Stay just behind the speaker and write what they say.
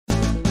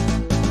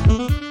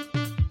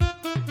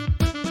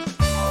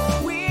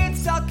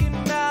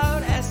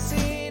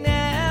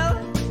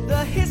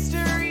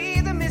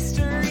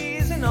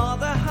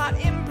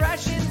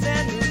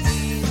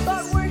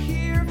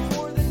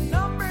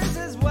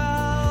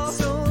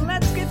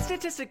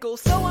egotistical,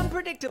 so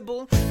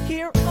unpredictable,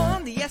 here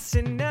on the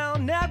SNL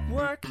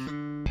network.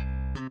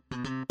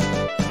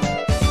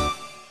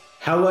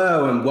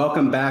 Hello and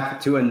welcome back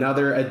to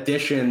another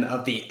edition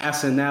of the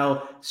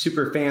SNL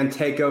Superfan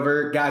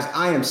Takeover. Guys,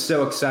 I am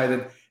so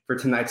excited for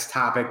tonight's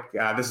topic.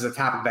 This is a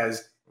topic that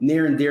is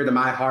near and dear to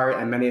my heart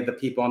and many of the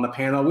people on the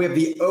panel. We have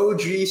the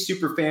OG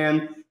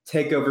Superfan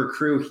Takeover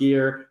crew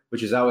here,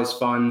 which is always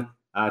fun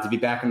to be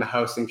back in the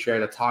hosting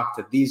chair to talk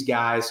to these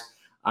guys.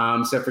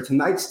 So for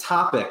tonight's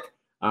topic,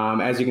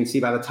 as you can see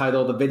by the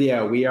title of the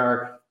video, we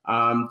are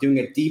doing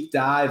a deep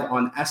dive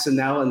on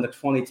SNL in the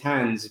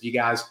 2010s. If you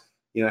guys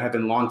have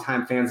been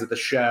longtime fans of the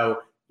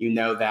show,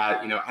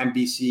 that,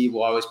 NBC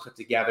will always put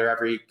together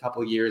every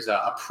couple of years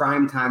a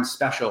primetime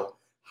special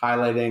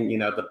highlighting,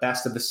 the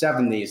best of the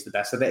 70s, the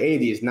best of the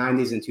 80s,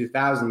 90s, and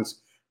 2000s.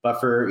 But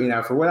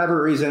for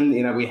whatever reason,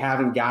 we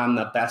haven't gotten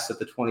the best of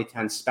the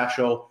 2010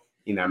 special.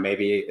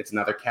 Maybe it's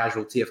another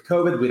casualty of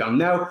COVID. We don't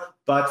know.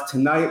 But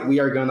tonight we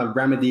are going to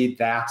remedy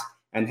that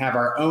and have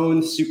our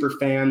own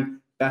Superfan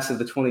Best of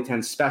the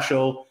 2010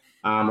 special.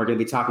 We're going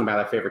to be talking about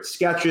our favorite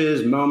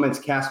sketches, moments,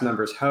 cast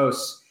members,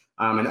 hosts,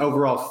 and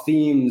overall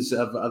themes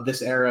of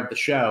this era of the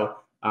show,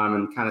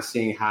 and kind of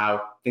seeing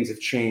how things have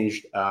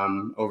changed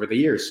over the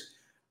years.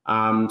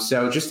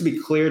 So just to be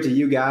clear to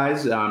you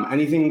guys,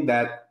 anything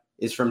that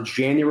is from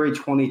January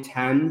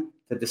 2010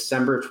 to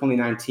December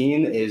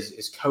 2019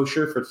 is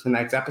kosher for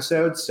tonight's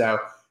episode. So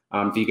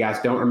if you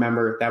guys don't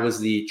remember, that was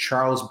the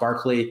Charles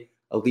Barkley,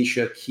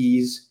 Alicia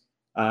Keys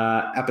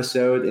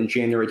episode in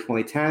January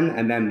 2010,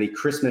 and then the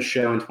Christmas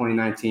show in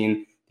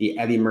 2019, the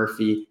Eddie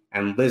Murphy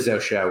and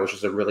Lizzo show, which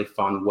is a really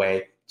fun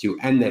way to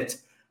end it.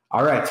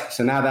 All right,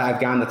 so now that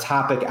I've gotten the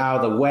topic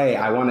out of the way,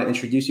 I want to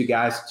introduce you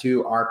guys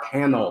to our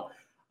panel.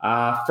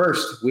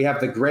 First, we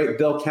have the great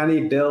Bill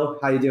Kenny. Bill,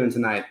 how you doing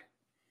tonight?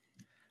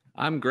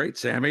 I'm great,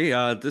 Sammy.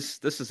 This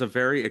is a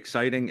very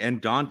exciting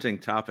and daunting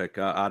topic.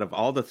 Out of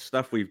all the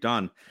stuff we've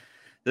done,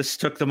 this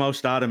took the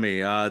most out of me.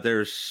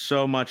 There's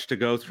so much to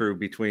go through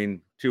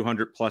between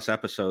 200 plus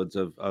episodes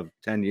of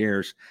 10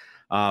 years.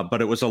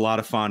 But it was a lot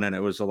of fun, and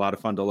it was a lot of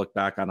fun to look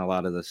back on a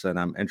lot of this. And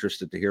I'm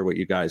interested to hear what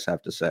you guys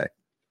have to say.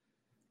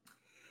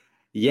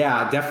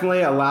 Yeah,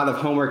 definitely a lot of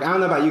homework. I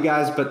don't know about you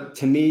guys, but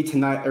to me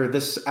tonight, or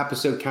this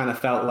episode kind of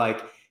felt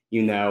like,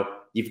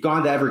 you've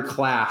gone to every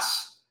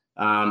class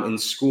in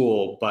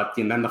school, but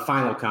then the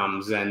final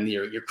comes and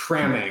you're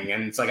cramming,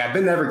 and it's like, I've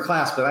been to every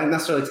class, but I didn't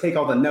necessarily take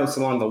all the notes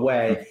along the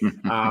way.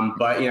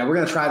 But we're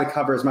going to try to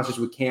cover as much as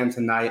we can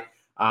tonight.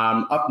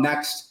 Up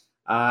next,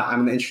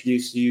 I'm going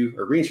to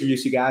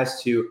reintroduce you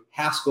guys to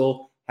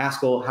Haskell.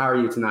 Haskell, how are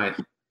you tonight?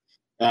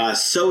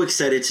 So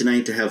excited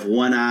tonight to have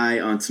one eye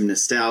on some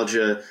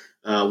nostalgia,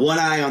 one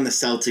eye on the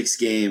Celtics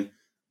game.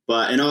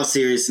 But in all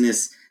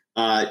seriousness,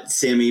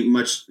 Sammy,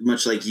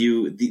 much like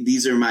you,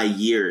 these are my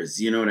years.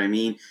 You know what I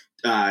mean?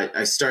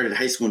 I started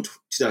high school in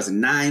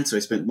 2009, so I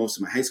spent most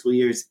of my high school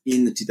years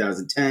in the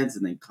 2010s,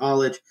 and then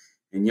college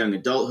and young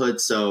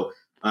adulthood. So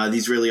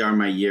these really are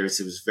my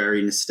years. It was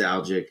very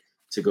nostalgic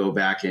to go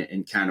back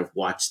and kind of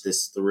watch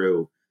this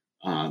through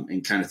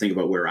and kind of think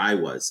about where I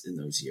was in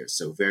those years.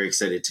 So very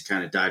excited to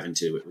kind of dive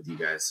into it with you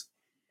guys.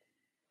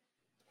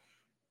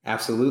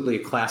 Absolutely.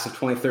 Class of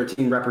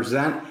 2013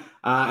 represent.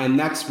 And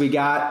next we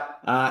got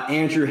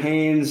Andrew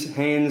Haynes.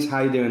 Haynes,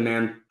 how you doing,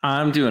 man?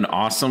 I'm doing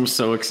awesome.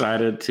 So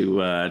excited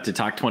to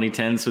talk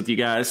 2010s with you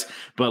guys.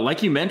 But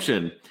like you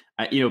mentioned,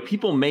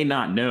 people may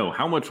not know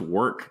how much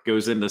work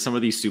goes into some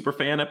of these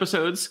Superfan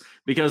episodes,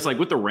 because like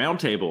with the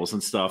roundtables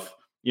and stuff,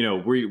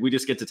 we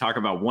just get to talk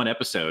about one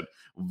episode.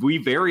 We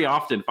very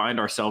often find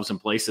ourselves in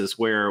places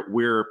where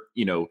we're,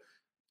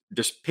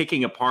 just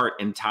picking apart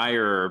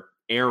entire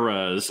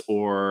eras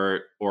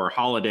or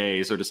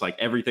holidays, or just like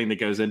everything that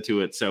goes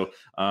into it. So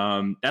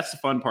that's the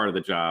fun part of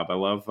the job. I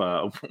love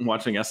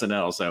watching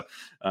SNL. So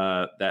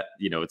that,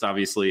 it's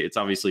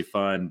obviously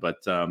fun, but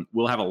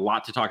we'll have a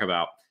lot to talk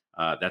about.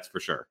 That's for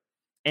sure.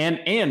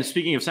 And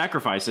speaking of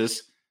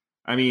sacrifices,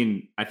 I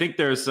think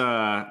there's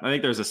a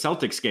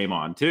Celtics game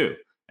on too.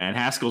 And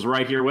Haskell's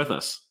right here with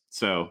us.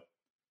 So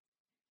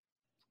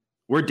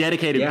we're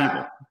dedicated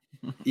people.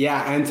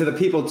 Yeah, and to the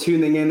people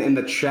tuning in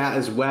the chat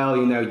as well,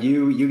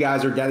 you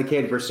guys are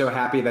dedicated. We're so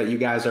happy that you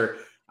guys are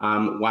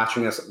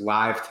watching us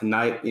live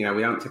tonight. We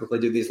don't typically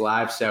do these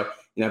live. So,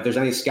 if there's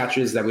any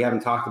sketches that we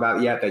haven't talked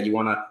about yet that you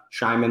want to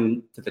chime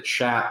in to the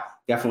chat,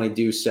 definitely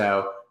do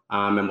so.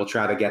 And we'll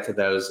try to get to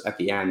those at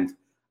the end.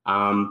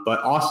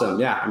 But awesome.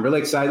 Yeah, I'm really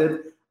excited.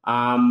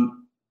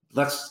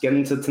 Let's get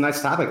into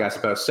tonight's topic, I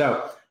suppose.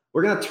 So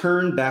we're going to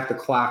turn back the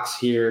clocks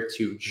here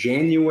to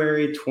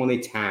January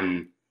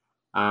 2010.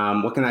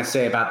 What can I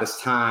say about this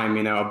time?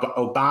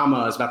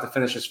 Obama is about to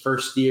finish his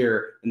first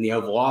year in the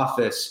Oval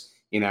Office.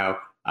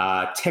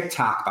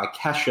 TikTok by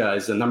Kesha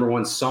is the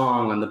 #1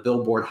 song on the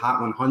Billboard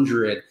Hot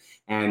 100.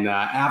 And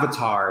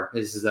Avatar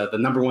is the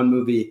 #1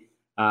 movie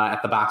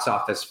at the box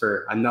office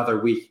for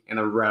another week in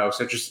a row.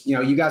 So just,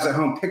 you guys at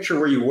home, picture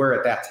where you were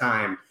at that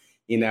time.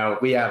 We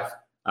have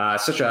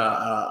such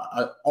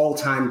a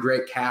all-time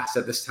great cast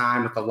at this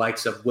time with the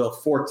likes of Will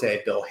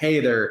Forte, Bill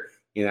Hader,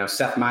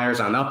 Seth Meyers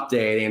on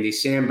Update, Andy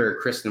Samberg,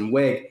 Kristen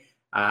Wiig.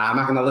 I'm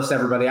not going to list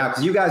everybody out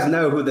because you guys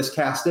know who this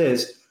cast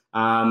is.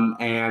 And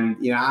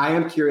I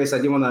am curious. I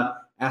do want to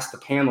ask the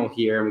panel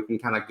here, and we can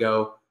kind of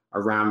go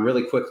around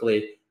really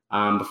quickly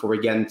before we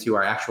get into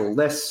our actual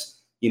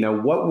lists.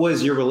 What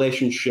was your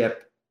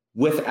relationship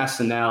with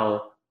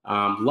SNL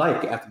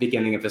like at the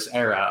beginning of this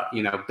era?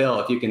 Bill,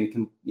 if you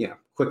can,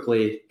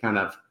 quickly kind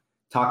of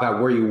talk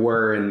about where you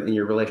were in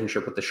your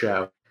relationship with the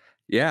show.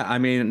 Yeah, I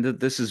mean,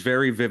 this is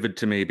very vivid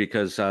to me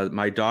because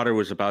my daughter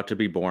was about to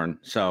be born.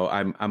 So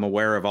I'm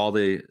aware of all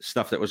the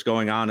stuff that was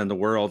going on in the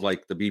world,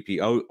 like the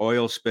BP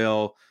oil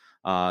spill,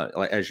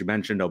 like, as you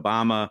mentioned,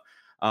 Obama.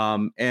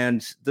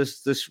 And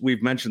this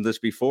we've mentioned this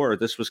before.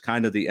 This was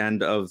kind of the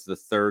end of the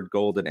third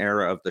golden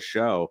era of the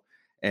show.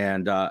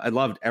 And I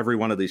loved every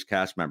one of these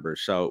cast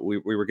members. So we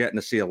were getting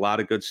to see a lot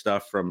of good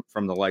stuff from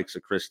the likes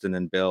of Kristen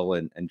and Bill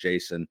and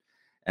Jason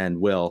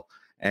and Will.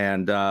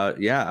 And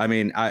I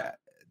mean,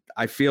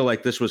 I feel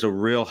like this was a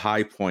real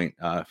high point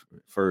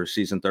for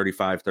season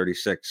 35,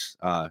 36.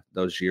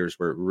 Those years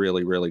were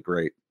really, really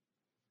great.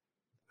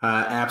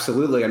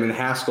 Absolutely. I mean,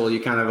 Haskell, you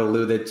kind of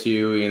alluded to,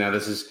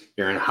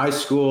 you're in high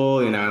school,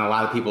 and a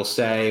lot of people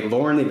say,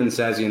 Lauren even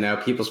says,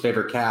 people's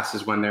favorite cast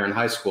is when they're in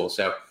high school.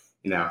 So,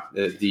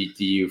 do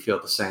you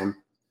feel the same?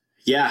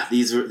 Yeah,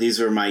 these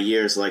were my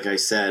years. Like I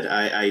said,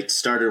 I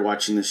started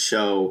watching the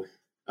show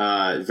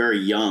very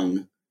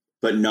young,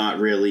 but not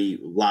really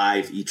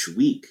live each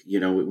week.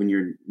 When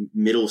you're in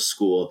middle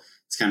school,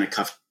 it's kind of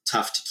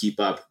tough to keep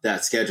up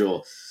that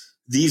schedule.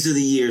 These are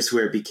the years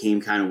where it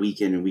became kind of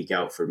week in and week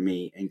out for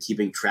me, and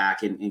keeping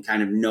track and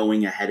kind of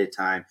knowing ahead of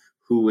time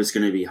who was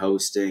going to be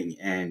hosting.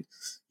 And,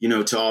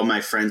 to all my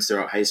friends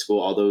throughout high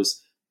school, all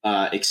those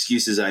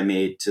excuses I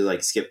made to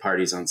like skip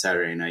parties on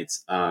Saturday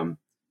nights,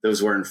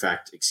 those were in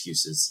fact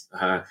excuses.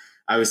 I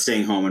was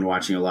staying home and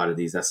watching a lot of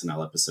these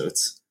SNL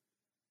episodes.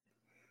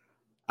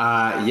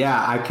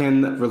 I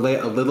can relate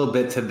a little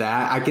bit to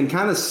that. I can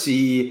kind of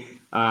see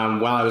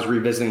while I was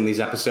revisiting these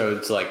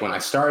episodes, like when I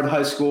started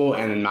high school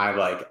and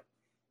my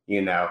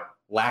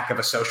lack of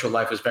a social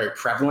life was very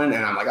prevalent.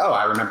 And I'm like, oh,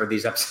 I remember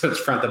these episodes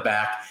front to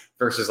back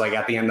versus like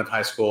at the end of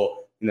high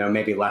school,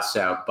 maybe less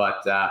so.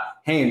 But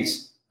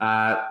Haynes,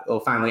 we'll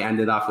finally end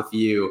it off with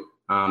you.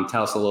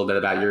 Tell us a little bit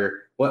about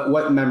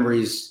what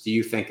memories do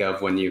you think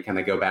of when you kind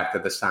of go back to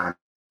this time?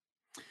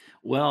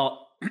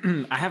 Well,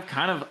 I have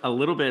kind of a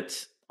little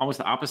bit almost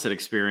the opposite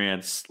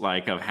experience,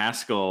 like of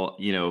Haskell.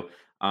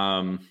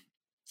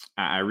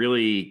 I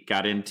really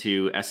got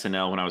into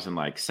SNL when I was in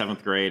like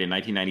 7th grade in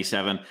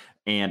 1997,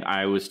 and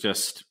I was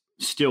just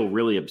still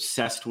really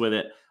obsessed with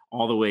it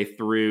all the way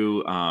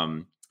through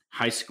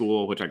high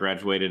school, which I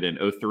graduated in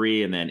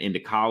 2003, and then into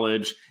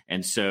college.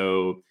 And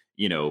so,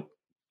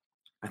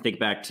 I think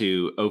back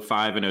to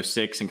 2005 and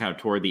 2006 and kind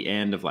of toward the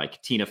end of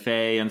like Tina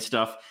Fey and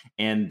stuff.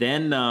 And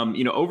then,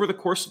 over the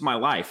course of my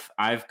life,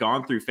 I've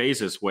gone through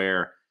phases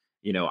where,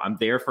 I'm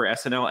there for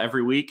SNL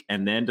every week.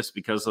 And then just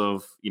because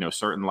of,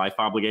 certain life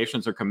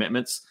obligations or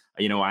commitments,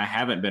 I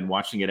haven't been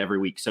watching it every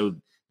week. So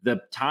the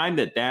time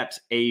that's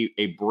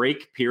a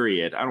break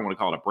period, I don't want to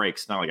call it a break.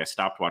 It's not like I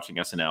stopped watching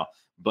SNL,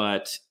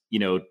 but,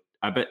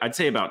 I'd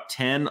say about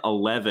 10,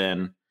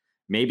 11,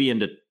 maybe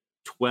into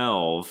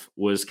 12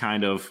 was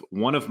kind of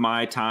one of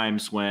my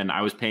times when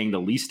I was paying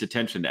the least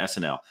attention to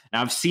SNL.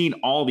 Now I've seen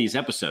all these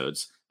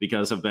episodes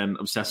because I've been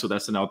obsessed with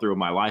SNL through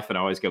my life, and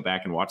I always go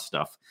back and watch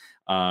stuff.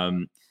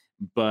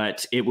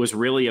 But it was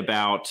really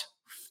about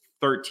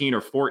 13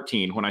 or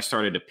 14 when I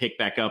started to pick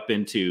back up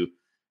into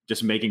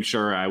just making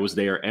sure I was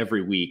there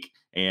every week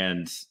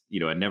and,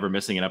 and never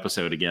missing an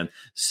episode again.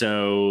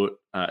 So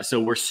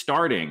we're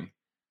starting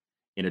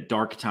in a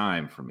dark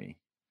time for me.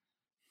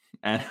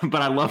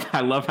 But I love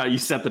how you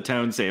set the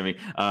tone, Sammy.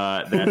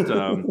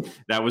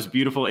 That was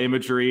beautiful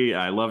imagery.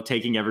 I love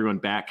taking everyone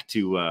back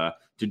to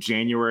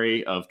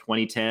January of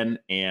 2010,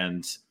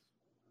 and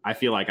I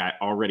feel like I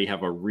already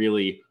have a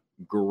really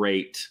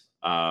great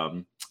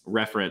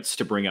reference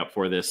to bring up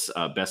for this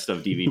best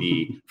of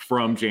DVD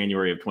from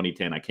January of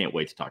 2010. I can't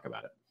wait to talk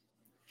about it.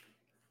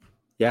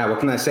 Yeah, what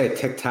can I say?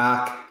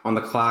 TikTok on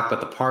the clock,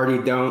 but the party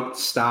don't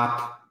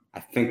stop. I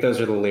think those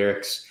are the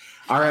lyrics.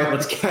 All right,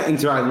 let's get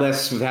into our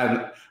list. We've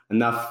had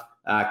enough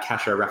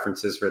Kesha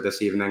references for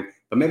this evening,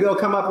 but maybe they'll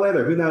come up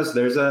later. Who knows?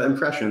 There's an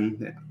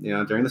impression,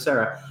 during this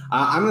era.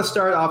 I'm going to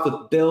start off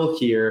with Bill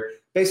here,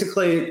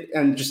 basically,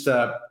 and just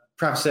to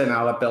preface it, and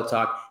I'll let Bill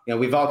talk.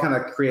 We've all kind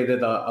of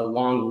created a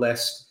long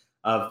list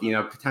of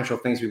potential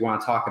things we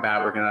want to talk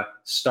about. We're going to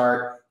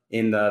start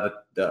in the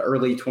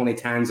early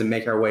 2010s and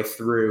make our way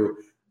through,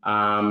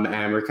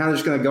 and we're kind of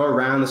just going to go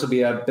around. This will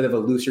be a bit of a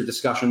looser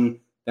discussion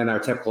than our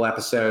typical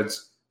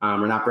episodes.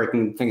 We're not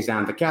breaking things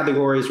down into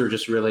categories. We're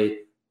just really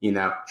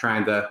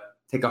trying to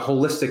take a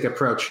holistic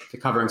approach to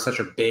covering such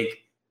a big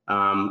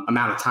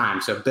amount of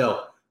time. So,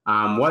 Bill,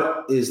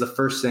 what is the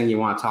first thing you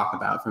want to talk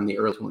about from the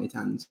early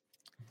 2010s?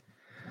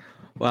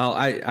 Well,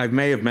 I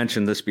may have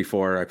mentioned this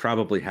before. I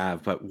probably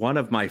have, but one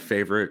of my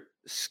favorite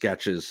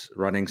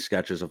running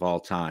sketches of all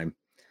time,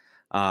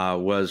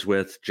 was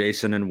with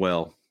Jason and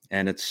Will.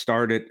 And it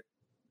started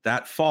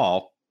that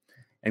fall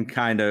and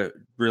kind of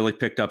really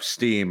picked up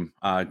steam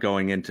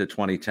going into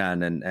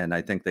 2010. And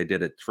I think they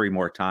did it 3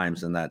 more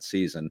times in that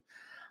season.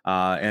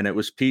 And it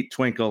was Pete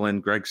Twinkle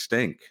and Greg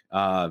Stink.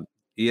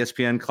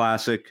 ESPN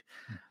Classic,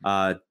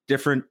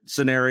 different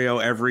scenario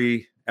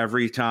every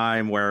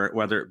time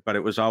but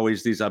it was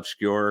always these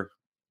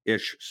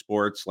obscure-ish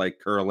sports like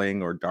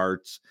curling or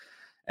darts.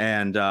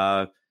 And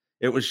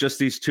it was just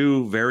these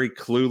 2 very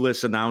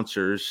clueless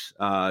announcers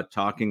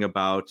talking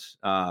about,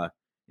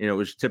 it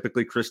was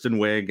typically Kristen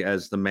Wiig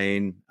as the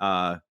main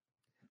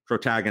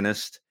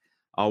protagonist,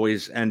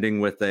 always ending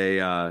with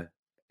a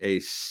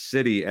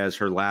city as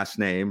her last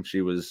name.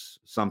 She was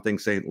something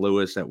St.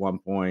 Louis at one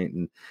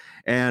point.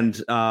 And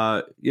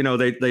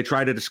they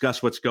try to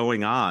discuss what's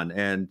going on.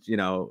 And,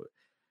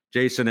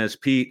 Jason as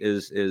Pete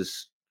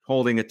is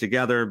holding it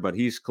together, but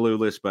he's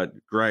clueless. But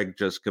Greg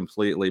just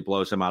completely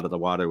blows him out of the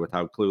water with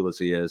how clueless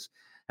he is.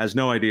 Has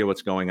no idea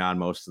what's going on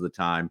most of the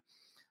time.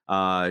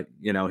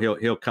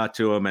 He'll cut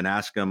to him and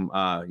ask him,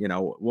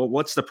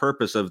 what's the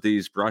purpose of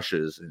these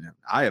brushes? And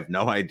I have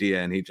no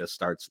idea. And he just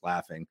starts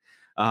laughing.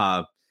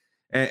 But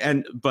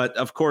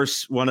of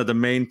course, one of the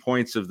main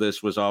points of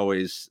this was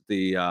always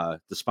the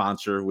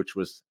sponsor, which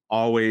was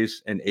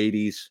always an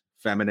 80s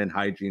feminine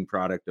hygiene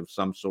product of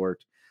some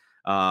sort.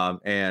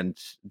 And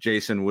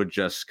Jason would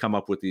just come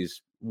up with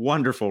these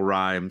wonderful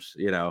rhymes,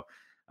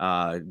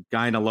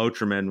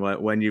 gyne-lotrimin,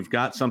 when you've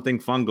got something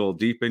fungal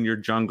deep in your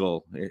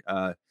jungle,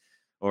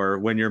 or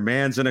when your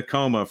man's in a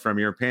coma from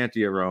your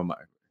panty aroma.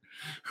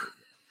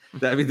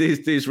 I mean,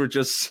 these were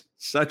just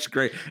such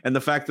great. And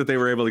the fact that they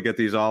were able to get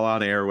these all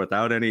on air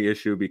without any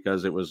issue,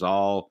 because it was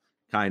all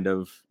kind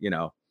of,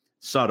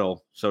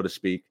 subtle, so to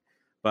speak.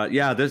 But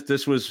yeah,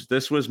 this was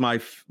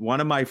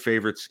one of my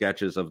favorite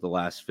sketches of the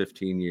last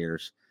 15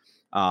 years.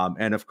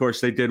 And of course,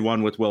 they did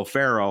one with Will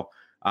Ferrell,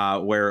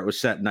 where it was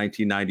set in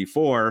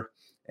 1994.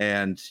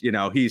 And,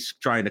 he's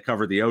trying to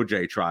cover the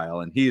OJ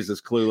trial, and he's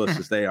as clueless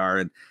as they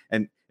are.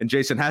 And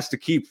Jason has to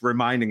keep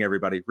reminding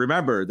everybody,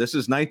 remember, this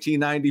is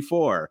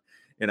 1994,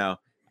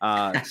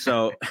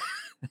 so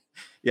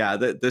yeah,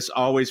 this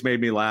always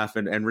made me laugh,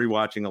 and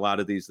rewatching a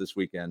lot of these this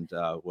weekend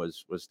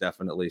was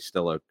definitely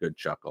still a good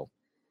chuckle.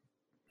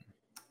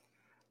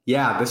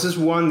 Yeah, this is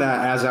one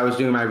that, as I was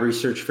doing my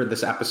research for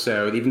this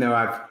episode, even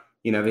though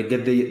they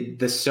did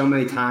this so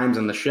many times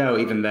on the show,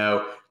 even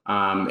though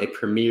it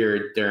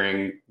premiered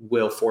during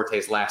Will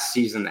Forte's last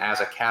season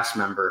as a cast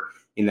member,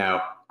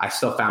 I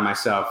still found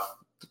myself,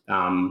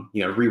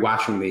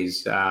 rewatching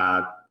these,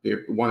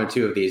 1 or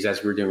 2 of these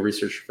as we were doing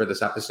research for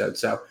this episode.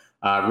 So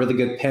really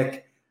good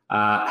pick.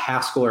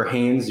 Haskell or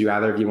Haynes, do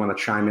either of you want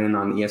to chime in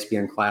on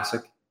ESPN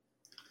Classic?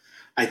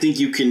 I think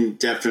you can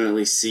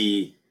definitely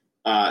see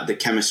the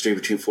chemistry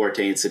between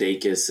Forte and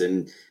Sudeikis,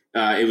 and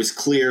it was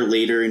clear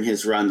later in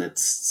his run that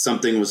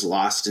something was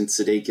lost in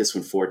Sudeikis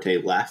when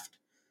Forte left,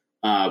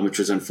 which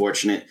was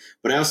unfortunate.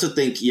 But I also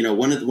think,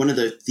 one of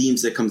the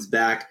themes that comes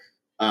back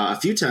a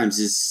few times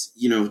is,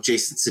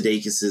 Jason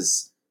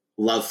Sudeikis's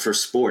love for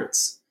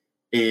sports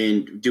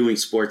and doing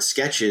sports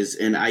sketches.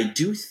 And I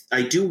do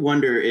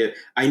wonder if,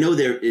 I know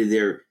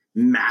they're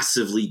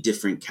massively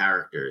different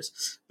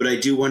characters, but I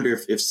do wonder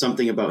if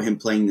something about him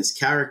playing this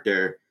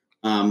character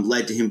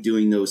led to him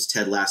doing those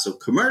Ted Lasso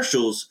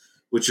commercials,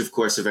 which of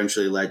course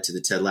eventually led to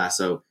the Ted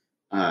Lasso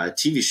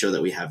TV show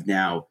that we have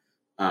now.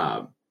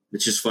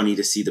 It's just funny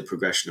to see the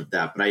progression of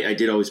that. But I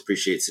did always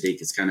appreciate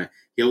Sudeikis.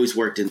 He always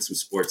worked in some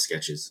sports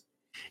sketches.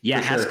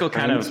 Yeah, Haskell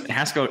kind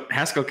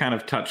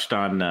of touched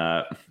on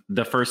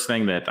the first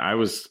thing that I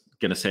was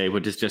going to say,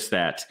 which is just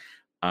that,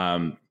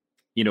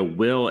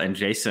 Will and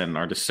Jason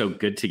are just so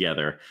good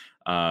together.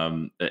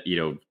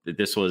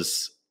 This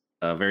was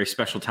a very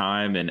special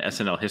time in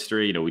SNL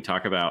history. We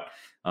talk about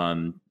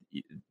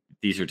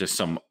these are just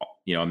some,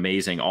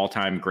 amazing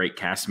all-time great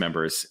cast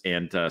members.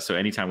 And so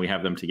anytime we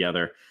have them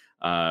together,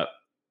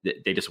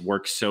 they just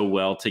work so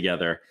well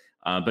together.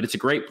 But it's a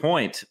great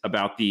point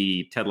about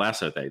the Ted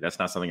Lasso thing. That's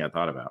not something I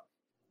thought about.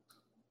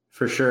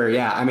 For sure.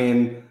 Yeah. I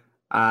mean,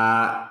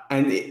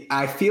 and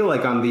I feel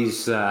like on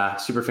these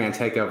Superfan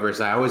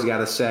takeovers, I always got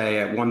to say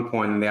at one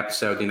point in the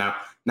episode, not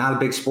a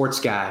big sports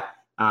guy.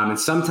 And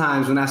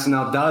sometimes when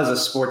SNL does a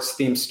sports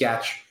themed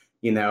sketch,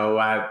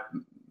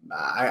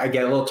 I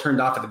get a little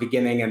turned off at the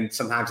beginning, and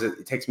sometimes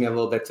it takes me a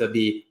little bit to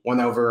be won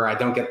over. I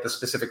don't get the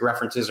specific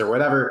references or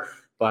whatever.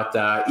 But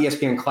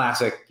ESPN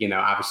Classic,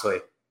 obviously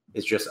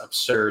is just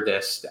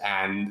absurdist,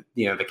 and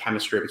the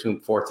chemistry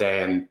between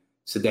Forte and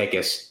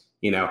Sudeikis,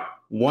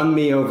 won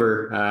me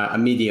over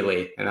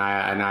immediately, and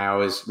I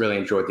always really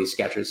enjoyed these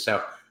sketches.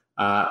 So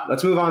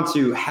let's move on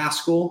to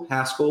Haskell.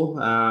 Haskell,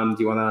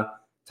 do you want to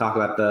talk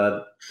about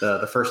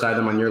the first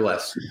item on your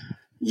list?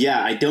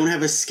 Yeah, I don't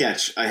have a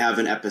sketch. I have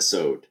an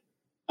episode.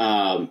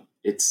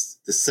 It's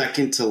the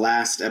second to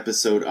last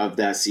episode of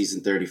that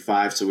season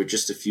 35, so we're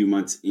just a few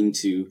months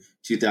into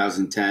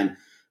 2010.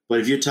 But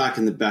if you're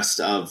talking the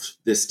best of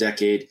this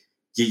decade,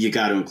 you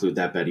got to include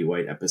that Betty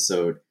White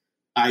episode.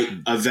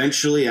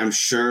 Eventually, I'm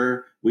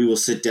sure we will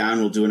sit down,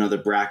 we'll do another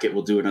bracket,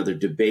 we'll do another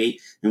debate,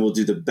 and we'll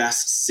do the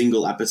best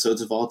single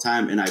episodes of all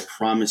time. And I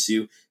promise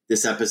you,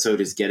 this episode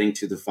is getting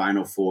to the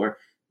final four.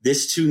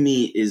 This to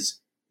me is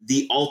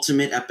the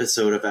ultimate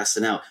episode of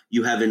SNL.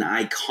 You have an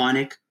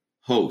iconic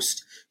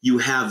host. You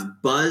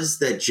have buzz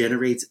that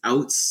generates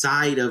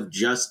outside of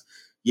just,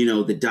 the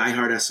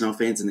diehard SNL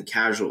fans and the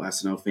casual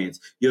SNL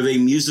fans. You have a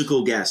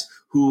musical guest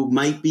who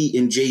might be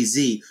in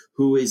Jay-Z,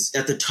 who is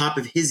at the top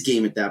of his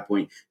game at that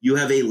point. You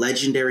have a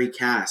legendary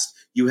cast.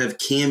 You have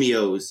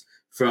cameos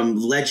from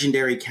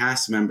legendary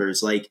cast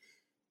members. Like,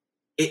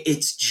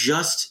 it's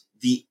just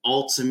the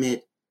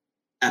ultimate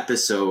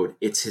episode.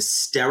 It's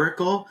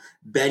hysterical.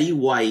 Betty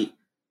White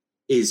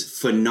is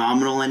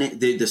phenomenal in it.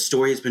 The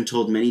story has been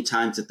told many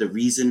times that the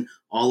reason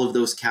all of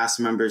those cast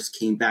members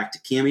came back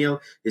to cameo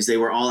is they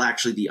were all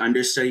actually the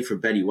understudy for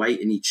Betty White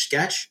in each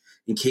sketch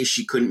in case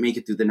she couldn't make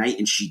it through the night,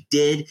 and she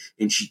did,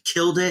 and she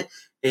killed it.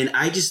 And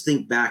I just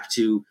think back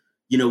to,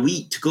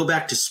 to go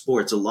back to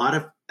sports, a lot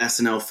of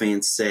SNL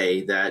fans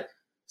say that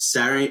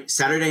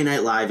Saturday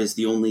Night Live is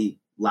the only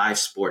live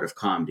sport of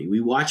comedy. We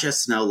watch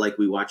SNL like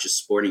we watch a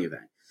sporting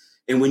event.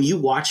 And when you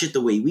watch it the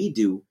way we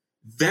do,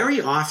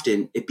 very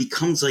often it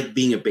becomes like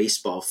being a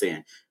baseball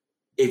fan.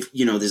 If,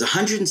 there's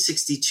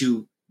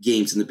 162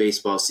 games in the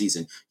baseball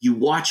season, you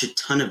watch a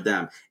ton of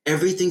them,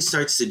 everything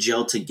starts to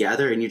gel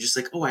together and you're just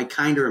like, oh, I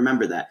kind of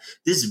remember that.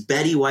 This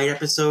Betty White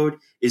episode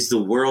is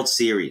the World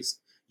Series.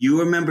 You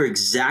remember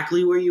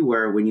exactly where you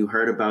were when you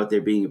heard about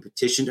there being a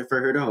petition for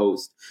her to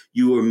host.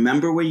 You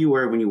remember where you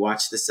were when you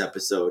watched this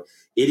episode.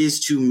 It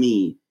is, to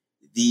me,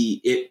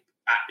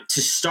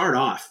 to start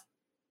off,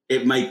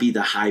 it might be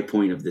the high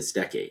point of this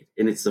decade.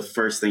 And it's the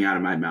first thing out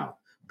of my mouth.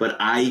 But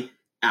I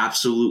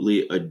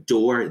absolutely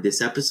adore this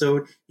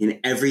episode and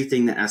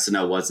everything that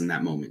SNL was in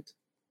that moment.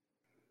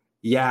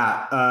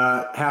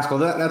 Yeah, Haskell,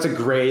 that's a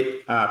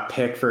great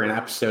pick for an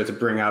episode to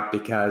bring up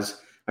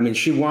because,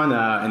 she won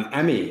an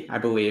Emmy, I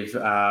believe,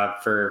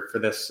 for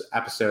this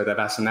episode of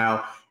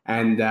SNL.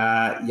 And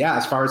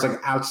as far as like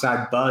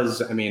outside buzz,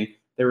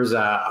 there was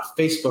a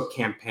Facebook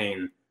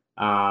campaign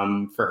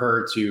for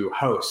her to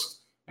host.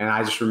 And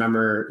I just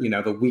remember,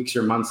 the weeks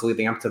or months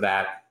leading up to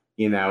that,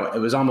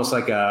 it was almost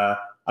like a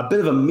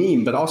bit of a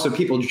meme, but also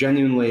people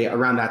genuinely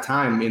around that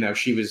time,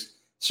 she was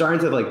starting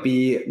to like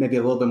be maybe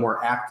a little bit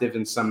more active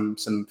in some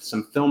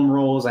film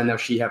roles. I know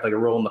she had like a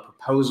role in The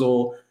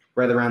Proposal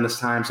right around this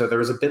time. So there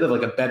was a bit of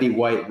like a Betty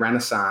White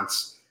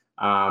renaissance.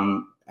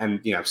 And,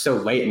 so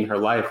late in her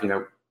life,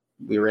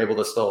 we were able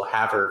to still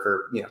have her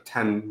for,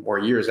 10 more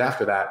years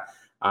after that.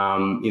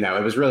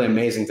 It was really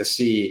amazing to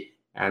see.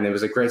 And it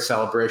was a great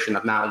celebration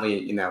of not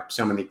only,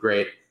 so many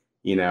great,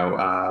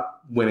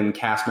 women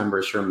cast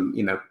members from,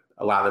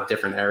 a lot of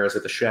different eras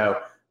of the show,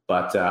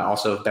 but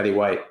also Betty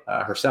White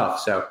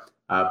herself. So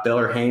Bill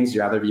or Haynes,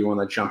 do either of you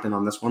want to jump in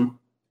on this one?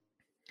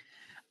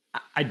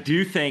 I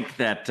do think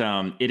that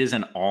it is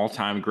an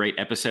all-time great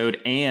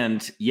episode.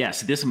 And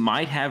yes, this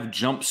might have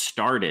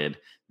jump-started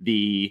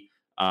the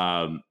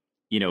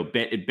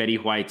Betty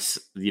White's,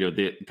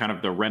 the kind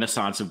of the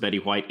renaissance of Betty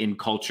White in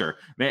culture.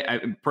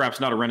 Perhaps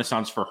not a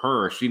renaissance for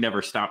her. She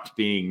never stopped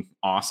being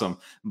awesome.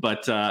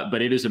 But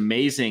it is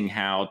amazing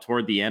how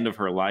toward the end of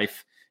her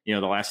life, the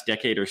last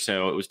decade or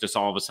so, it was just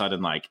all of a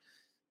sudden like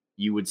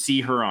you would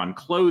see her on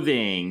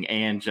clothing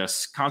and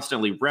just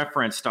constantly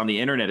referenced on the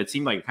internet. It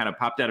seemed like it kind of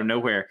popped out of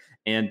nowhere,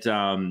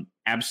 and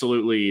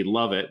absolutely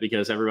love it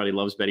because everybody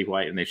loves Betty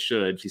White and they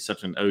should. She's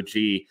such an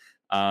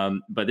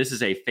OG. But this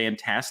is a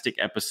fantastic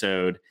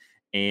episode.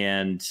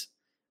 And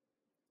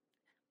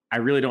I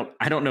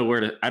don't know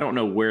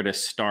where to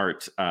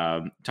start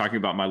talking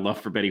about my love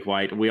for Betty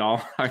White. We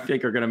all, I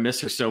think, are going to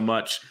miss her so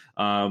much.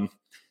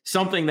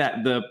 Something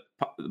that the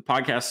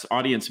podcast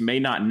audience may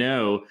not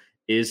know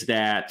is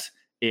that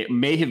it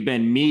may have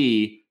been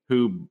me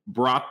who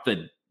brought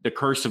the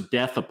curse of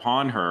death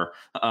upon her.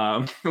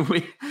 I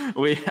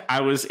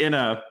was in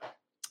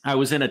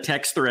a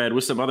text thread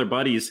with some other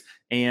buddies,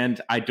 and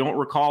I don't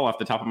recall off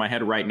the top of my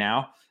head right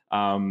now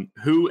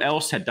who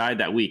else had died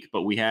that week,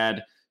 but we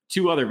had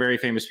two other very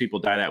famous people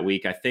die that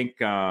week. I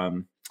think I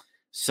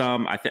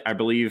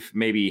believe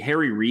maybe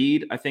Harry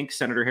Reid. I think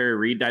Senator Harry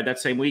Reid died that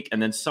same week,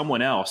 and then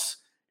someone else.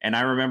 And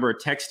I remember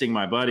texting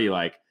my buddy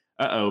like,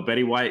 "Uh-oh,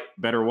 Betty White,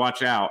 better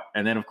watch out."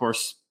 And then, of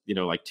course,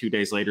 like 2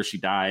 days later, she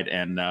died,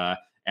 and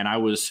I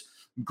was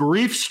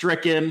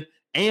grief-stricken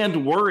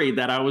and worried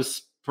that I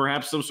was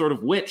perhaps some sort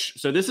of witch.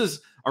 So this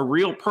is a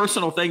real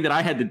personal thing that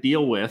I had to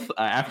deal with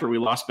after we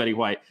lost Betty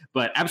White.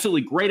 But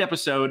absolutely great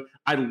episode.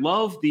 I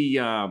love the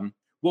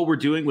what we're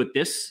doing with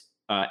this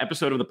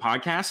episode of the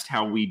podcast,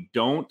 how we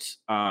don't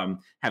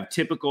have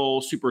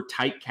typical super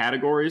tight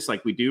categories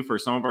like we do for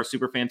some of our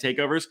Superfan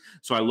takeovers.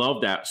 So I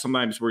love that.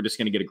 Sometimes we're just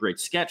going to get a great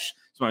sketch.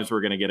 Sometimes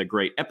we're going to get a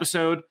great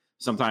episode.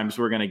 Sometimes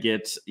we're going to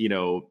get,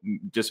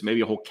 just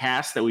maybe a whole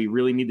cast that we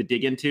really need to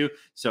dig into.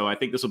 So I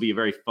think this will be a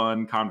very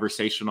fun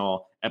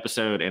conversational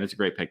episode, and it's a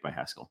great pick by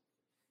Haskell.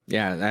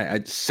 Yeah,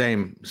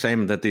 same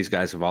that these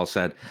guys have all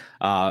said.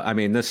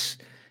 This,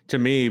 to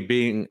me,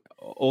 being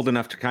old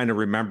enough to kind of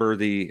remember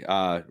the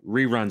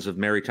reruns of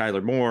Mary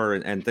Tyler Moore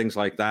and things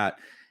like that,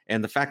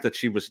 And the fact that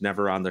she was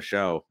never on the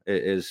show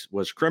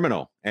was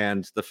criminal.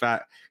 And the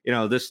fact,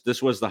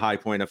 this was the high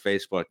point of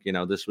Facebook.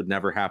 This would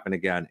never happen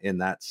again in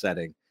that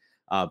setting,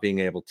 being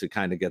able to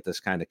kind of get this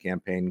kind of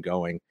campaign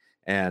going.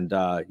 And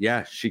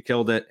she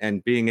killed it.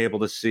 And being able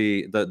to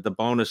see the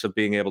bonus of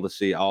being able to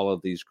see all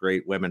of these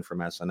great women from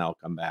SNL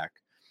come back,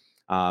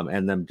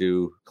 and them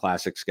do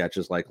classic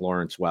sketches like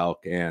Lawrence Welk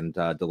and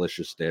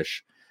Delicious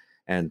Dish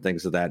and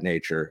things of that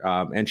nature.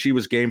 And she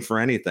was game for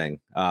anything.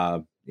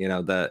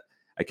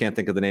 I can't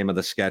think of the name of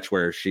the sketch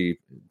where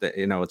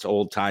it's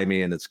old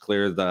timey and it's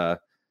clear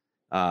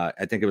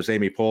I think it was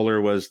Amy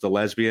Poehler was the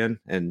lesbian,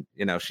 and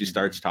she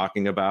starts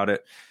talking about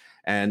it,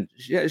 and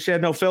she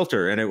had no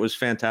filter, and it was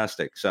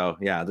fantastic. So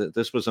yeah,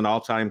 this was an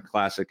all-time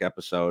classic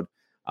episode.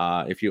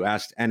 If you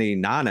asked any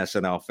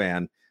non-SNL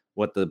fan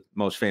what the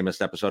most famous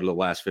episode of the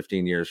last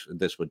 15 years,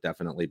 this would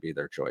definitely be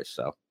their choice.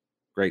 So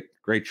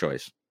great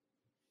choice.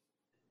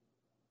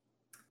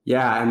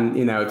 Yeah, and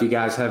if you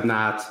guys have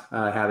not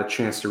had a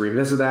chance to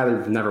revisit that, or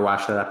you've never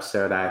watched that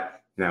episode,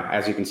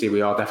 as you can see,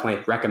 we all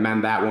definitely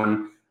recommend that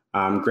one.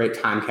 Great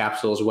time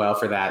capsule as well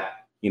for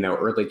that,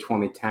 early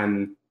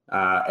 2010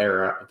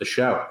 era of the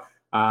show.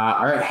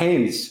 All right,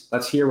 Haynes,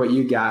 let's hear what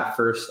you got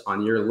first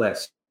on your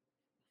list.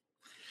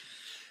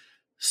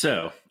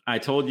 So I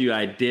told you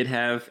I did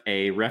have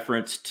a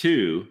reference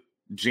to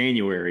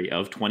January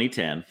of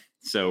 2010.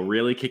 So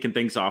really kicking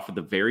things off at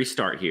the very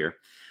start here.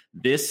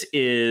 This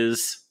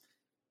is,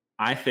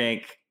 I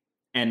think,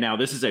 and now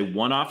this is a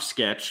one-off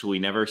sketch. We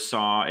never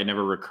saw, it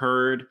never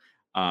recurred.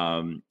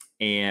 And,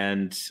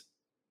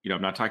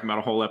 I'm not talking about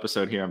a whole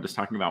episode here. I'm just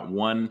talking about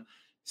one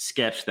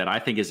sketch that I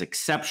think is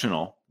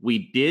exceptional.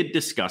 We did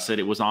discuss it.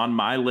 It was on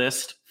my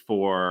list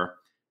for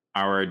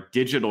our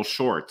digital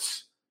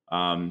shorts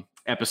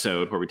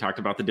episode where we talked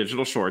about the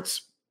digital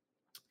shorts.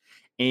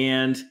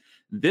 And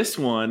this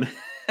one,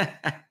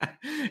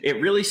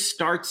 it really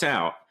starts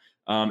out.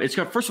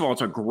 First of all,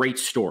 it's a great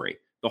story.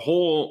 The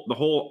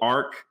whole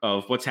arc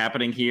of what's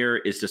happening here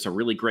is just a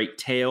really great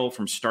tale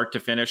from start to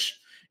finish.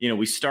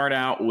 We start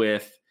out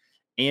with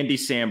Andy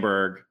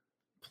Samberg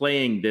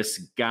playing this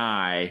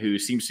guy who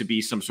seems to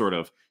be some sort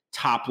of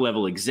top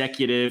level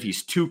executive.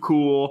 He's too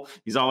cool.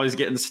 He's always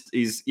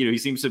he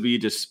seems to be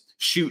just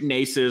shooting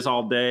aces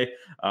all day,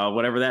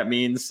 whatever that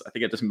means. I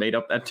think I just made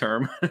up that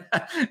term.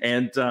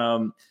 And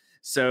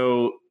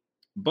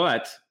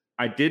but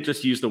I did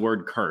just use the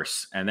word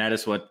curse, and that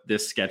is what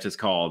this sketch is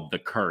called, The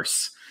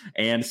Curse.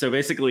 And so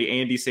basically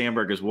Andy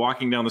Samberg is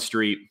walking down the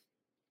street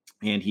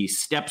and he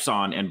steps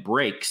on and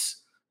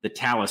breaks the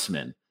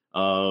talisman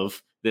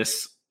of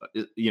this,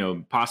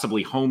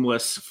 possibly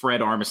homeless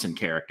Fred Armisen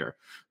character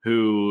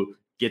who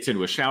gets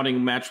into a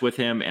shouting match with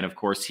him. And of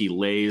course he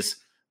lays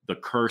the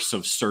curse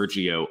of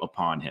Sergio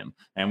upon him.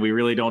 And we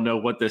really don't know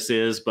what this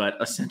is, but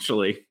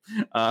essentially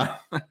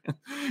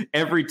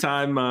every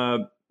time,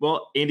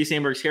 Andy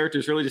Samberg's character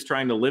is really just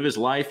trying to live his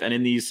life. And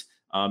in these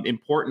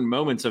important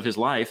moments of his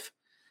life,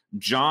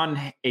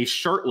 a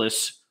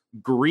shirtless,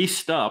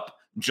 greased up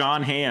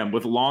John Hamm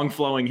with long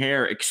flowing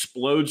hair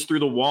explodes through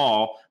the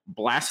wall,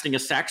 blasting a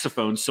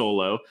saxophone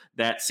solo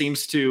that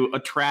seems to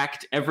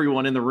attract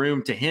everyone in the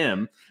room to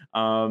him,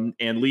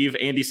 and leave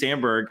Andy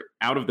Samberg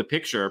out of the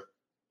picture.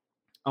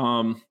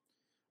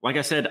 Like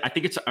I said,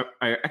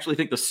 I actually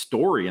think the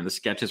story in the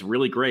sketch is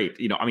really great.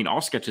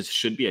 All sketches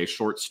should be a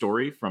short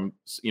story from,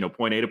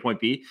 point A to point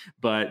B,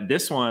 but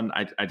this one,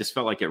 I just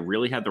felt like it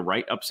really had the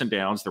right ups and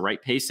downs, the right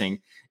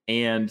pacing.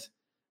 And,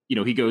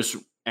 he goes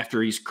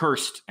after he's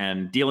cursed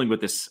and dealing with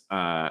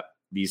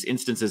these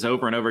instances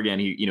over and over again.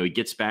 He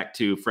gets back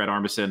to Fred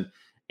Armisen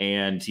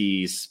and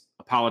he's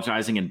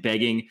apologizing and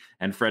begging,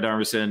 and Fred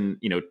Armisen,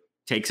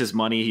 takes his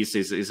money. He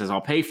says,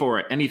 I'll pay for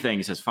it. Anything.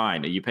 He says,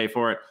 fine, you pay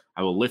for it,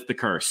 I will lift the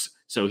curse.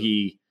 So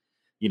he,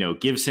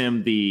 gives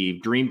him the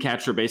dream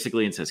catcher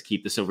basically and says,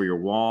 keep this over your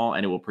wall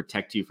and it will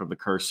protect you from the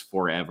curse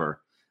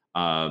forever.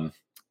 And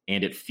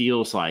it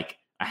feels like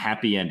a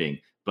happy ending,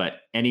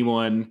 but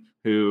anyone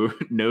who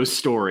knows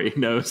story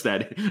knows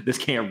that this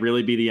can't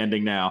really be the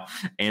ending now.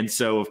 And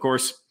so, of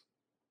course,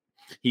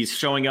 he's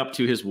showing up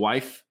to his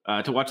wife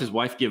to watch his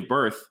wife give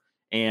birth.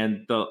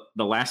 And the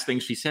last thing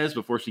she says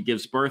before she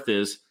gives birth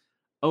is,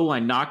 oh, I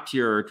knocked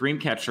your dream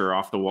catcher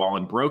off the wall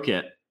and broke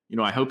it.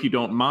 I hope you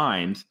don't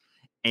mind.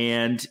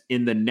 And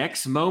in the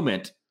next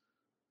moment,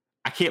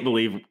 I can't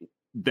believe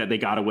that they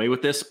got away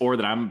with this or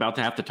that I'm about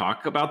to have to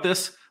talk about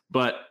this,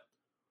 but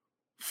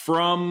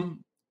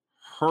from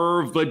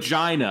her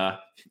vagina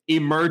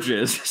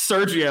emerges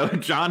Sergio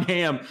and John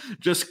Hamm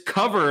just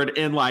covered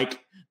in like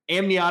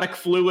amniotic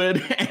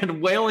fluid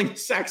and wailing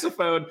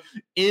saxophone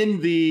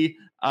in the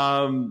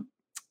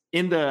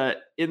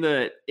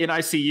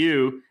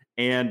ICU.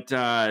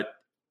 And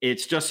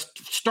it's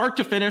just start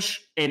to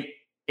finish and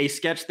a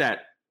sketch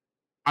that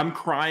I'm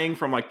crying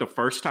from like the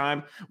first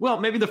time. Well,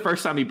 maybe the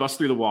first time he busts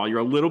through the wall, you're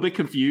a little bit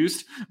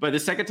confused, but the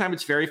second time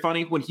it's very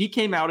funny. When he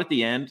came out at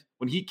the end,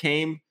 when he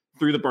came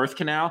through the birth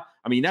canal,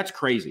 that's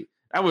crazy.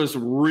 That was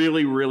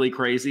really, really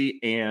crazy.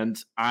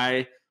 And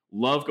I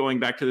love going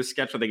back to this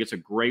sketch. I think it's a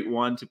great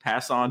one to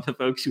pass on to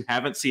folks who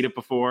haven't seen it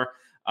before.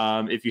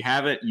 If you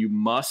haven't, you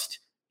must.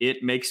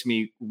 It makes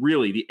me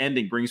really, the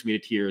ending brings me to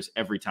tears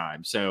every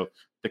time. So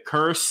The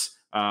Curse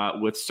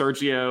with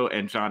Sergio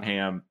and John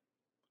Hamm,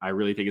 I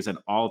really think is an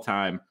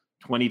all-time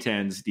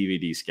 2010s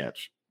DVD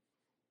sketch.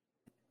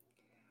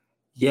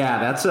 Yeah,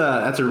 that's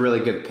a really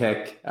good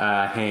pick,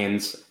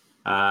 Haynes.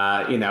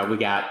 We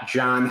got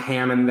John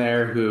Hammond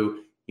there, who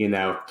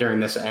during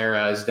this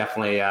era is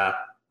definitely a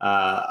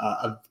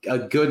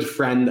good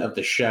friend of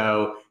the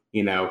show.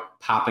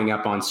 Popping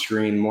up on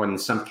screen more than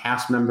some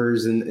cast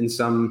members in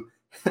some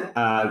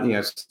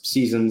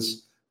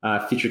seasons,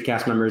 featured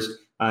cast members,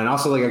 and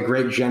also like a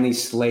great Jenny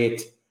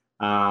Slate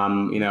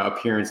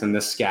appearance in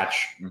this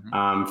sketch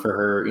for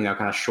her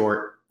kind of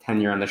short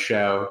tenure on the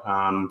show.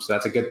 So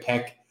that's a good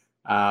pick.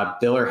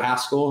 Bill or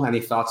Haskell,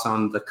 any thoughts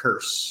on The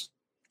Curse?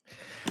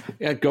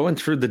 Yeah, going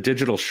through the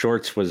digital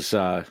shorts was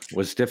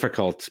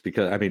difficult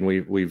because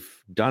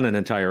we've done an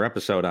entire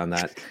episode on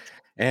that,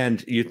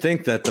 and you'd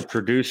think that the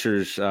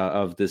producers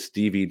of this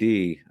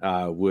DVD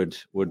would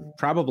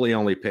probably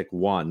only pick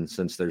one,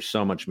 since there's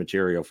so much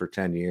material for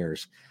 10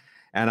 years.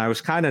 And I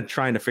was kind of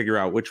trying to figure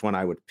out which one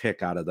I would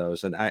pick out of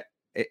those, and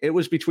it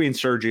was between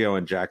Sergio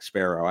and Jack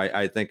Sparrow.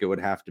 I think it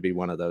would have to be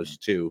one of those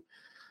two.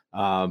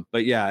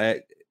 But yeah.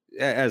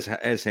 As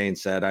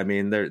Haynes said,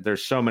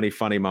 there's so many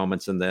funny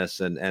moments in this,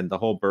 and the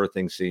whole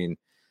birthing scene,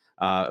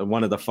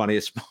 one of the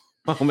funniest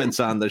moments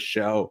on the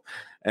show.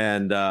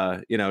 And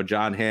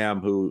John Hamm,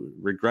 who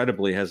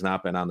regrettably has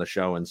not been on the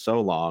show in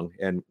so long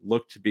and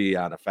looked to be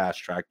on a fast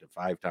track to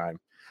 5-time,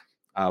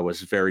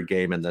 was very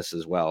game in this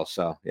as well.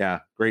 So yeah,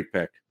 great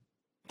pick.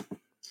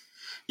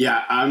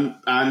 Yeah,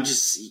 I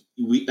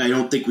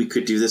don't think we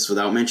could do this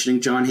without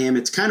mentioning John Hamm.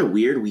 It's kind of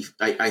weird.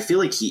 I feel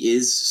like he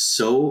is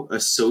so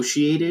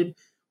associated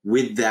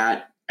with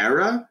that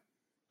era.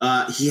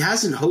 He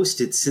hasn't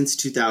hosted since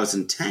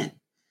 2010.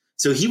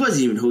 So he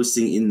wasn't even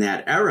hosting in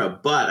that era,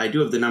 but I do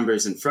have the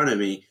numbers in front of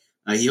me.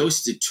 He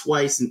hosted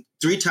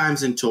three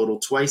times in total,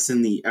 twice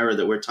in the era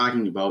that we're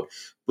talking about,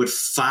 but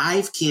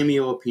 5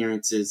 cameo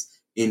appearances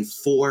and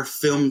 4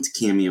 filmed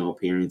cameo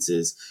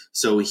appearances.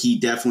 So he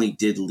definitely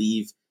did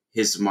leave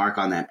his mark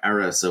on that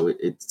era. So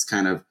it's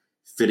kind of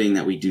fitting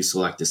that we do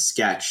select a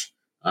sketch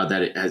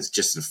that it has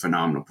just a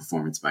phenomenal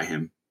performance by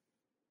him.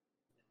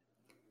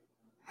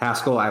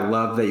 Haskell, I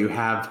love that you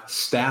have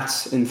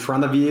stats in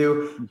front of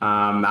you.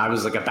 I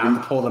was like about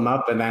to pull them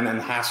up, and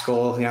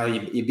Haskell,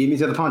 you beat me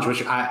to the punch.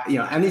 Which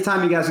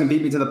anytime you guys can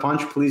beat me to the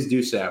punch, please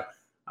do so.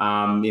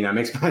 It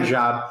makes my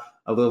job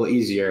a little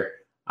easier.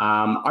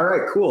 All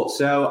right, cool.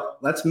 So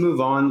let's move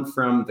on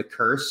from The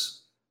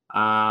Curse,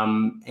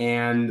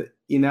 and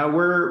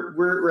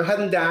we're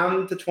heading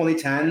down to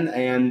 2010,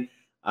 and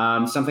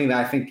something that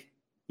I think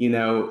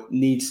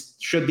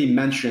should be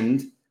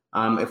mentioned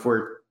if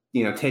we're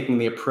taking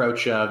the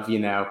approach of,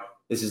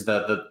 this is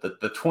the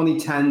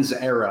 2010s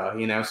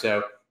era,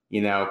 so,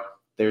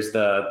 there's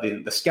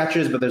the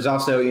sketches, but there's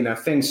also,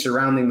 things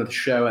surrounding the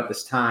show at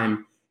this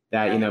time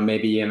that,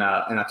 maybe in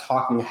a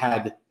talking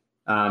head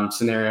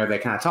scenario they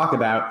kind of talk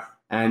about.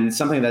 And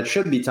something that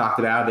should be talked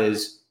about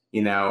is,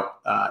 in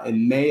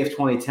May of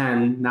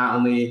 2010, not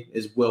only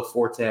is Will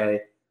Forte,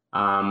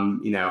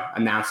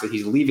 announced that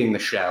he's leaving the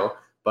show,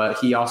 but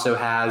he also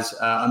has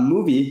a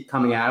movie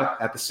coming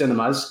out at the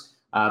cinemas.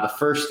 The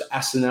first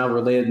SNL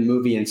related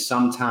movie in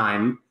some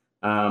time,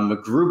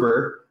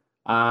 MacGruber,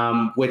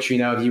 which,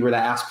 if you were to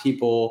ask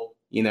people,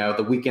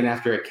 the weekend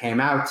after it came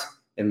out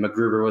and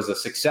MacGruber was a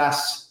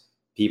success,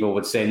 people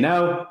would say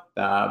no.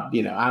 I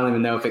don't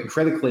even know if it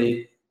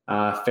critically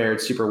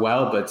fared super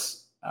well, but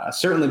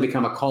certainly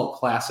become a cult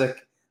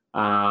classic,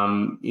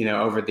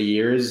 over the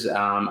years,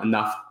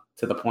 enough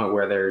to the point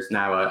where there's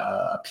now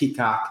a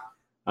Peacock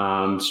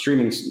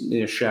streaming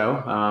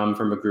show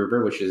from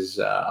MacGruber, which is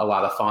a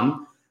lot of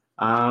fun.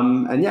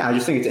 And yeah, I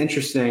just think it's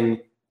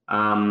interesting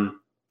that,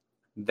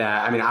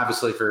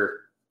 obviously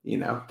for,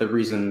 the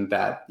reason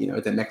that, it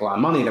didn't make a lot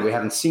of money, that we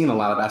haven't seen a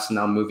lot of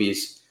SNL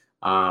movies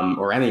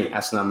or any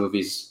SNL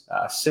movies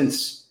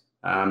since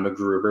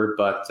MacGruber.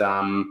 But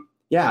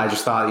yeah, I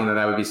just thought,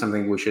 that would be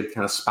something we should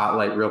kind of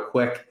spotlight real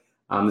quick.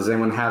 Does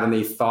anyone have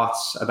any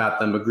thoughts about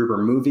the MacGruber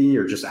movie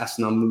or just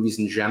SNL movies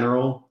in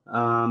general?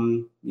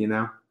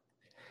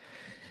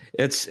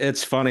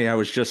 It's funny. I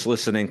was just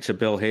listening to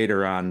Bill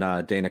Hader on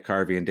Dana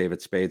Carvey and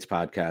David Spade's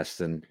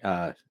podcast, and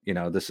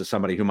this is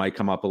somebody who might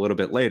come up a little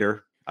bit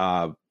later,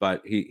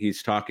 but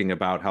he's talking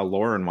about how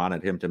Lauren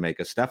wanted him to make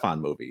a Stefan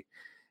movie,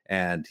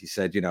 and he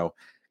said,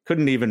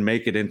 couldn't even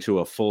make it into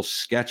a full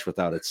sketch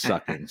without it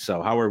sucking.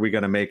 So how are we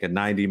going to make a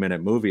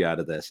 90-minute movie out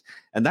of this?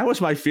 And that was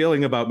my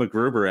feeling about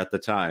MacGruber at the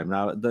time.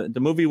 Now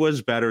the movie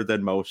was better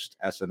than most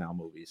SNL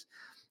movies.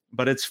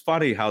 But it's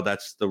funny how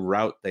that's the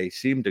route they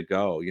seem to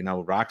go.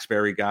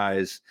 Roxbury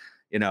guys,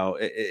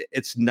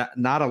 it's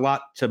not a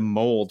lot to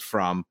mold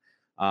from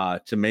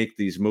to make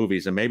these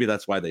movies. And maybe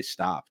that's why they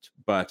stopped.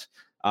 But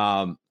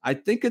I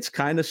think it's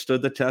kind of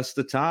stood the test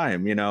of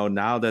time,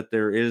 now that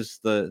there is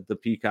the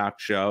Peacock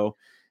show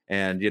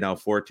and,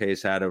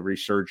 Forte's had a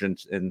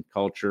resurgence in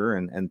culture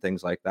and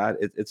things like that.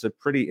 It's a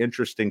pretty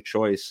interesting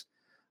choice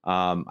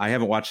I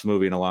haven't watched the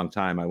movie in a long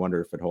time. I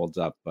wonder if it holds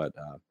up, but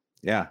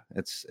yeah,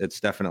 it's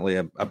definitely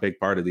a big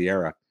part of the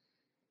era.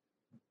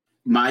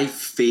 My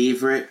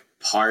favorite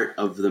part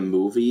of the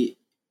movie,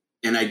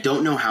 and I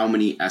don't know how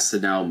many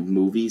SNL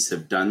movies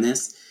have done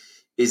this,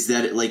 is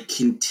that it like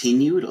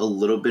continued a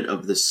little bit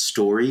of the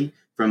story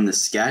from the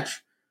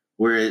sketch,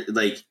 where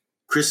like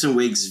Kristen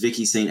Wiig's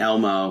Vicky St.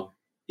 Elmo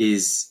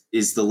is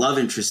the love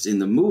interest in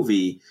the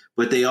movie,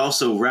 but they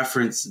also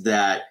reference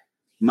that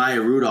Maya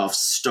Rudolph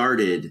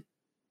started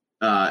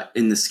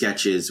in the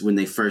sketches when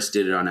they first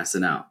did it on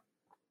SNL.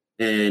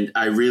 And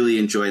I really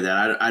enjoy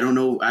that. I don't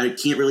know. I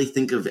can't really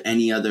think of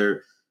any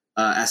other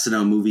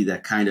SNL movie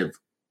that kind of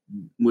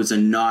was a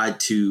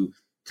nod to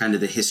kind of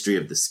the history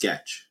of the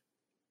sketch.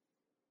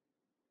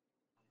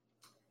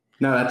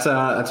 No, that's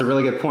a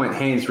really good point.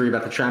 Haynes, were you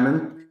about to chime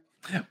in?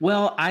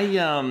 Well,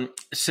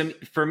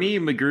 for me,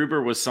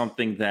 MacGruber was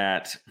something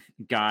that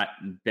got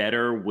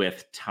better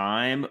with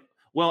time.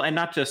 Well, and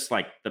not just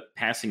like the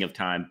passing of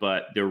time,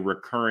 but the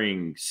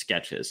recurring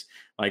sketches.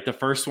 Like the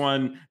first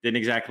one didn't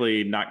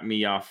exactly knock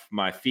me off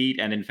my feet.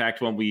 And in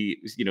fact, when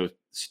we,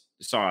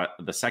 saw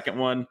the second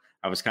one,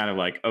 I was kind of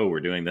like, oh, we're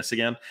doing this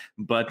again.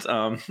 But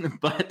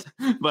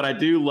but I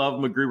do love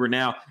MacGruber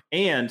now.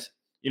 And,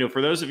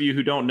 for those of you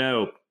who don't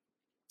know,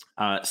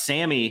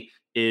 Sammy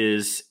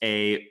is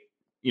a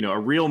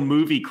real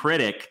movie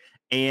critic.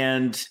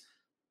 And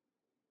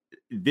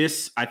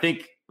this, I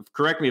think,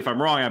 correct me if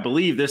I'm wrong, I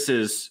believe this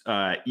is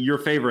your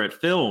favorite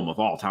film of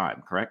all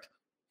time, correct?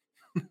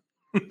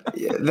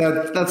 Yeah,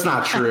 that's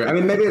not true. I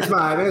mean, maybe it's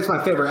my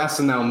favorite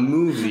SNL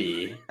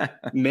movie,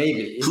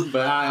 maybe,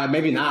 but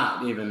maybe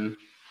not even.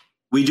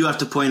 We do have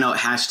to point out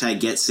hashtag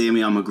Get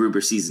Sammy on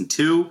MacGruber season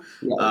 2.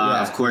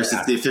 Of course,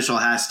 it's the official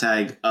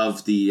hashtag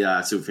of the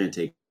Superfan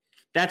Take.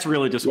 That's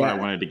really just what I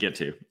wanted to get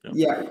to.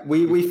 Yeah,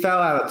 we fell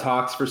out of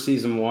talks for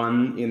season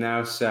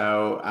 1,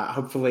 so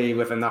hopefully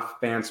with enough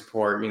fan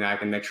support, I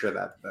can make sure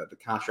that the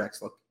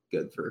contracts look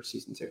good for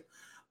season 2.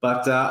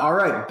 But all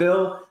right,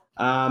 Bill,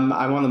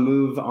 I want to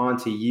move on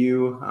to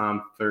you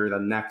for the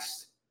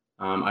next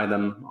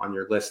item on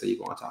your list that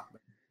you want to talk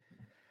about.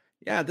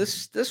 Yeah,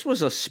 this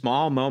was a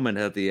small moment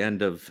at the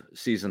end of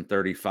season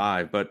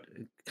 35, but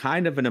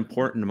kind of an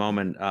important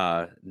moment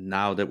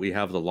now that we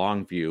have the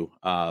long view.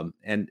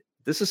 And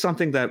this is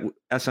something that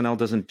SNL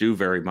doesn't do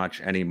very much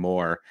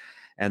anymore.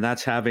 And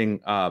that's having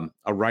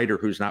a writer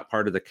who's not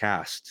part of the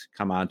cast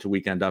come on to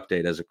Weekend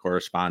Update as a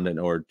correspondent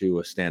or do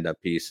a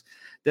stand-up piece.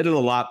 Did it a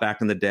lot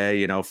back in the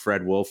day.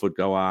 Fred Wolf would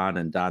go on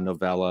and Don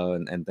Novella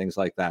and things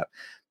like that.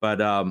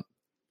 But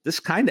this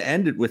kind of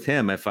ended with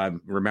him, if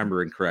I'm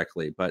remembering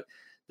correctly. But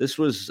this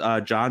was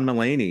John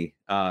Mulaney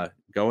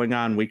going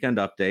on Weekend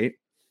Update,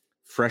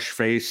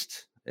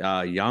 fresh-faced,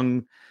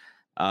 young.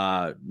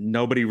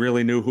 Nobody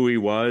really knew who he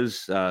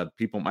was.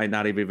 People might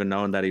not have even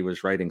known that he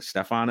was writing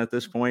Stefan at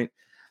this point.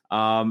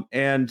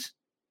 And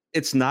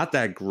it's not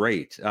that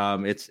great.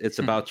 It's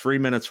about 3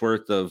 minutes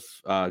worth of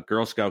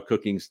Girl Scout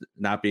cookies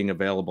not being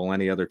available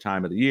any other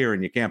time of the year,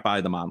 and you can't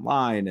buy them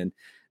online. And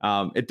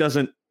it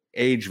doesn't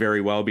age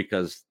very well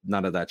because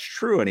none of that's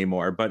true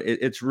anymore. But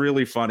it's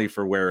really funny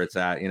for where it's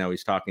at.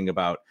 He's talking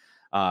about,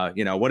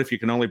 what if you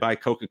can only buy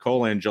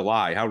Coca-Cola in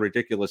July? How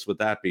ridiculous would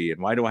that be?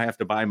 And why do I have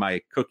to buy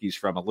my cookies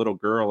from a little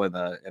girl in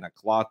a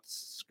cloth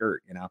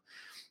skirt?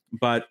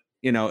 But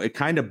it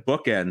kind of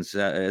bookends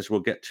as we'll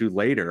get to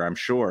later, I'm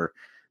sure.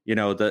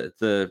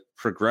 The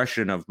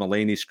progression of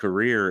Mulaney's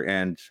career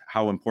and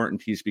how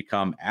important he's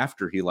become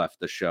after he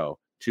left the show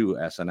to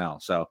SNL.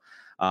 So,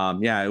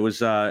 it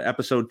was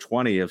episode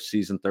 20 of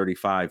season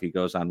 35. He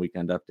goes on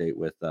Weekend Update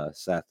with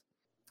Seth.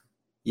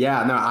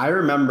 Yeah, no, I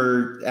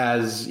remember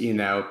as,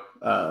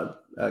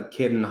 a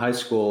kid in high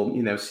school,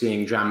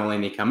 seeing John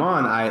Mulaney come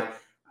on.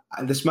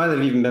 This might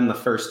have even been the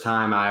first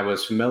time I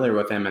was familiar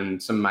with him,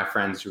 and some of my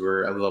friends who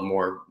were a little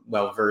more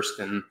well-versed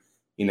in,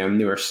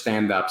 newer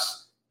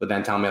stand-ups would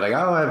then tell me like,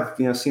 oh,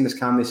 I've, seen this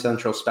Comedy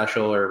Central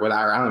special or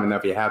whatever. I don't even know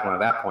if he had one at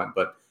that point,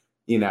 but,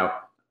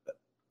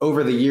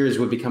 over the years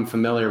would become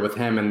familiar with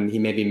him, and he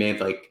maybe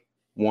made like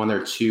 1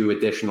 or 2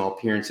 additional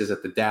appearances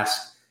at the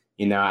desk.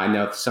 I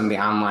know some of the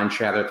online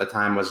chatter at the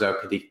time was,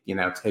 could he,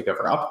 take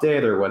over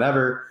update or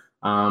whatever.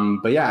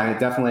 But yeah,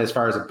 definitely as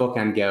far as a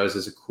bookend goes,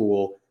 is a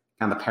cool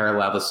kind of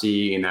parallel to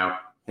see,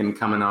 him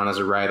coming on as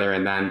a writer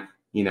and then,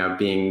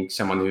 being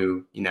someone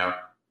who,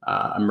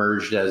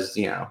 emerged as,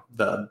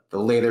 the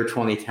later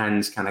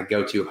 2010s kind of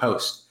go-to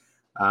host.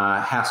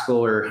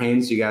 Haskell or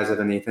Haynes, you guys have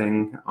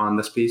anything on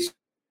this piece?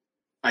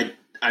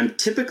 I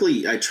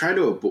try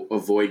to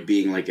avoid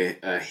being like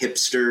a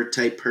hipster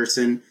type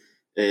person.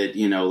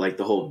 Like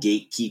the whole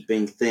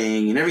gatekeeping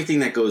thing and everything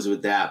that goes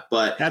with that.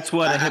 But that's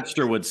what a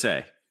hipster would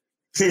say.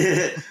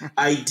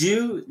 I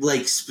do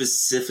like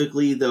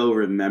specifically though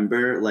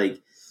remember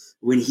like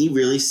when he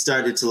really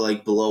started to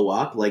like blow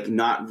up, like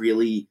not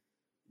really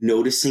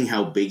noticing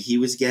how big he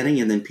was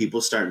getting, and then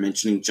people start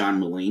mentioning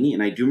John Mulaney.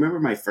 And I do remember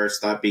my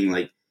first thought being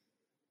like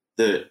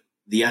the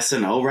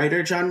SNL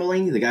writer John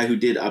Mulaney, the guy who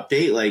did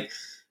Update, like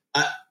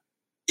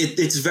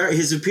it's very,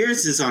 his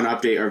appearances on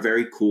Update are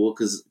very cool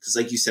because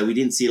like you said, we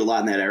didn't see it a lot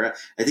in that era.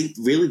 I think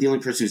really the only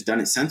person who's done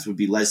it since would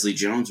be Leslie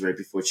Jones right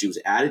before she was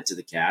added to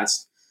the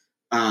cast.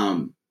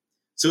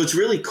 So it's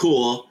really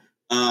cool.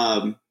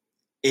 And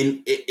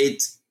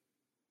it'd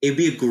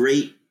be a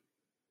great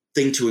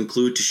thing to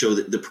include to show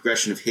the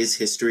progression of his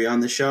history on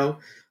the show.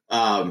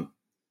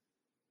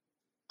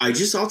 I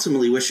just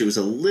ultimately wish it was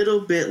a little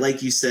bit,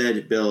 like you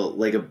said, Bill,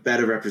 like a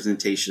better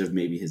representation of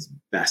maybe his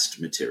best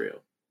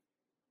material.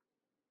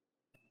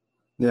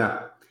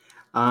 Yeah.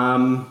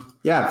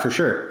 Yeah, for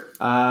sure.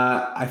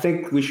 I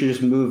think we should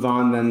just move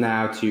on then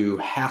now to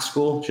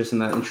Haskell, just in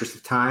the interest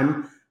of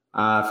time,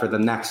 for the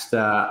next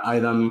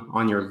item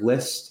on your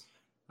list.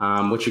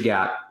 What you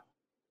got?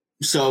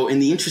 So in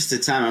the interest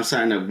of time, I'm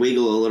starting to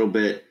wiggle a little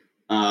bit.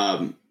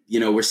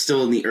 We're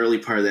still in the early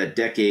part of that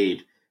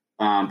decade,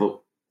 but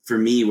for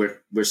me,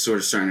 we're sort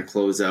of starting to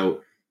close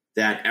out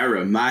that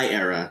era, my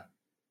era.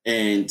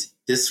 And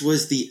this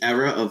was the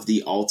era of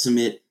the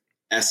ultimate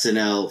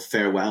SNL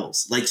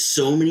farewells. Like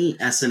so many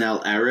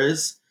SNL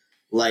eras,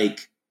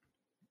 like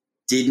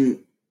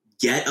didn't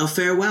get a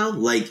farewell.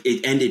 Like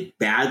it ended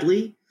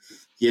badly,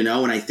 and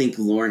I think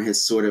Lauren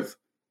has sort of,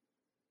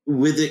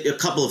 with a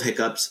couple of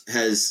hiccups,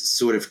 has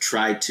sort of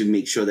tried to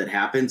make sure that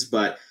happens.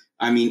 But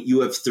I mean,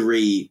 you have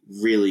three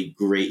really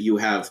great. You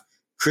have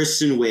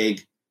Kristen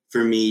Wiig,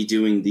 for me,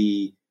 doing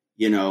the,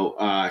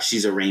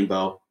 She's a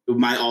Rainbow,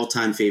 my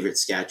all-time favorite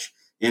sketch.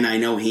 And I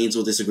know Haynes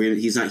will disagree.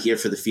 He's not here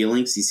for the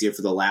feelings. He's here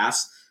for the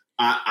laughs.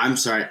 I'm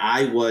sorry.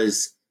 I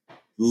was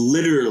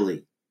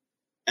literally,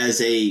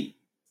 as a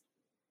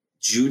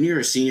junior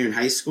or senior in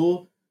high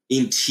school,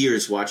 in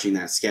tears watching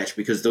that sketch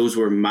because those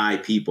were my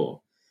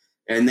people.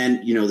 And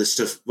then, the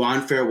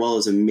Stefan farewell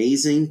is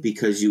amazing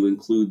because you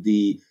include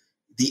the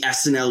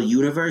SNL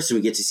universe and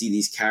we get to see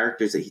these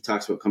characters that he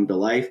talks about come to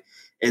life.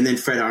 And then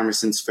Fred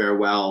Armisen's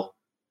farewell,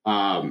 he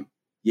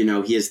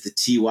has the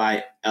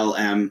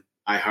TYLM,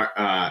 I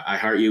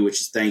heart you,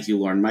 which is thank you,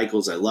 Lorne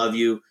Michaels, I love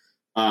you.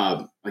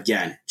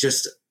 Again,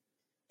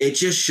 it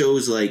just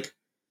shows like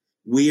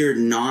we're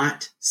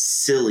not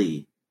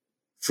silly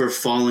for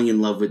falling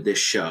in love with this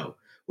show.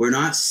 We're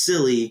not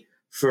silly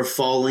for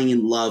falling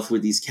in love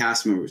with these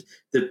cast members.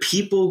 The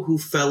people who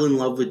fell in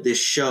love with this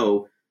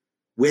show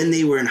when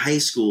they were in high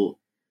school,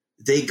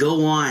 they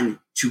go on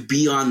to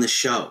be on the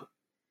show.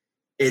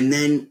 And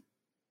then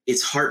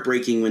it's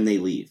heartbreaking when they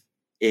leave.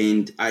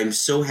 And I'm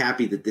so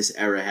happy that this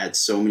era had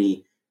so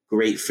many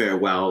great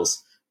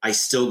farewells. I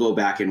still go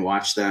back and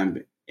watch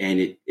them,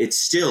 and it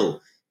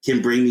still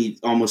can bring me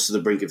almost to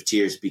the brink of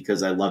tears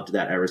because I loved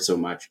that era so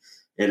much.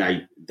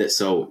 And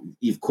so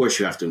of course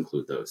you have to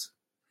include those.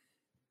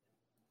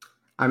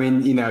 I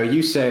mean,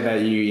 you say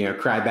that you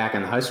cried back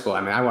in high school.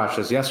 I mean, I watched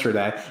this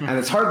yesterday, and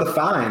it's hard to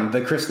find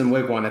the Kristen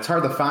Wiig one. It's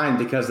hard to find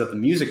because of the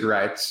music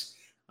rights.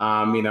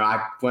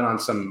 I went on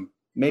some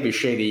maybe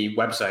shady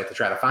website to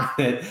try to find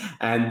it,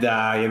 and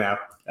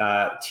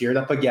teared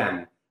up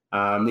again.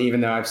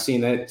 Even though I've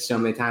seen it so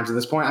many times at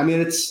this point. I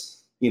mean,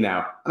 it's I'm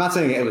not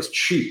saying it was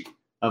cheap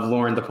of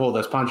Lauren to pull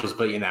those punches,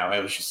 but it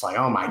was just like,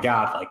 oh my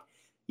god, like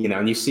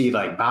and you see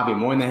like Bobby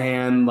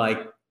Moynihan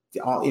like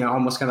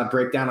almost kind of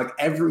break down, like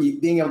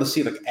being able to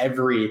see like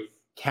every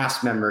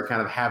cast member kind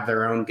of have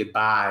their own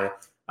goodbye.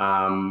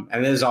 And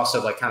it is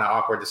also like kind of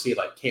awkward to see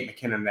like Kate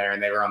McKinnon there,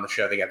 and they were on the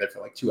show together for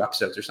like 2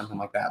 episodes or something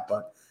like that.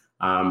 But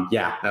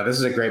this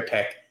is a great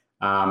pick.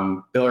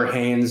 Bill or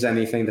Haynes,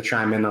 anything to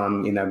chime in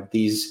on,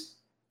 these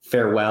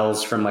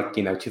farewells from like,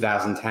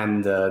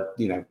 2010 to,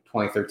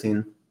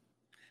 2013?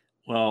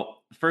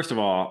 Well, first of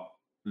all,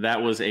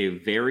 that was a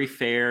very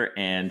fair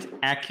and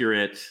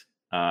accurate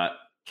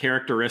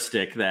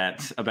characteristic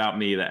about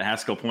me that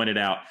Haskell pointed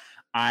out.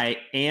 I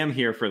am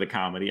here for the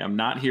comedy. I'm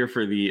not here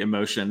for the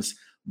emotions,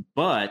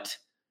 but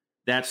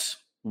that's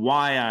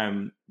why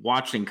I'm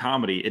watching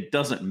comedy. It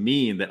doesn't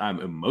mean that I'm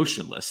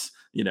emotionless.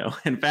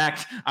 In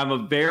fact, I'm a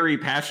very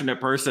passionate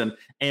person,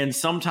 and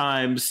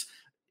sometimes,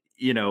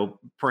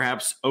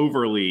 perhaps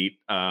overly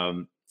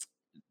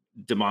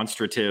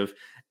demonstrative.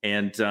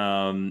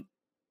 And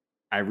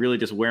I really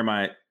just wear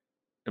my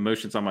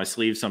emotions on my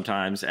sleeve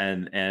sometimes.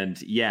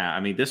 And yeah, I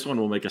mean, this one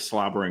will make a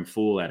slobbering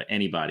fool out of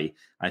anybody.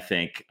 I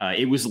think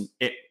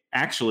it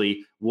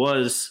actually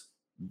was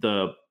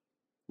the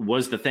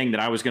thing that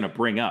I was going to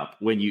bring up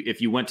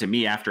if you went to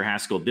me after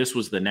Haskell, this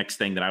was the next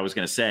thing that I was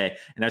going to say.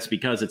 And that's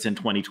because it's in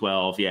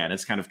 2012. Yeah. And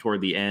it's kind of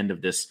toward the end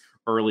of this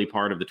early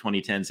part of the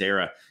 2010s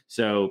era.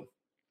 So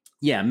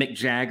yeah, Mick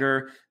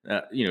Jagger,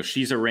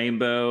 She's a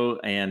Rainbow,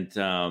 and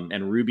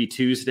Ruby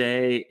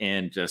Tuesday,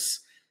 and just,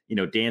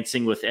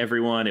 dancing with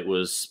everyone. It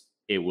was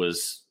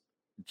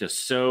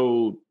just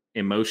so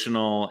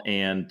emotional,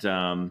 and,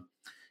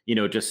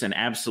 just an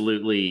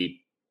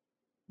absolutely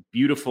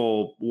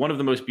beautiful, one of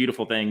the most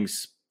beautiful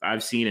things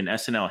I've seen in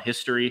SNL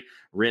history,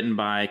 written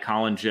by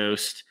Colin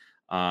Jost.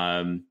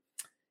 I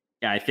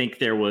think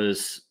there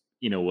was,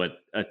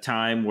 a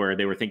time where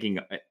they were thinking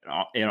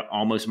it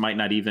almost might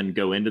not even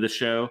go into the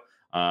show.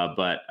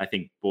 But I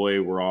think,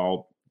 boy, we're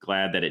all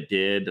glad that it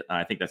did.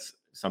 I think that's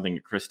something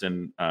that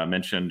Kristen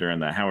mentioned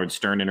during the Howard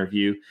Stern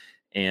interview.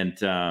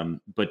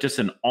 But just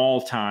an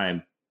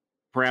all-time,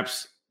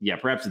 perhaps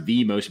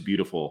the most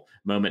beautiful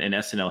moment in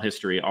SNL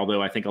history.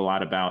 Although I think a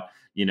lot about,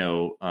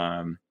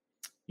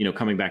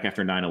 coming back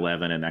after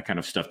 9/11 and that kind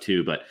of stuff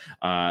too. But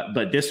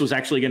this was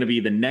actually going to be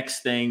the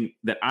next thing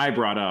that I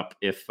brought up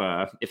if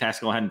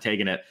Haskell hadn't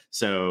taken it.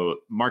 So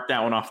mark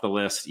that one off the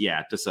list.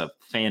 Yeah, just a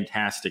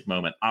fantastic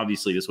moment.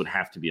 Obviously, this would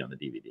have to be on the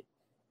DVD.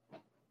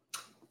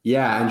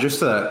 Yeah, and just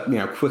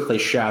to quickly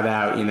shout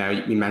out,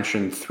 you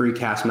mentioned 3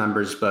 cast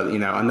members, but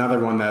another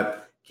one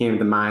that came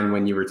to mind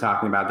when you were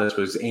talking about this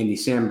was Andy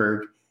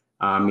Samberg.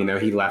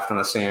 He left on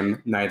the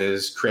same night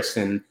as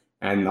Kristen,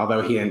 and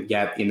although he didn't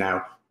get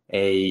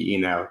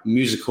a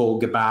musical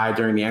goodbye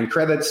during the end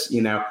credits,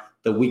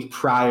 the week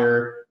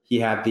prior he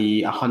had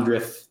the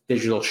 100th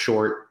digital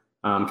short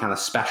kind of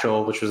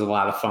special, which was a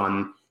lot of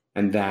fun,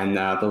 and then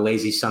the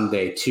Lazy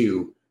Sunday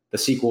 2, the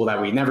sequel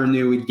that we never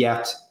knew we'd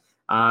get.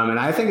 And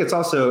I think it's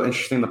also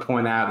interesting to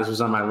point out, this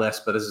was on my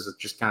list, but this is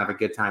just kind of a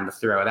good time to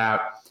throw it out.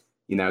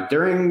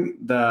 During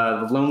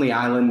the Lonely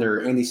Island,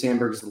 or Andy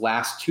Samberg's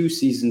last 2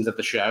 seasons of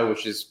the show,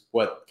 which is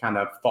what kind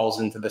of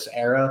falls into this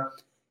era,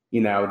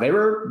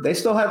 they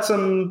still had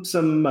some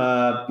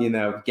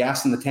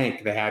gas in the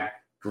tank. They had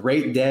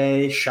Great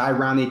Day, Shy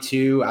Ronnie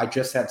 2, I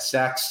Just Had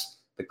Sex,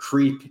 The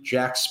Creep,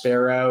 Jack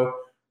Sparrow,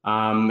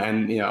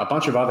 and a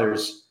bunch of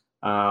others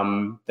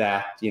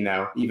that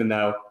even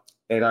though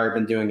they'd already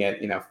been doing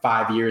it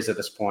 5 years at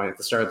this point, at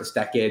the start of this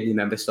decade,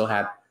 they still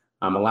had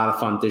a lot of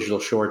fun digital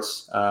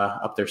shorts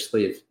up their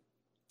sleeve.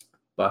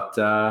 But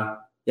so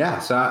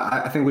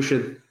I think we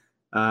should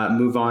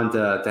move on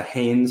to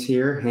Haynes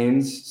here.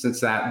 Haynes,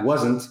 since that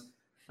wasn't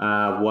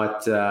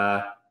what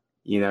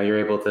you're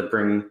able to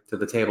bring to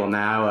the table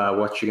now,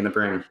 what you going to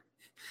bring?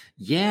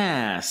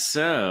 Yeah,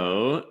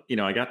 so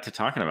I got to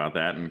talking about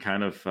that and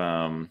kind of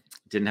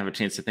didn't have a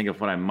chance to think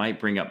of what I might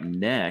bring up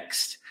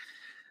next.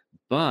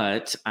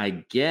 But I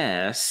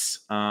guess,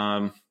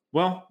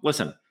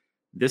 listen,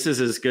 this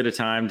is as good a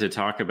time to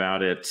talk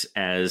about it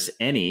as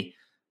any.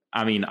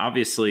 I mean,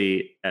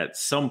 obviously, at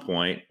some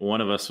point,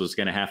 one of us was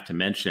going to have to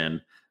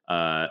mention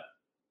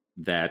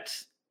that,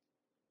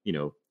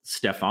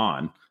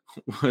 Stefan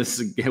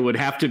would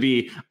have to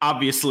be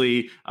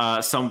obviously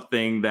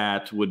something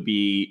that would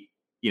be,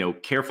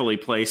 carefully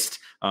placed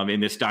in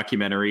this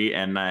documentary,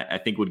 and I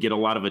think would get a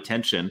lot of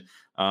attention.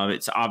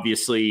 It's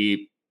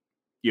obviously,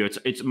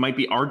 it might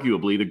be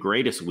arguably the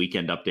greatest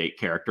Weekend Update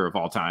character of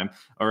all time,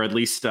 or at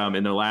least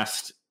in the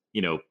last,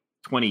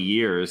 20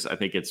 years. I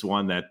think it's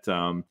one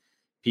that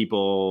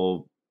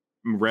people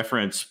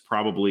reference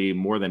probably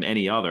more than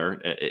any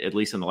other, at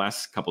least in the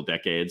last couple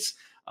decades.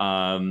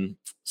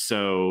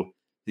 So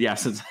yeah,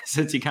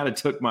 since you kind of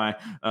took my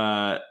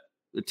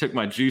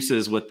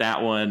juices with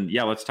that one,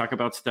 yeah, let's talk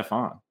about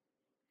Stefan.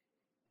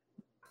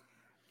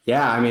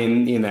 Yeah, I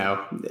mean,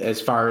 as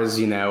far as,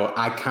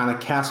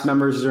 iconic cast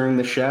members during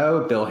the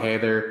show, Bill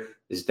Hader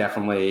is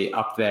definitely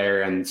up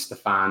there, and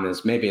Stefan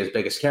is maybe his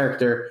biggest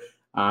character.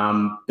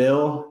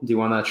 Bill, do you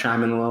want to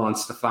chime in a little on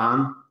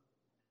Stefan?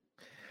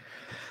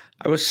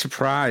 I was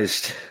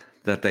surprised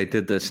that they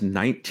did this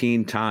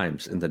 19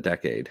 times in the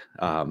decade.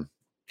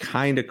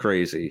 Kind of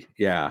crazy.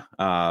 Yeah.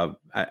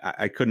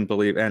 I couldn't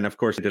believe, and of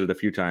course I did it a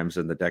few times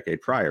in the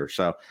decade prior.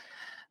 So,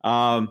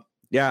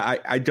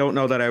 I don't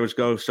know that I would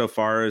go so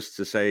far as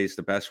to say he's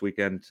the best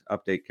Weekend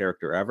Update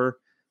character ever,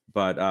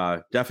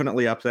 but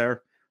definitely up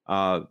there.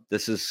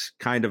 This is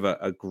kind of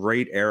a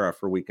great era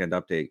for Weekend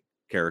Update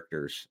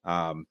characters.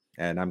 And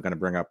I'm going to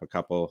bring up a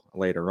couple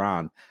later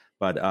on,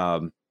 but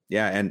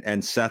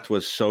and Seth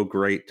was so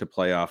great to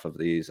play off of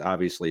these.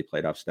 Obviously he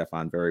played off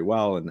Stefan very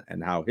well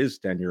and how his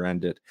tenure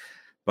ended.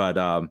 But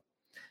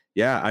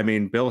I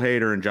mean, Bill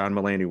Hader and John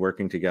Mulaney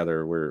working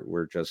together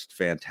were just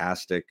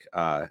fantastic.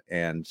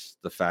 And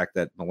the fact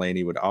that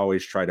Mulaney would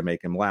always try to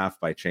make him laugh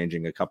by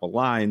changing a couple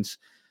lines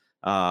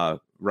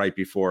right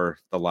before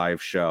the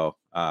live show,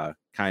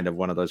 kind of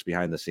one of those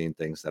behind the scene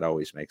things that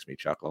always makes me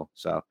chuckle.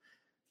 So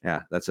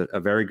yeah, that's a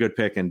very good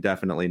pick and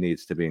definitely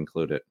needs to be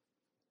included.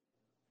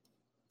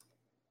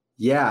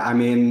 Yeah, I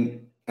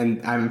mean,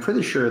 and I'm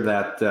pretty sure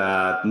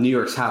that New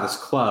York's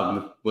Hottest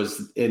Club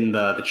was in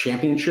the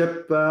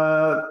championship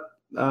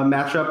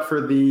matchup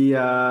for the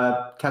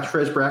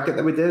catchphrase bracket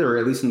that we did, or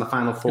at least in the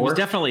Final Four. It was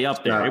definitely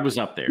up there. It was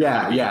up there.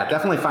 Yeah,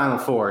 definitely Final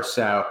Four.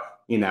 So,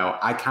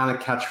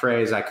 iconic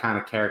catchphrase,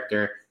 iconic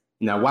character.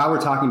 While we're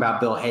talking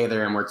about Bill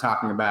Hader and we're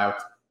talking about,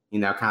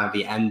 kind of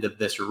the end of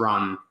this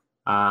run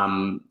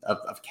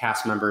of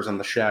cast members on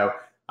the show,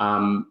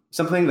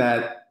 something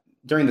that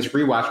during this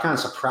rewatch kind of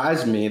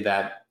surprised me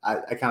that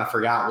I kind of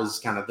forgot was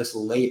kind of this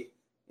late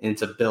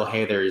into Bill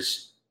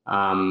Hader's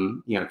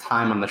time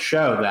on the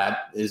show.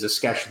 That is a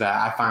sketch that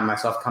I find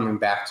myself coming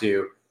back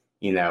to,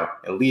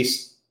 at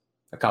least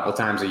a couple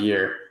times a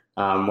year,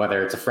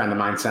 whether it's a friend of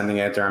mine sending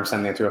it or I'm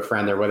sending it to a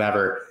friend or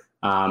whatever,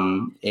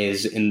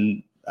 is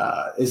the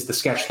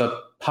sketch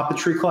The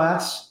Puppetry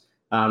Class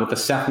with the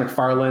Seth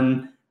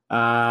MacFarlane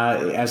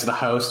as the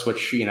host,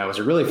 which, was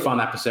a really fun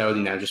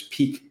episode, just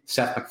peak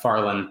Seth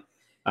MacFarlane,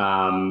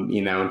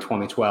 in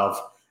 2012.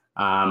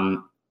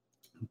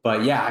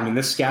 But yeah, I mean,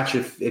 this sketch,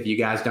 if you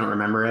guys don't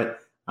remember it,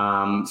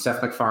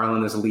 Seth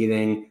MacFarlane is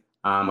leading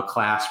a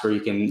class where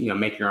you can,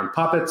 make your own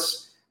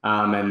puppets.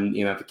 And,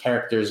 the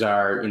characters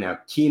are,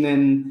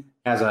 Keenan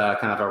has a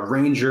kind of a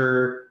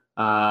Ranger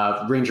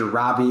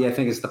Robbie, I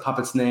think is the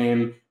puppet's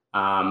name.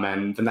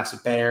 And Vanessa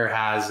Bayer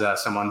has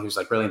someone who's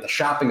like really into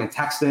shopping and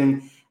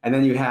texting. And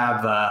then you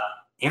have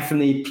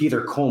Anthony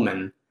Peter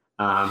Coleman,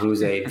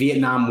 who's a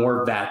Vietnam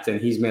War vet, and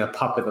he's made a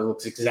puppet that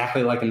looks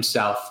exactly like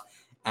himself.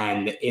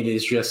 And it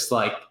is just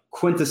like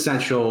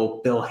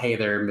quintessential Bill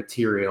Hader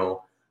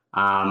material.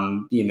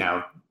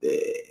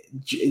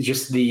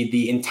 Just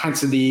the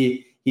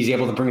intensity he's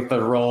able to bring to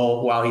the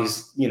role while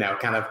he's,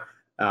 kind of,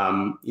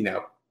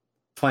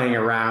 playing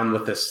around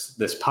with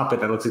this puppet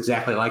that looks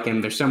exactly like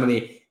him. There's so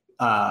many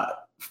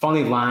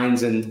funny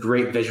lines and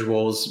great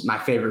visuals. My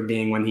favorite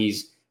being when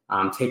he's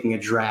taking a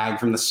drag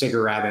from the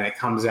cigarette and it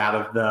comes out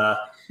of the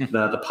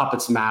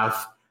puppet's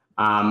mouth.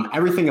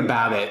 Everything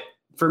about it.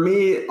 For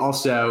me,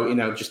 also,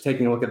 just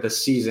taking a look at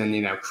this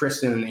season,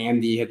 Kristen and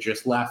Andy had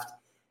just left.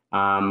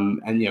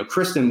 And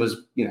Kristen was,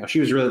 she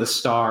was really the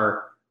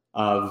star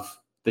of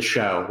the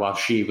show while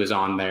she was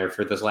on there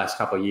for those last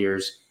couple of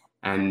years.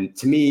 And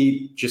to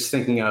me, just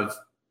thinking of,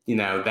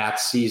 that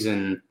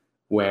season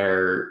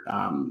where,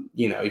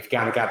 you've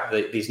kind of got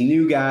these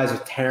new guys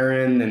with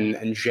Taryn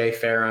and Jay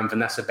Farrow and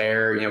Vanessa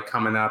Bayer,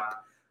 coming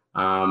up.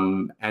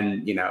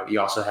 And, you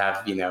also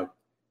have,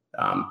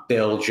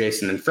 Bill,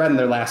 Jason, and Fred in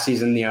their last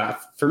season.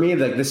 For me,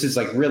 this is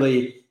like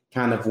really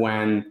kind of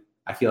when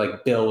I feel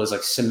like Bill was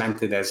like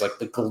cemented as like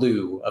the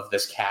glue of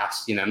this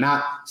cast,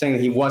 not saying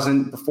that he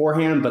wasn't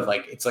beforehand, but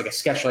like, it's like a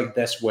sketch like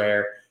this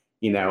where,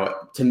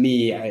 to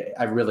me,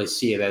 I really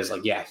see it as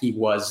like, yeah, he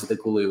was the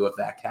glue of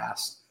that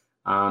cast.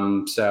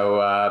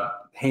 So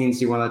Haynes,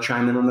 do you want to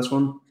chime in on this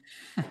one?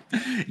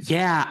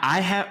 Yeah,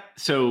 I have.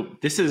 So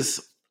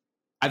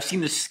I've seen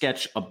this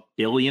sketch a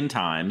billion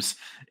times.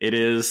 It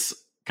is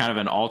kind of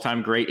an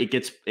all-time great. It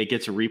gets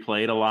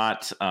replayed a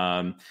lot.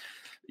 When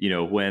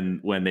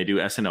they do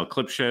SNL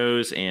clip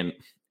shows, and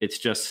it's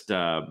just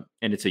and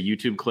it's a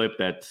YouTube clip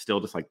that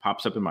still just like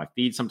pops up in my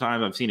feed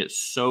sometimes. I've seen it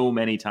so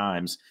many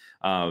times.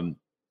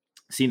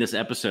 Seen this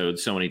episode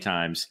so many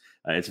times.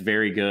 It's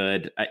very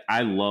good.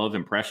 I love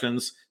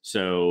impressions.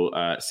 So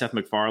Seth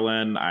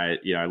MacFarlane, I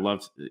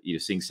love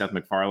seeing Seth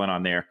MacFarlane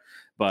on there,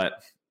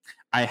 but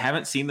I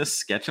haven't seen this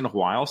sketch in a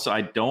while. So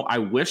I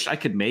wish I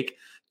could make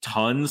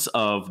tons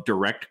of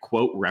direct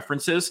quote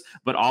references,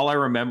 but all I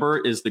remember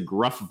is the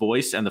gruff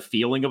voice and the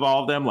feeling of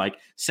all of them. Like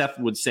Seth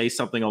would say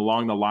something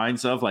along the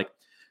lines of like,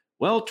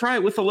 well, try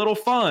it with a little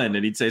fun.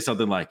 And he'd say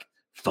something like,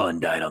 fun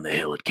died on the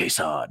hill at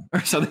Quezon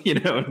or something,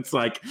 it's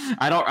like,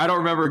 I don't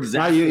remember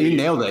exactly. No,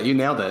 you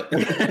nailed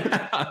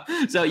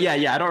it. So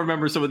yeah. I don't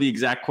remember some of the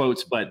exact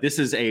quotes, but this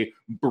is a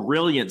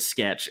brilliant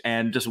sketch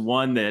and just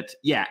one that,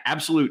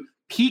 absolute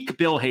peak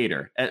Bill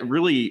Hader.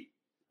 Really,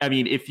 I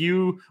mean, if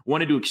you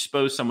wanted to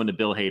expose someone to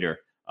Bill Hader,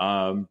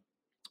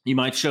 you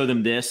might show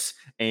them this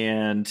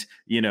and,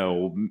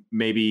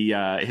 maybe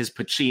his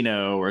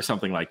Pacino or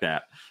something like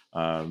that.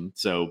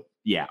 So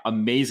yeah,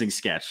 amazing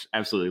sketch.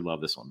 Absolutely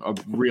love this one. A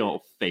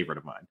real favorite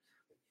of mine.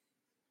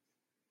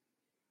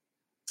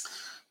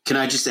 Can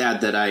I just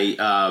add that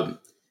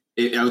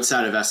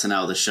outside of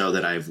SNL, the show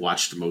that I've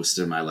watched most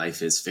of my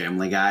life is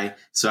Family Guy.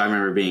 So I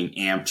remember being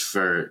amped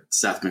for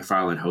Seth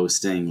MacFarlane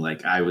hosting.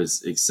 Like I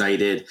was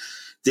excited.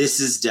 This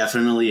is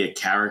definitely a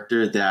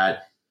character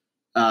that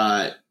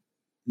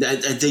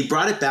they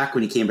brought it back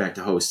when he came back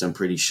to host, I'm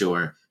pretty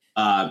sure.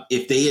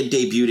 If they had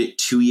debuted it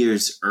 2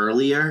 years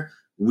earlier,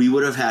 we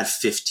would have had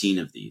 15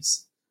 of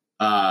these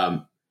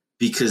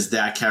because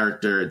that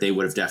character they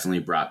would have definitely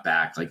brought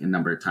back like a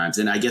number of times.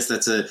 And I guess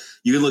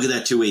you can look at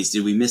that two ways.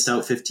 Did we miss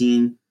out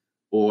 15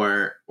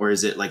 or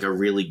is it like a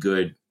really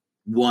good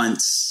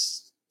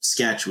once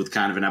sketch with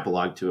kind of an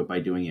epilogue to it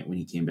by doing it when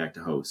he came back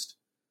to host?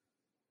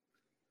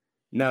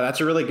 No, that's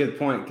a really good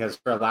point because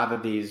for a lot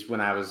of these, when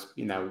I was,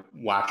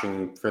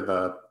 watching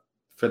for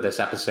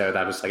this episode,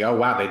 I was like, oh,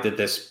 wow, they did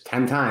this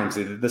 10 times.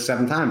 They did this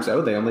 7 times.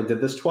 Oh, they only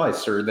did this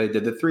twice, or they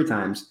did it 3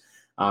 times.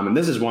 And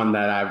this is one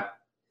that I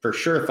for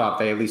sure thought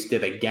they at least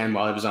did again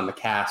while he was on the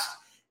cast.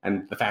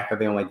 And the fact that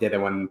they only did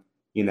it when,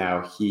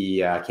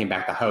 he came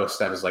back to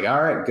host, I was like,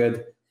 all right,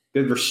 good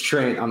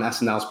restraint on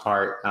SNL's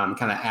part. Kind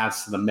of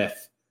adds to the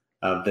myth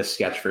of this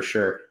sketch for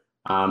sure.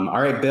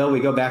 All right, Bill, we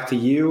go back to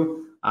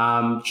you.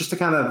 Just to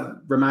kind of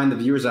remind the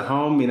viewers at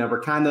home,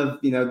 we're kind of,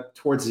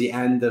 towards the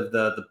end of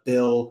the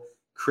Bill,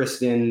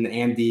 Kristen,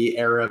 Andy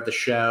era of the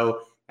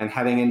show and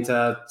heading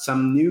into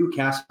some new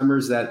cast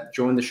members that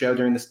joined the show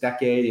during this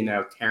decade.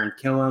 Taryn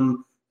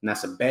Killam,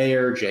 Vanessa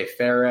Bayer, Jay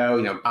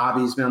Farrow,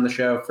 Bobby's been on the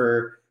show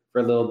for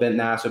a little bit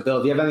now. So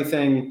Bill, do you have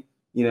anything,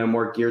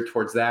 more geared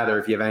towards that, or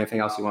if you have anything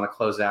else you want to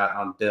close out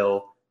on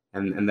Bill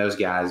and those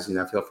guys,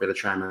 feel free to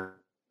chime in.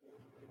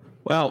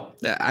 Well,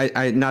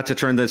 I not to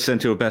turn this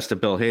into a Best of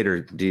Bill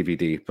Hader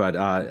DVD, but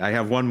I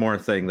have one more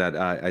thing that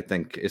I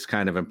think is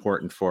kind of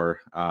important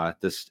for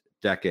this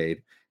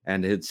decade,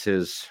 and it's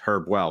his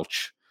Herb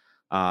Welch.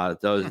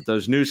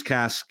 Those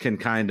newscasts can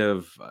kind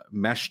of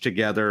mesh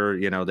together.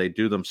 They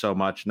do them so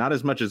much, not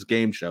as much as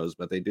game shows,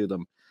 but they do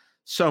them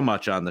so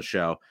much on the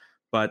show.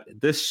 But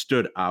this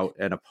stood out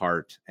and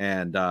apart.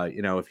 And,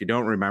 if you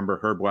don't remember,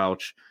 Herb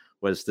Welch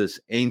was this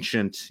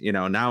ancient,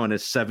 now in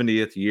his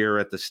 70th year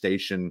at the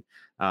station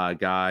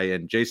guy.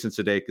 And Jason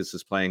Sudeikis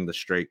is playing the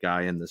straight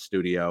guy in the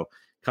studio,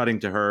 cutting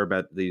to Herb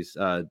at these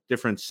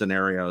different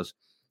scenarios.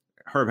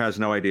 Herb has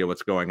no idea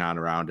what's going on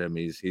around him.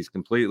 He's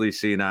completely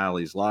senile.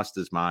 He's lost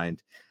his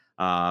mind.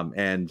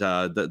 And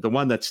the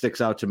one that sticks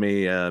out to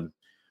me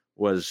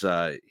was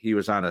he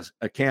was on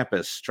a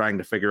campus trying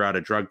to figure out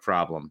a drug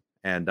problem,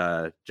 and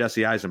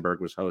Jesse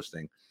Eisenberg was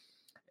hosting.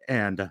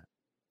 And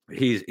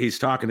he's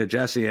talking to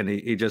Jesse, and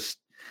he just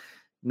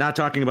not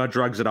talking about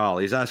drugs at all.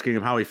 He's asking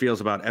him how he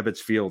feels about Ebbets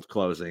Field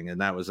closing,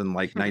 and that was in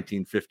like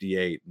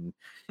 1958.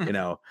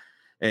 And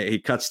he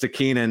cuts to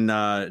Keenan,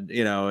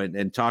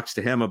 and talks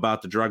to him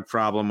about the drug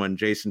problem when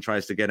Jason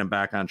tries to get him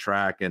back on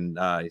track. And,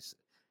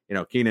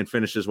 Keenan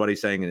finishes what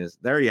he's saying and is,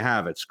 there you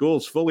have it.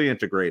 School's fully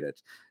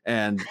integrated.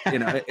 And,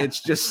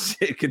 it's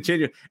just, it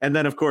continues. And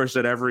then, of course,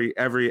 at every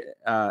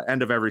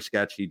end of every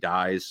sketch, he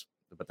dies,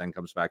 but then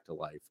comes back to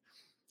life.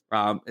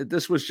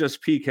 This was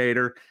just peak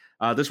Hader.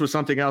 This was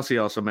something else he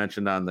also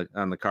mentioned on the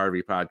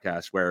Carvey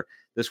podcast, where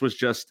this was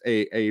just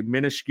a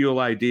minuscule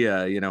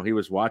idea. He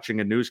was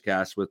watching a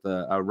newscast with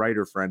a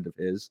writer friend of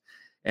his,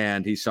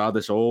 and he saw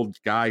this old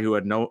guy who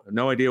had no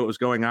idea what was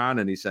going on,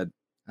 and he said,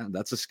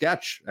 "That's a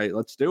sketch. Hey,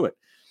 let's do it."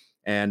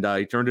 And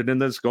he turned it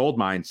into this gold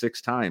mine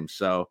 6 times.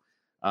 So,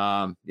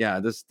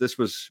 this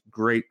was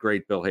great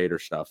Bill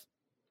Hader stuff.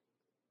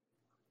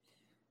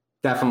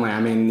 Definitely. I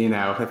mean,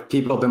 if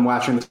people have been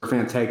watching the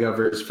Superfan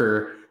takeovers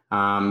for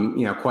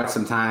quite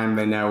some time,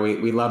 they know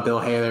we love Bill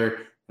Hader,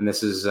 and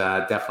this is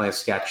definitely a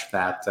sketch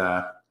that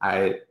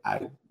I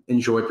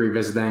enjoyed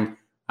revisiting.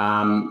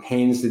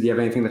 Haynes, did you have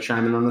anything to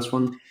chime in on this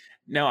one?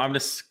 No, I'm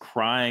just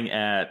crying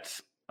at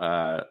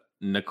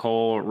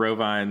Nicole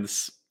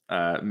Rovine's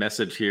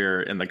message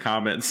here in the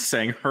comments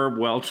saying Herb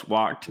Welch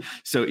walked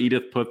so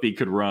Edith Puthie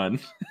could run.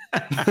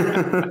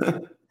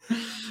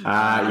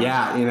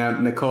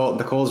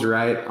 Nicole's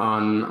right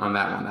on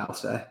that one, I'll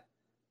say.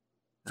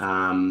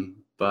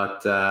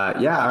 But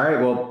all right.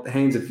 Well,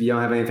 Haynes, if you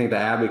don't have anything to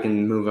add, we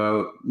can move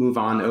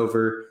on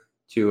over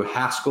to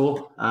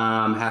Haskell.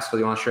 Haskell,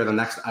 you want to share the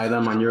next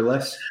item on your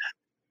list?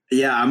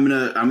 Yeah, I'm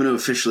gonna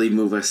officially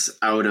move us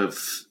out of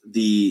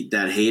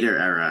that Hader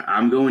era.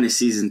 I'm going to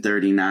season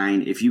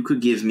 39. If you could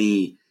give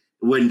me,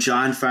 when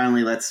John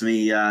finally lets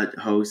me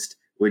host,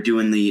 we're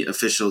doing the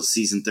official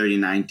season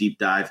 39 deep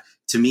dive.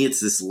 To me, it's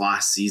this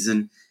lost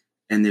season,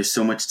 and there's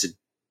so much to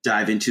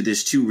dive into.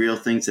 There's 2 real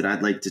things that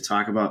I'd like to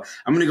talk about.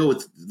 I'm going to go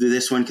with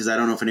this one because I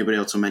don't know if anybody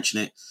else will mention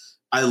it.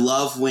 I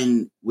love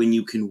when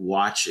you can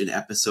watch an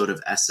episode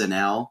of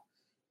SNL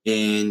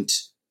and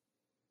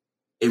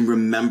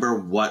remember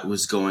what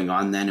was going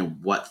on then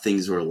and what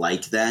things were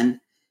like then.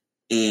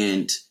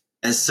 And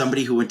as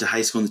somebody who went to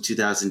high school in the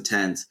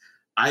 2010s,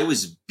 I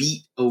was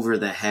beat over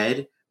the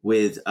head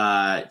with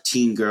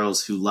teen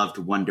girls who loved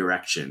One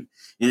Direction.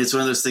 And it's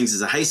one of those things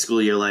as a high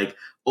schooler, you're like,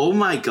 oh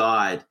my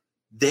God,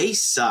 they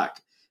suck.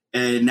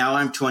 And now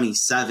I'm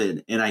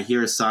 27 and I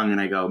hear a song and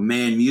I go,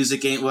 man,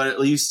 music ain't what it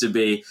used to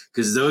be,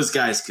 because those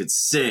guys could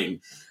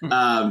sing.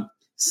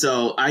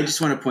 So I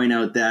just want to point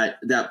out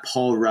that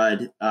Paul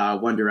Rudd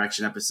One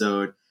Direction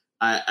episode,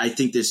 I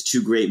think there's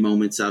 2 great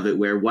moments of it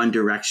where One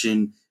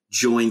Direction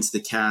joins the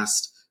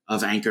cast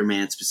of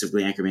Anchorman,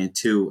 specifically Anchorman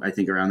 2, I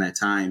think around that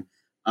time.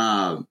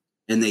 And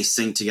they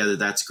sing together.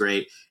 That's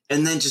great.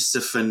 And then just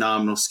a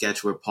phenomenal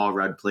sketch where Paul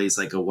Rudd plays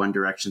like a One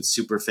Direction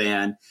super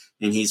fan,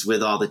 and he's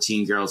with all the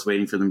teen girls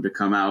waiting for them to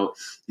come out.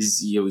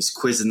 He's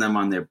quizzing them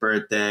on their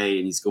birthday,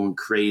 and he's going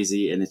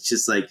crazy. And it's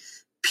just like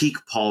peak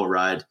Paul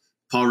Rudd.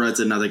 Paul Rudd's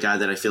another guy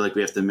that I feel like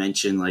we have to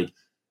mention, like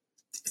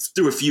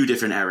through a few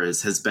different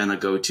eras, has been a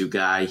go-to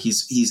guy. I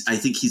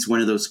think he's one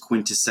of those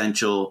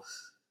quintessential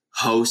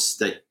hosts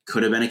that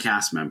could have been a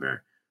cast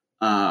member.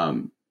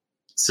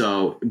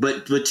 So,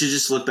 but to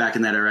just look back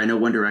in that era, I know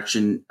One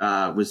Direction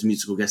was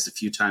musical guest a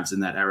few times in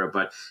that era,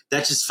 but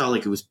that just felt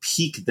like it was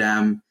peak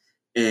them.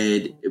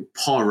 And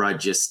Paul Rudd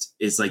just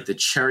is like the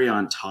cherry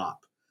on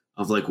top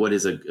of like what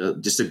is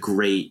just a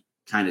great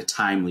kind of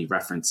timely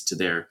reference to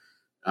their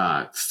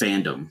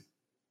fandom.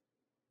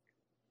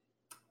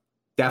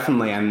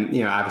 Definitely. And,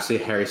 obviously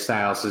Harry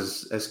Styles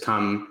has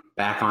come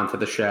back onto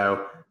the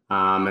show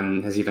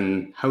and has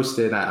even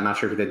hosted. I'm not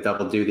sure if he did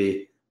double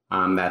duty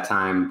that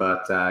time,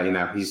 but,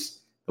 he's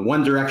the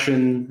One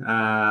Direction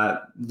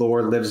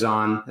lore lives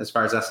on as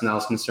far as SNL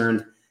is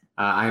concerned.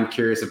 I am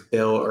curious if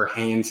Bill or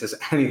Haynes has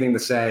anything to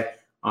say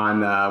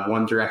on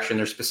One Direction,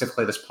 or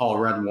specifically this Paul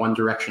Rudd One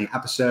Direction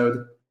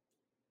episode.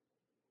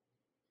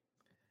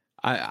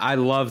 I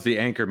love the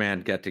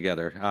Anchorman get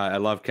together. I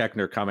love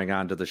Keckner coming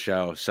onto the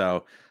show.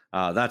 So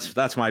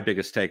that's my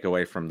biggest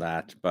takeaway from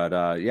that. But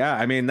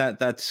I mean,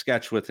 that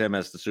sketch with him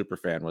as the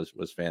Superfan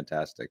was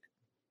fantastic.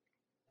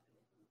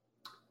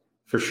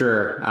 For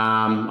sure.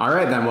 All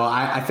right, then. Well,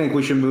 I think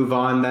we should move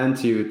on then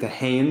to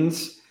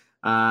Haynes.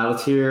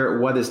 Let's hear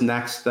what is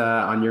next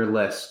on your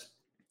list.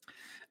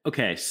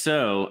 Okay,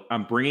 so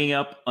I'm bringing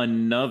up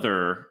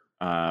another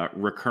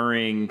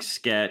recurring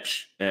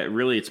sketch.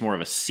 Really, it's more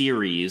of a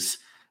series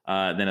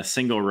than a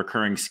single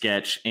recurring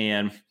sketch.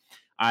 And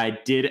I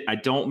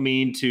don't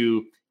mean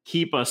to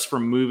keep us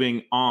from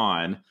moving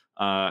on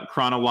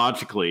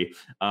chronologically.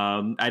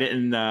 I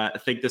didn't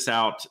think this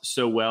out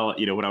so well,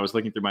 when I was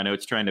looking through my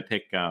notes trying to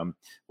pick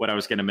what I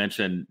was going to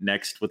mention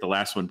next with the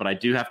last one. But I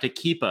do have to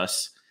keep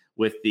us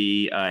with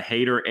the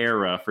Hader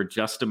era for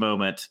just a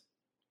moment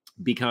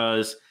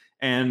because,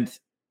 and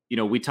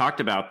we talked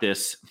about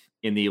this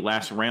in the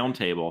last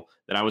roundtable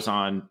that I was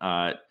on.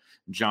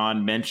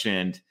 John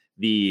mentioned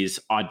these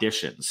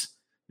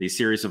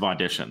series of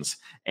auditions,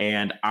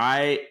 and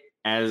I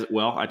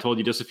told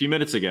you just a few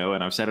minutes ago,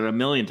 and I've said it a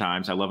million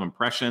times, I love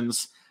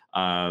impressions.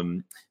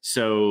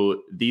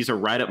 So these are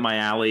right up my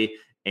alley,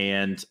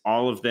 and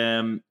all of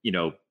them,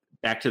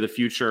 Back to the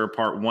Future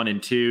Part 1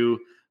 and 2,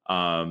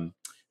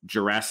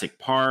 Jurassic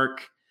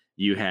Park.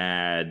 You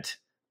had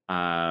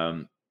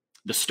the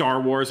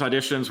Star Wars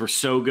auditions were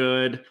so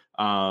good.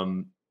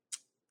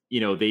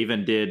 They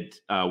even did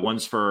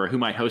ones for Who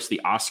Might Host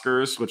the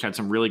Oscars, which had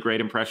some really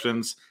great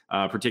impressions,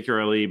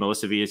 particularly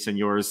Melissa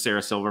Villaseñor's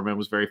Sarah Silverman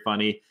was very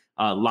funny.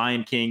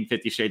 Lion King,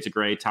 50 Shades of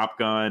Grey, Top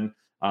Gun.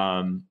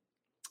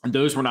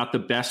 Those were not the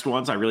best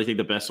ones. I really think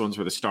the best ones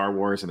were the Star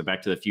Wars and the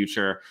Back to the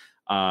Future.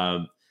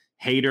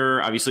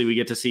 Hader, obviously, we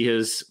get to see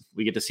his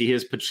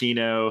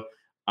Pacino.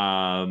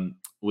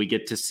 We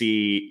get to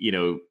see,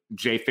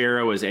 Jay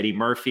Farrow as Eddie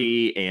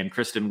Murphy and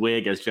Kristen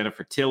Wiig as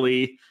Jennifer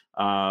Tilly.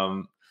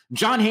 John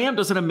Hamm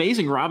does an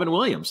amazing Robin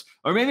Williams,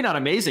 or maybe not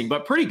amazing,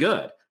 but pretty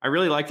good. I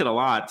really liked it a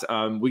lot.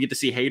 We get to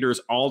see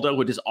Hader's Aldo,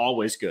 which is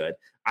always good.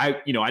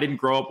 I didn't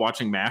grow up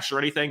watching MASH or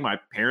anything. My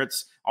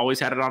parents always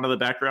had it on in the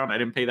background. I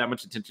didn't pay that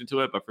much attention to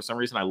it, but for some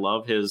reason I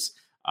love his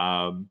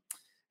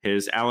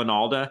Alan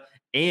Alda.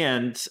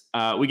 And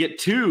we get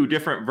two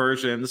different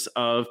versions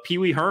of Pee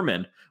Wee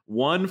Herman,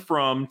 one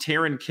from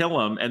Taron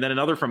Killam and then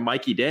another from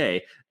Mikey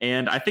Day.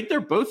 And I think they're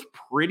both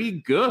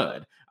pretty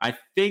good. I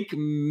think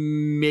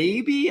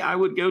maybe I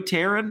would go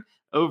Taron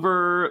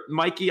over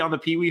Mikey on the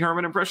Pee Wee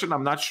Herman impression.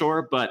 I'm not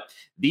sure, but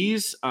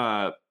these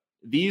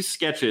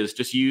sketches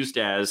just used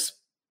as,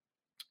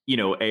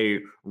 a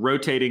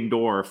rotating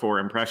door for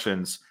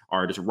impressions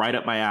are just right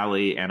up my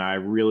alley. And I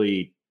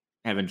really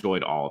have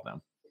enjoyed all of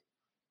them.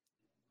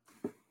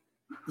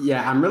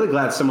 Yeah, I'm really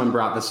glad someone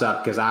brought this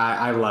up because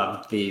I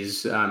loved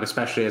these,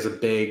 especially as a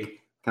big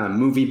kind of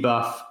movie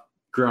buff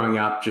growing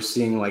up, just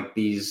seeing like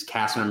these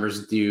cast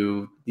members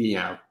do,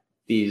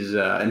 these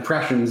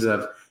impressions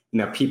of,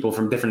 people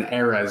from different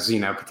eras,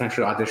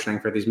 potentially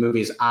auditioning for these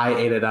movies. I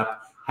ate it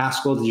up.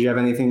 Haskell, did you have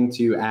anything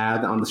to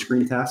add on the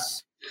screen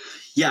tests?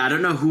 Yeah, I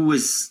don't know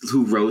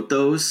who wrote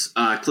those.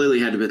 Clearly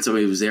had to have been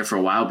somebody who was there for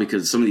a while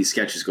because some of these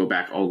sketches go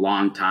back a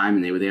long time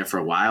and they were there for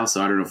a while.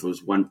 So I don't know if it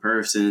was one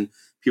person,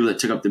 people that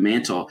took up the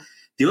mantle.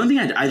 The only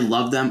thing I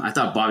love them. I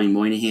thought Bobby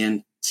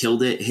Moynihan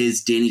killed it.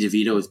 His Danny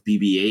DeVito as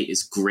BB-8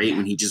 is great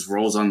when he just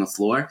rolls on the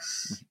floor.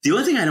 The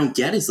only thing I don't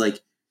get is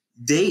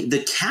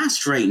the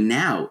cast right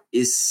now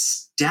is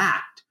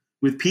stacked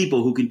with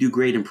people who can do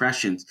great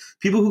impressions.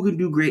 People who can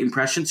do great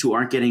impressions who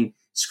aren't getting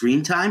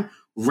screen time.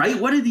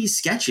 Write one of these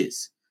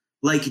sketches.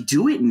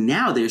 Do it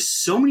now. There's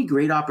so many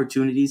great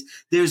opportunities.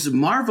 There's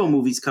Marvel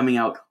movies coming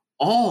out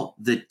all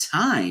the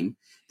time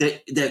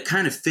that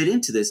kind of fit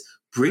into this.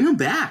 Bring them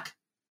back.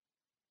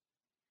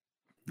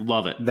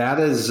 Love it. That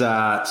is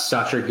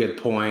such a good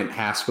point,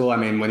 Haskell. I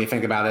mean, when you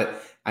think about it,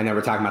 I know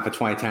we're talking about the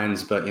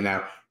 2010s, but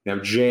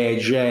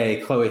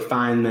J.J., Chloe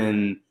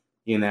Fineman,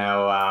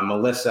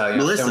 Melissa,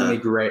 Melissa.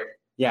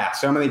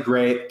 so many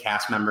great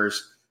cast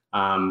members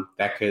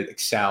that could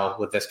excel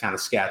with this kind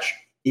of sketch.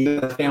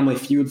 Even the Family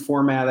Feud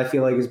format, I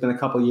feel like has been a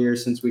couple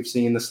years since we've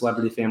seen the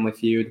Celebrity Family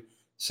Feud.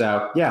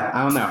 So yeah,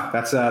 I don't know.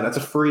 That's a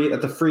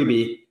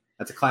freebie.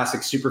 That's a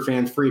classic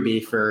Superfan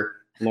freebie for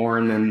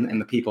Lauren and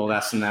the people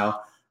of SNL.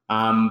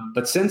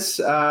 But since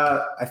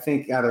I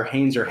think either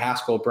Haynes or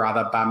Haskell brought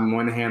up Bobby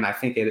Moynihan, I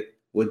think it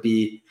would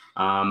be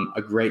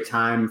a great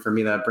time for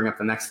me to bring up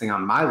the next thing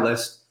on my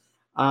list.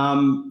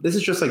 This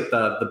is just like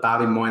the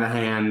Bobby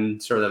Moynihan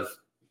sort of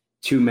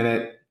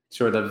 2-minute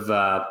sort of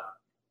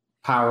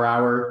power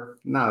hour.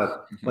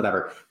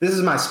 Whatever. This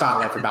is my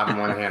spotlight for Bobby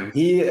Moynihan.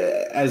 He,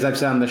 as I've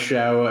said on the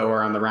show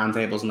or on the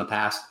roundtables in the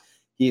past,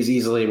 he is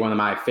easily one of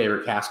my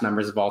favorite cast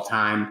members of all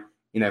time.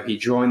 He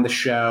joined the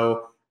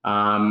show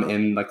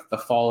in the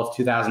fall of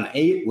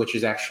 2008, which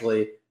is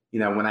actually,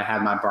 when I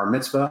had my bar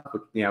mitzvah,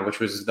 which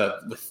was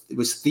it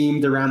was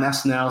themed around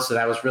SNL. So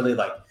that was really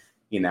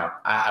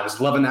I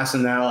was loving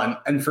SNL.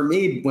 And for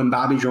me, when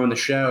Bobby joined the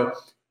show,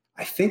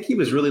 I think he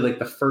was really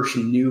the first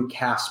new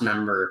cast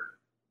member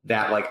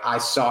that I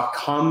saw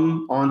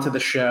come onto the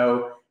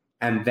show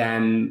and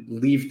then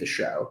leave the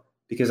show,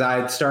 because I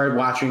had started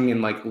watching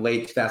in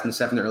late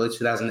 2007, early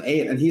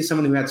 2008. And he's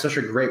someone who had such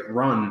a great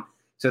run.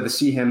 So to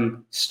see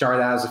him start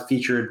out as a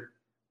featured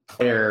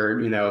player,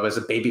 as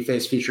a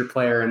babyface featured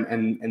player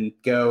and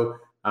go,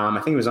 I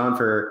think he was on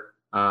for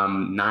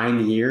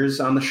 9 years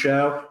on the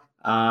show.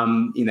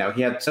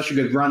 He had such a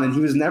good run, and he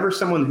was never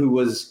someone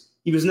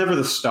he was never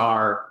the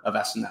star of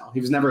SNL.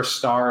 He was never a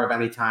star of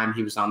any time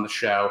he was on the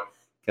show,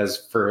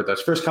 because for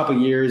those first couple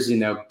of years,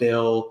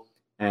 Bill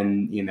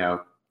and,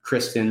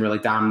 Kristen really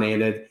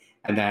dominated.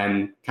 And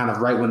then kind of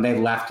right when they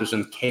left was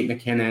when Kate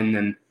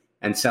McKinnon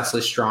and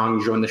Cecily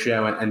Strong joined the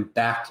show, and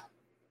Beck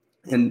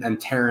and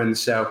Taryn.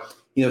 So,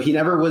 he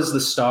never was the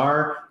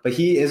star, but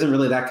he isn't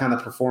really that kind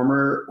of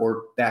performer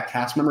or that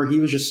cast member. He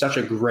was just such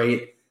a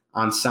great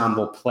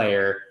ensemble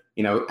player,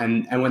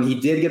 and when he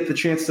did get the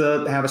chance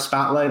to have a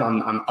spotlight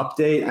on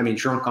Update, I mean,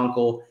 Drunk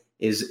Uncle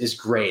is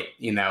great.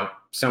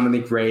 So many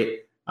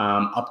great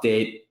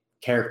Update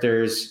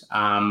characters.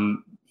 I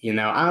don't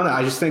know.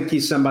 I just think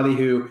he's somebody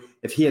who,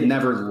 if he had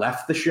never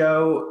left the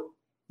show,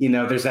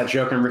 there's that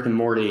joke in Rick and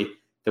Morty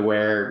to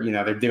where,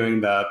 they're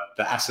doing the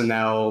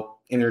SNL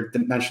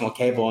interdimensional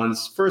cable, and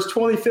for his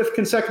 25th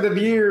consecutive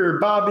year,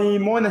 Bobby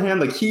Moynihan,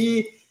 like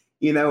he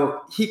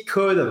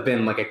could have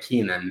been like a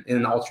Keenan in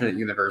an alternate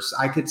universe.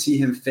 I could see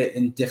him fit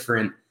in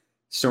different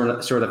sort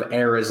of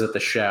eras of the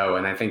show.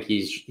 And I think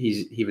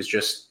he was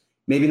just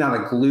maybe not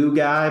a glue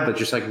guy, but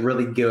just like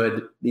really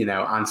good,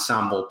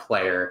 ensemble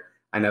player.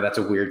 I know that's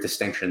a weird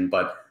distinction,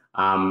 but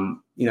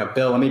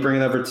Bill, let me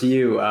bring it over to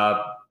you.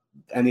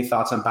 Any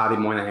thoughts on Bobby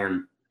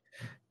Moynihan?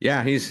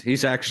 Yeah,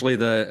 he's actually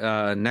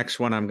the next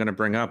one I'm going to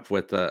bring up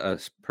with a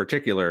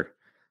particular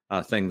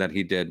thing that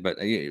he did. But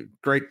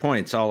great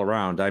points all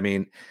around. I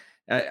mean,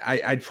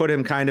 I'd put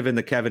him kind of in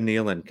the Kevin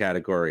Nealon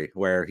category,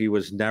 where he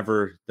was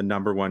never the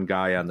number one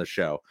guy on the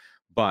show,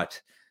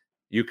 but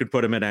you could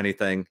put him in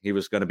anything. He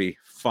was going to be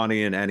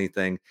funny in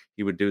anything.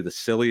 He would do the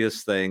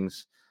silliest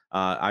things.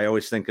 I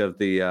always think of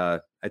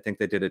I think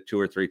they did it 2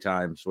 or 3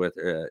 times with,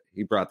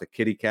 he brought the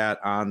kitty cat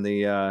on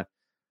the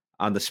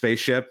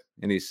spaceship,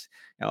 and he's,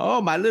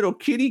 oh, my little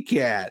kitty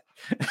cat.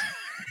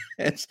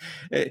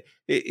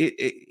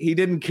 He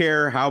didn't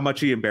care how much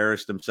he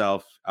embarrassed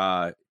himself,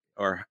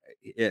 or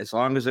as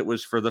long as it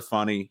was for the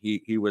funny,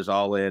 he was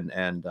all in.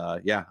 And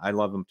yeah, I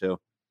love him too.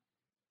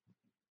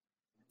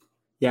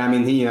 Yeah, I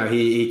mean,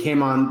 he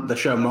came on the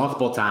show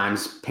multiple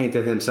times,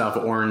 painted himself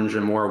orange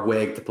and wore a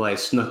wig to play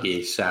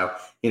Snooki. So,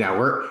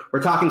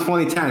 we're talking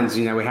 2010s.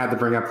 We had to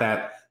bring up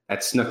that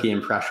Snooki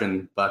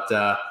impression. But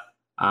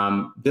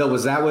Bill,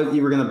 was that what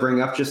you were going to bring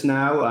up just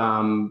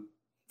now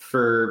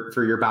for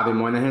your Bobby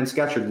Moynihan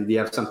sketch, or did you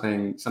have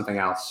something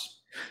else?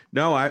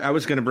 No, I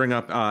was going to bring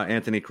up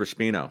Anthony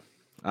Crispino.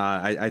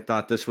 I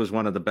thought this was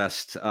one of the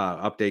best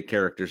Update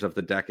characters of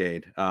the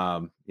decade.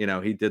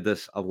 He did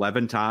this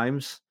 11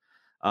 times.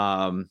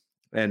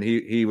 And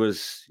he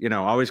was,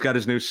 always got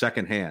his news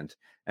secondhand.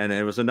 And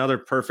it was another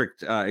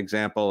perfect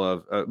example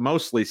of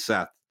mostly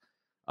Seth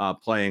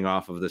playing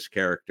off of this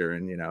character.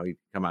 And, he'd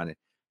come on. Did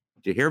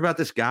you hear about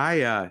this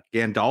guy,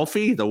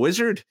 Gandolfi, the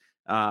wizard,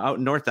 out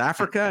in North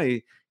Africa?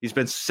 He's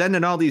been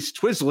sending all these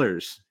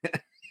Twizzlers.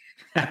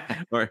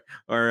 or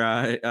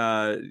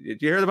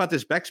did you hear about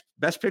this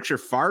best picture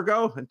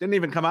Fargo? It didn't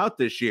even come out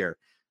this year.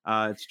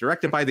 It's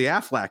directed by the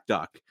Aflac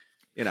duck.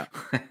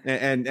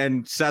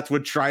 And Seth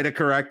would try to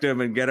correct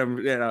him and get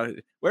him,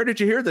 where did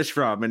you hear this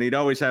from? And he'd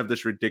always have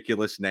this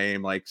ridiculous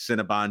name like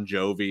Cinnabon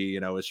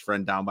Jovi, his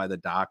friend down by the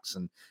docks.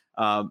 And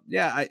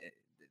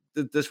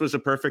this was a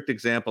perfect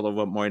example of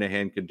what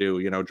Moynihan could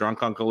do.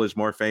 Drunk Uncle is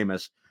more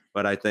famous,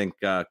 but I think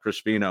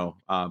Crispino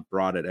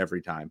brought it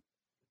every time.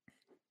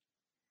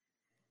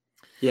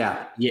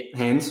 Yeah.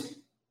 Haynes?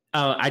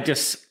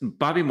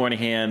 Bobby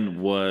Moynihan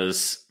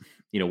was,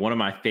 one of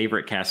my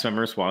favorite cast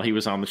members while he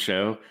was on the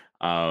show.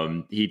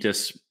 He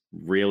just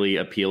really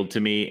appealed to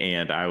me,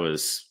 and I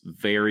was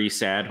very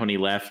sad when he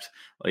left.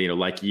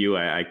 Like you,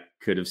 I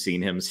could have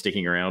seen him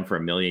sticking around for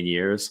a million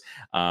years.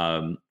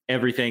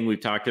 Everything we've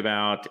talked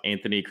about,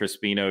 Anthony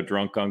Crispino,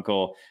 Drunk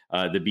Uncle,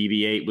 the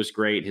BB-8 was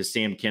great. His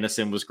Sam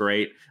Kinison was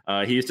great.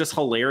 He's just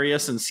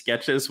hilarious in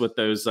sketches with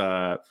those,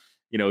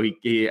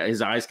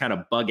 his eyes kind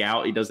of bug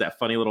out. He does that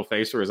funny little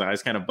face where his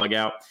eyes kind of bug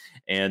out.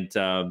 And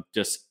a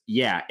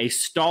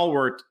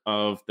stalwart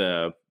of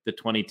the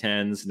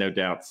 2010s, no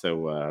doubt.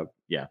 So,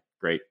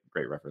 great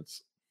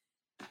reference.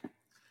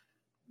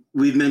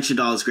 We've mentioned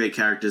all his great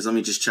characters. Let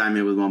me just chime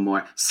in with one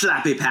more.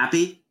 Slappy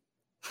Pappy.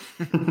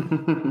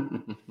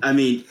 I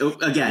mean,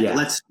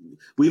 again,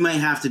 we might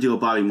have to do a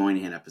Bobby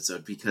Moynihan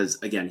episode because,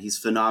 again, he's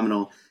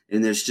phenomenal,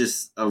 and there's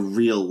just a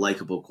real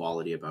likable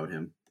quality about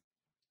him.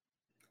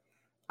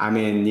 I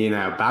mean,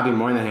 Bobby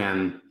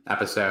Moynihan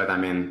episode. I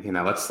mean,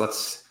 let's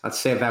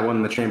save that one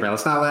in the chamber.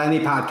 Let's not let any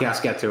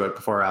podcast get to it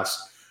before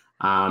us.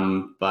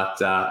 But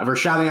we're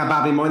shouting out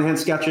Bobby Moynihan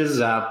sketches,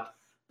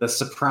 The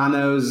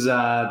Sopranos,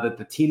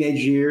 the teenage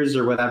years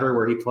or whatever,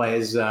 where he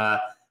plays,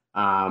 Tony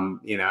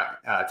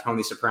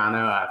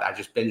Soprano. I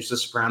just binged The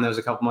Sopranos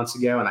a couple months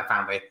ago, and I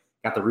finally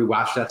got to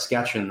rewatch that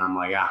sketch, and I'm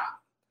like,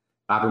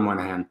 Bobby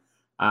Moynihan.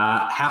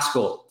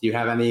 Haskell, do you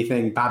have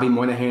anything Bobby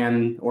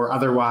Moynihan or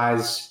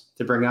otherwise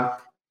to bring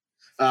up?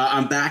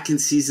 I'm back in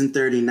season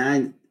 39,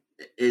 and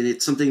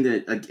it's something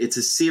that it's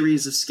a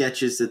series of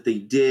sketches that they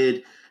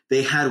did.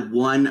 They had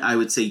one, I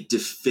would say,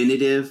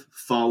 definitive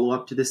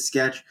follow-up to this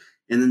sketch,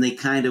 and then they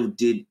kind of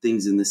did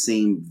things in the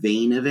same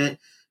vein of it.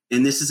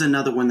 And this is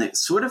another one that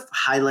sort of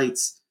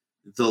highlights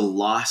the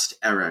Lost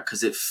era,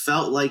 because it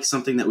felt like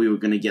something that we were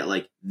going to get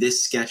like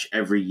this sketch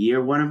every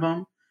year, one of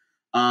them.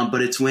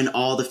 But it's when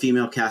all the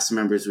female cast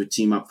members would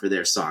team up for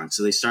their song.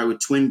 So they start with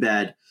Twin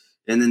Bed,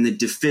 and then the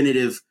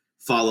definitive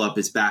follow-up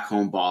is Back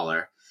Home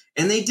Baller.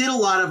 And they did a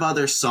lot of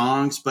other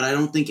songs, but I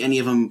don't think any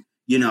of them,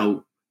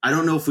 I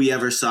don't know if we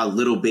ever saw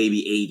Little Baby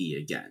 80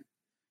 again.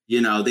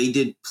 They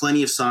did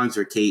plenty of songs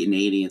where Kate and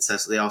 80 and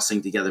Cecily all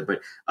sing together.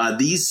 But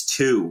these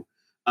two,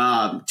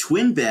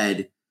 Twin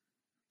Bed,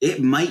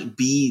 it might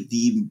be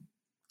the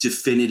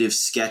definitive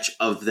sketch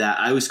of that.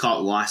 I always call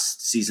it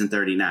Lost Season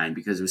 39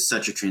 because it was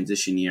such a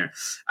transition year.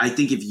 I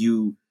think if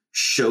you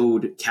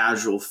showed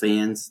casual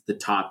fans the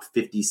top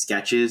 50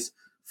 sketches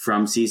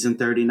from Season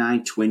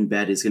 39, Twin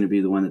Bed is going to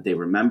be the one that they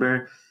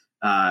remember.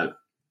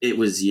 It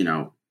was,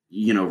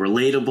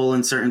 relatable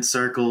in certain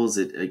circles.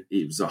 It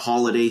was a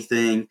holiday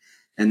thing.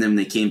 And then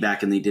they came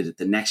back and they did it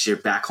the next year.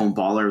 Back Home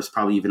Baller was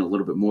probably even a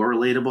little bit more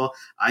relatable.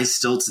 I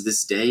still, to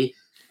this day,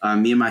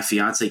 me and my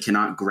fiance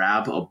cannot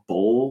grab a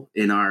bowl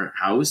in our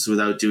house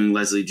without doing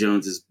Leslie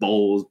Jones's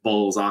bowls,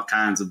 all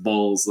kinds of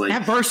bowls. Like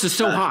that verse is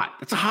so hot.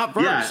 It's a hot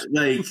verse.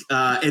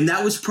 Yeah, and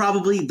that was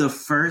probably the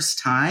first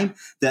time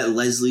that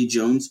Leslie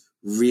Jones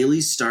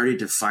really started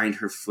to find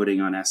her footing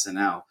on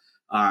SNL.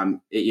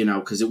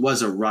 Because it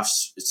was a rough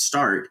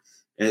start,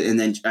 and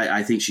then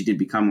I think she did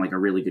become like a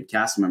really good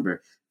cast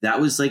member. That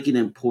was like an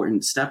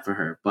important step for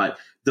her. But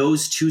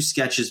those two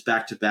sketches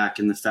back to back,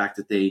 and the fact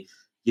that they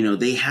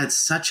had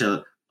such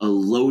a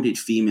loaded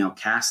female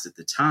cast at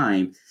the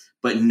time,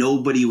 but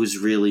nobody was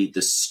really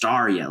the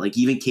star yet. Like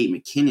even Kate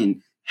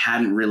McKinnon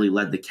hadn't really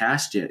led the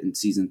cast yet in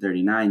Season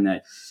 39,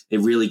 that it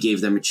really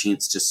gave them a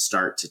chance to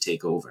start to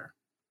take over.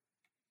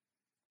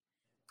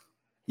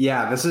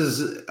 Yeah, this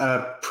is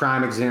a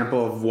prime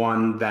example of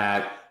one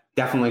that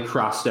definitely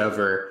crossed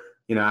over.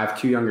 I have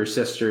two younger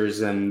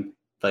sisters, and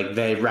like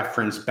they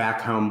reference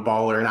Back Home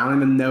Baller, and I don't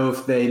even know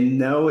if they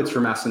know it's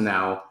from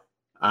SNL,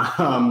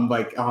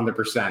 like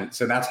 100%.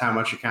 So that's how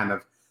much it kind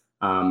of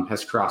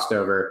has crossed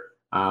over.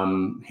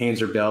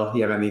 Haynes or Bill,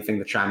 you have anything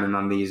to chime in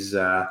on these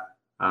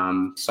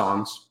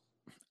songs?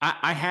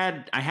 I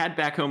had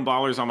Back Home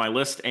Ballers on my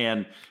list,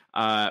 and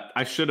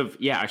I should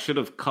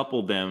have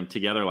coupled them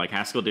together like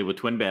Haskell did with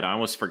Twin Bed. I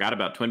almost forgot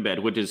about Twin Bed,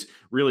 which is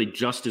really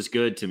just as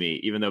good to me,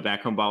 even though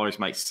Back Home Ballers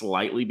might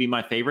slightly be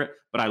my favorite.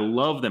 But I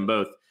love them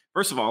both.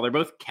 First of all, they're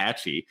both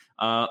catchy,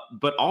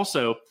 but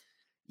also,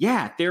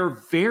 yeah, they're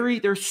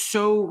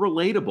so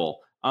relatable.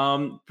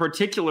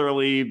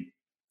 Particularly,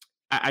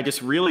 I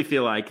just really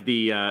feel like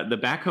the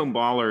Back Home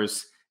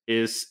Ballers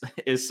is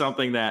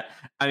something that,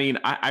 I mean,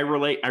 I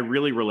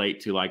really relate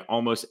to like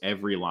almost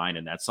every line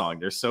in that song.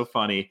 They're so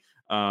funny.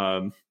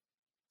 I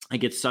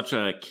get such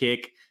a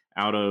kick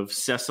out of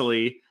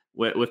Cecily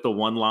with the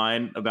one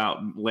line about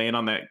laying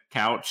on that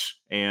couch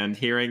and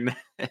hearing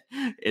that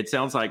it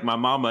sounds like my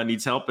mama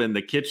needs help in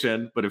the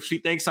kitchen, but if she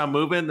thinks I'm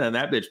moving, then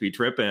that bitch be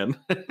tripping.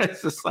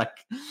 It's just like,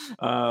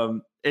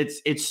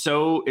 it's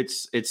so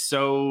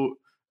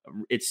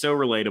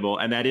relatable.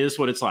 And that is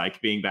what it's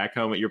like being back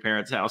home at your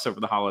parents' house over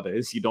the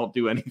holidays. You don't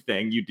do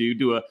anything. You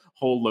do a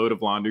whole load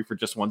of laundry for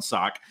just one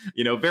sock.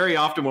 Very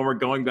often when we're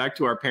going back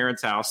to our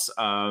parents' house,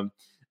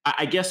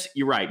 I guess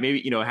you're right.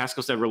 Maybe,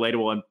 Haskell said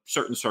relatable in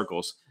certain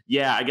circles.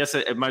 Yeah, I guess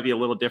it might be a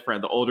little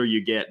different the older you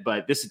get,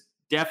 but this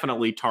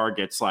definitely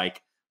targets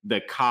like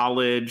the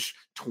college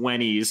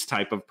 20s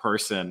type of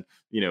person,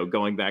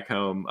 going back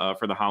home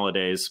for the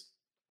holidays.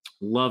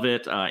 Love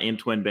it. In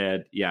Twin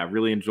Bed. Yeah,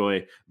 really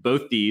enjoy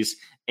both these.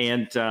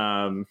 And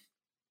both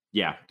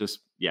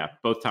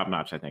top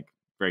notch, I think.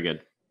 Very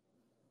good.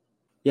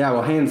 Yeah,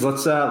 well, Haynes,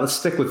 let's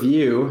stick with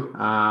you.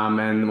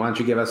 And why don't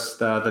you give us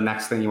the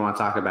next thing you want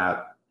to talk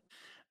about?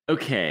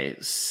 Okay,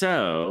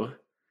 so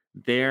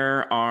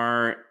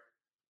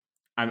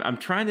I'm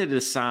trying to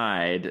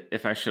decide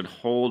if I should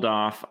hold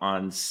off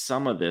on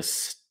some of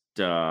this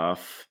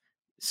stuff.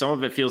 Some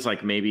of it feels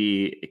like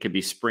maybe it could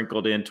be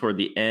sprinkled in toward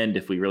the end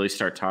if we really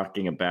start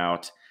talking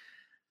about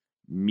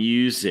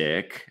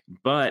music.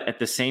 But at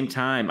the same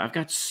time, I've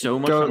got so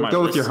much on my list.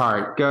 Go with your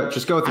heart. Go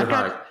with your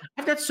heart.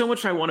 I've got so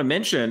much I want to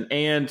mention,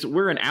 and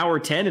we're an hour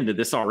 10 into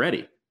this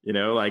already.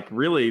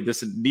 Really,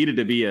 this needed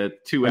to be a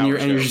 2 hour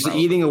show. And you're just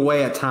eating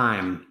away at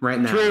time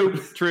right now. True.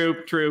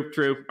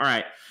 All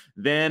right.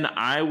 Then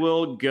I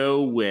will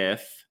go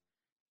with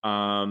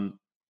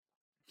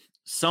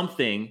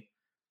something.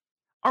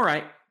 All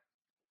right.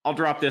 I'll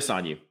drop this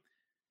on you.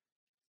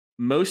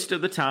 Most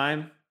of the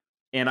time,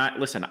 and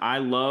I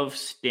love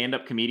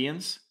stand-up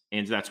comedians,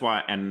 and that's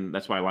why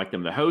I like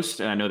them to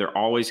host, and I know they're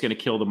always going to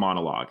kill the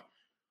monologue.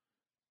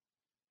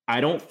 I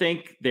don't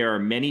think there are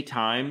many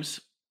times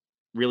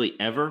really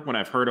ever when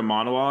I've heard a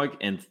monologue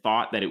and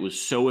thought that it was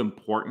so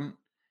important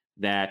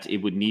that it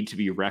would need to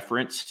be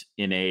referenced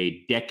in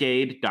a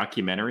decade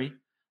documentary,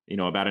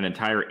 about an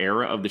entire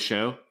era of the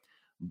show.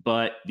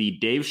 But the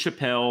Dave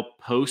Chappelle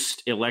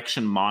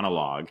post-election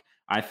monologue,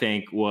 I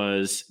think,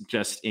 was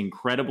just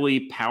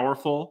incredibly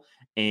powerful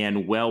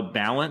and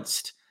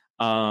well-balanced.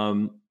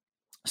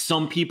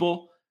 some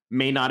people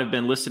may not have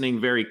been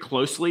listening very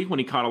closely when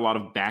he caught a lot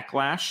of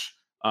backlash.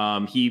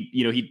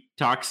 He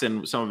talks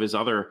in some of his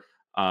other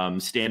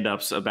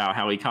stand-ups about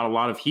how he caught a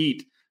lot of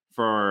heat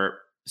for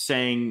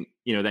saying,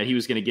 that he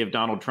was going to give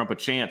Donald Trump a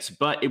chance,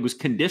 but it was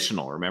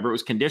conditional. Remember, it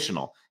was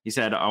conditional. He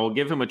said, I will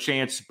give him a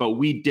chance, but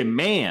we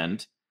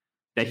demand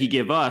that he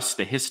give us,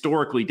 the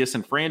historically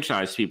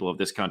disenfranchised people of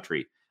this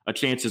country, a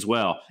chance as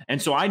well.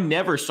 And so I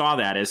never saw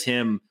that as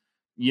him,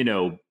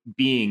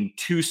 being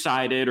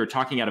two-sided or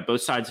talking out of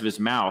both sides of his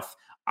mouth.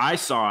 I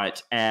saw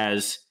it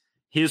as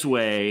his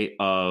way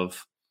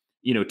of,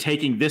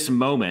 taking this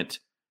moment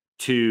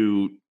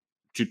to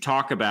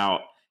talk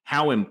about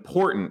how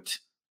important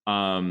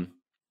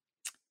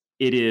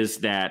it is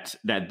that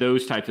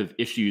those types of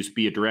issues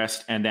be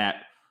addressed, and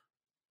that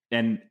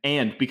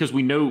and because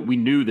we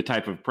knew the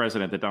type of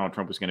president that Donald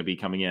Trump was going to be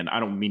coming in. I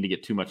don't mean to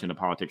get too much into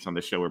politics on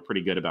this show. We're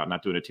pretty good about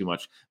not doing it too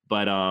much,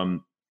 but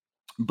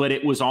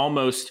it was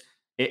almost,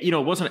 it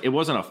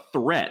wasn't a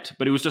threat,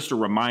 but it was just a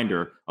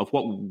reminder of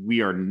what we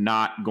are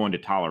not going to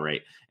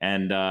tolerate.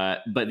 And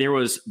it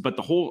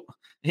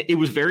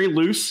was very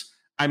loose.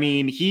 I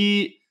mean,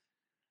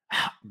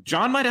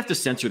 John might have to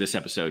censor this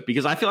episode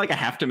because I feel like I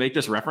have to make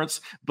this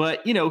reference, but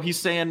he's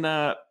saying,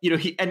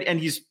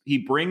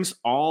 he brings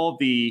all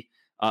the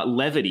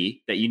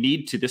levity that you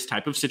need to this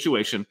type of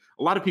situation.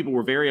 A lot of people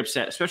were very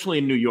upset, especially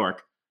in New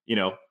York.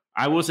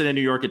 I wasn't in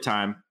New York at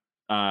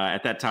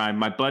that time.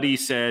 My buddy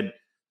said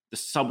the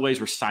subways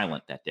were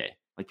silent that day.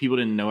 Like, people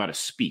didn't know how to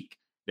speak.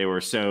 They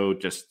were so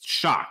just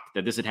shocked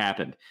that this had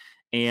happened.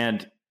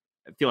 And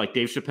I feel like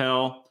Dave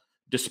Chappelle,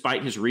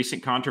 despite his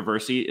recent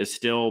controversy, is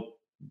still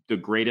the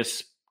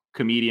greatest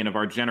comedian of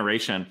our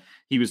generation.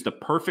 He was the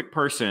perfect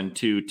person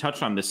to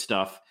touch on this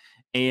stuff.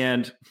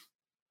 And,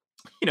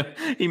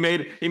 he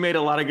made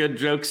a lot of good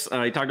jokes.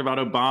 He talked about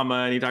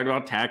Obama and he talked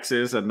about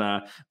taxes,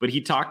 but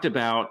he talked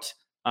about,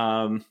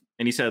 and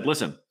he said,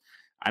 listen,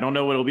 I don't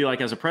know what it'll be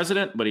like as a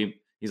president, but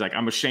he's like,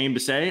 I'm ashamed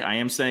to say I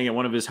am staying at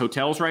one of his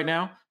hotels right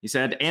now. He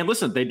said, and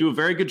listen, they do a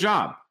very good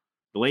job.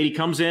 The lady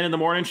comes in the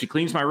morning, she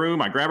cleans my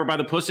room, I grab her by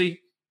the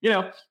pussy,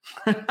 and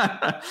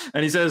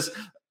he says,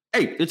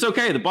 hey, it's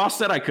okay. The boss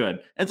said I could.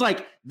 And it's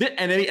like,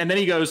 and then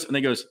he goes,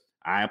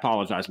 I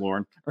apologize,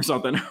 Lauren, or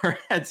something.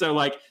 And so,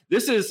 like,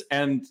 this is,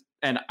 and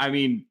I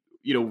mean,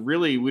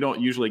 really, we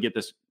don't usually get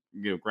this,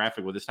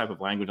 graphic with this type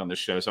of language on this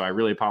show. So I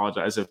really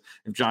apologize if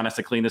John has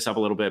to clean this up a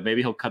little bit.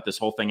 Maybe he'll cut this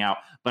whole thing out.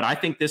 But I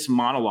think this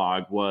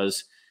monologue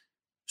was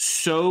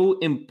so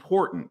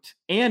important,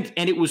 and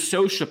it was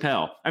so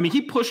Chappelle. I mean,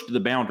 he pushed the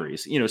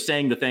boundaries,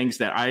 saying the things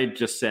that I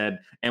just said,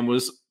 and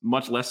was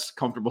much less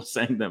comfortable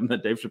saying them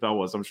than Dave Chappelle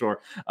was, I'm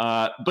sure.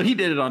 But he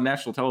did it on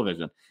national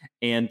television,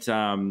 and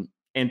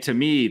to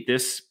me,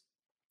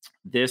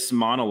 this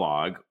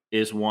monologue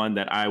is one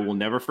that I will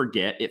never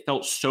forget. It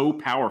felt so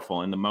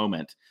powerful in the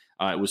moment.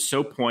 It was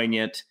so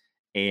poignant,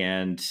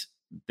 and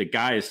the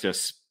guy is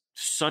just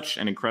such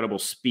an incredible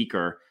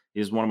speaker.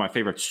 He's one of my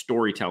favorite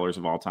storytellers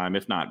of all time,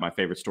 if not my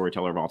favorite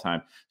storyteller of all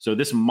time. So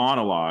this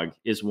monologue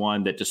is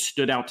one that just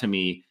stood out to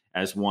me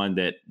as one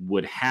that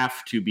would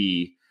have to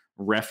be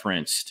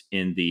referenced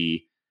in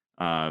the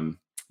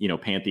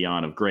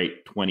pantheon of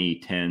great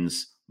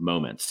 2010s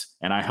moments.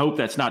 And I hope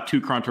that's not too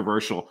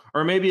controversial,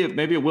 or maybe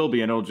it will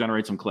be, and it'll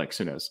generate some clicks.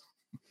 Who knows?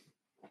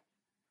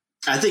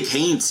 I think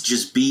Haynes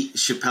just beat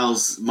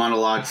Chappelle's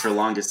monologue for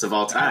longest of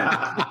all time.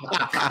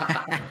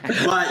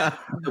 but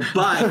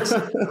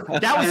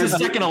that was his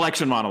second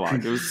election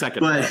monologue. It was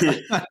second. But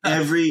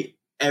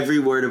every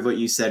word of what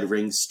you said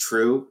rings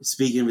true.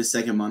 Speaking of his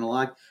second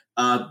monologue,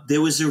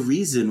 there was a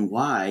reason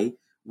why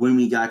when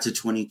we got to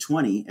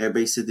 2020,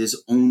 everybody said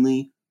there's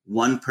only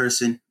one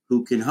person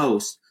who can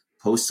host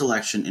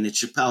post-election, and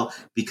it's Chappelle,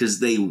 because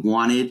they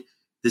wanted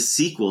the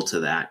sequel to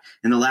that.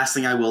 And the last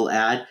thing I will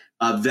add,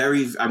 I'm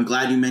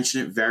glad you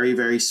mentioned it. Very,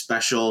 very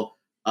special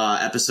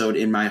episode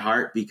in my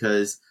heart,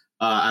 because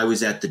I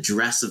was at the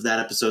dress of that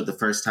episode the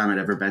first time I'd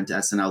ever been to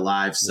SNL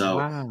Live.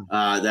 So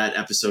that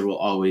episode will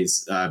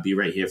always be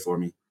right here for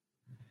me.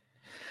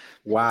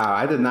 Wow,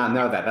 I did not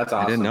know that. That's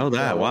awesome. I didn't know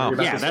that. Wow.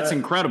 Yeah, that's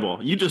incredible.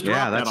 You just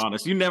dropped that on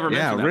us. You never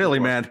mentioned that really,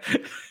 before.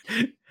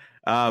 Man.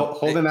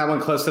 Holding that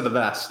one close to the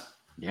vest.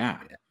 Yeah.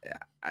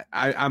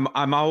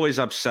 I'm always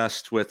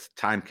obsessed with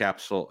time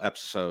capsule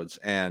episodes,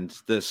 and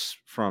this,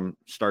 from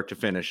start to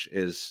finish,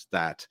 is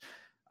that,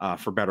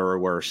 for better or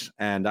worse.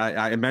 And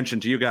I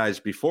mentioned to you guys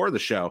before the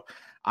show,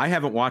 I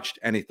haven't watched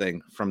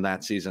anything from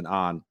that season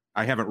on.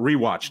 I haven't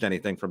rewatched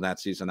anything from that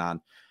season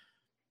on,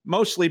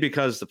 mostly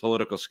because the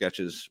political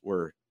sketches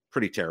were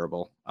pretty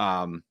terrible.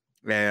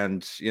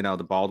 And,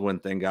 the Baldwin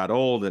thing got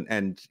old,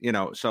 and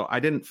so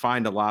I didn't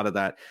find a lot of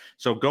that.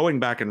 So going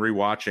back and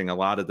rewatching a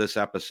lot of this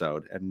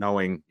episode and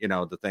knowing,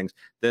 the things,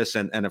 this,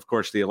 and of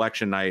course the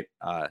election night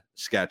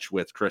sketch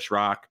with Chris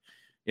Rock,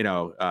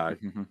 them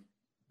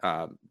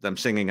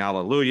singing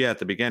Hallelujah at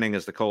the beginning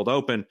as the cold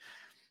open,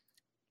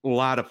 a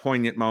lot of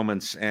poignant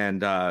moments.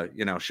 And,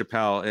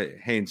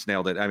 Chappelle, Haynes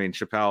nailed it. I mean,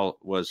 Chappelle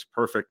was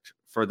perfect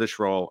for this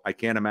role. I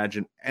can't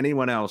imagine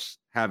anyone else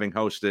having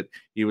hosted.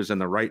 He was in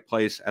the right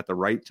place at the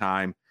right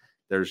time.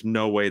 there's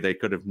no way they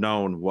could have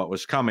known what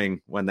was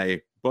coming when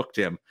they booked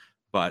him.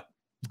 But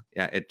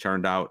yeah, it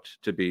turned out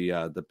to be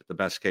the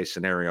best case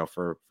scenario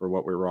for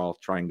what we were all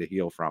trying to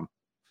heal from.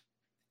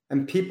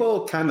 And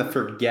people kind of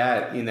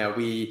forget,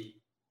 we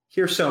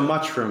hear so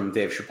much from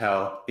Dave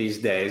Chappelle these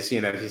days.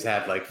 He's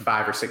had like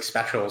 5 or 6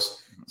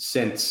 specials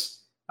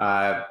since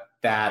that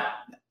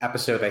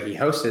episode that he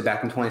hosted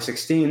back in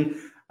 2016.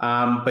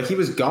 But he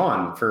was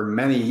gone for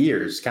many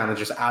years, kind of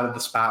just out of the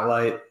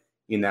spotlight.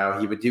 He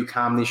would do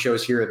comedy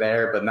shows here or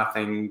there, but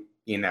nothing,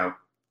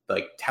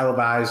 like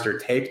televised or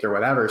taped or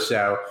whatever.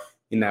 So,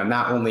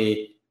 not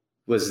only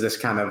was this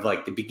kind of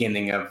like the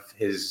beginning of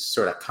his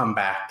sort of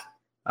comeback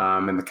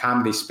in the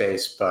comedy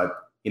space, but,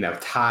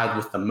 tied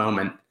with the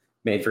moment,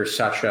 made for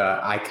such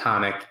a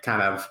iconic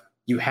kind of,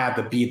 you had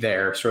to be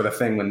there sort of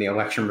thing when the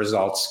election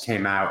results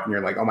came out and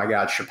you're like, oh my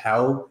God,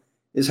 Chappelle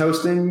is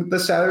hosting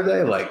this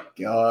Saturday. Like,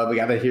 we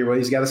got to hear what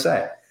he's got to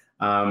say.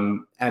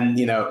 And,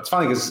 it's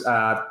funny because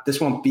this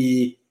won't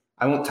be,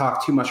 I won't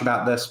talk too much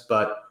about this,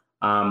 but,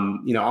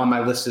 on my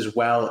list as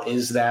well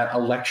is that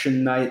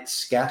election night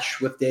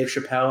sketch with Dave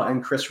Chappelle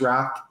and Chris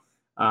Rock,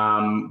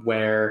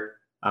 where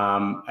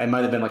it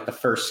might have been like the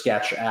first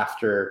sketch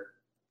after,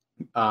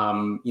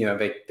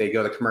 they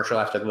go to commercial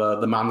after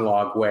the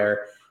monologue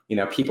where,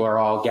 people are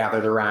all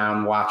gathered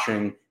around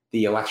watching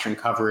the election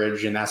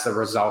coverage. And as the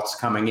results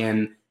coming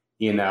in,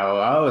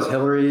 is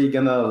Hillary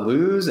going to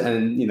lose?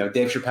 And,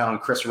 Dave Chappelle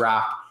and Chris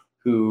Rock,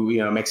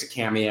 who, makes a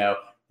cameo,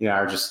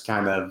 are just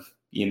kind of,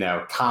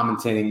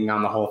 commenting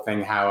on the whole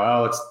thing,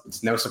 how,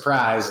 it's no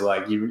surprise.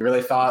 Like, you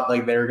really thought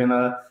like they were going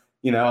to,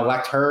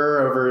 elect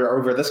her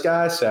over this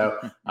guy. So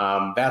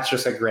that's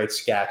just a great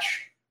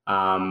sketch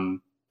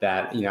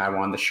that, I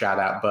wanted to shout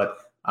out. But,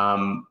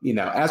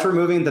 as we're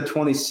moving to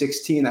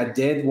 2016, I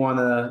did want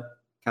to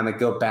kind of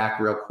go back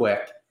real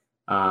quick.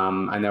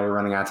 I know we're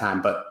running out of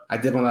time, but I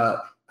did want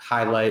to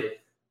highlight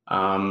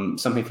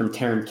something from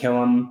Taran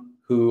Killam,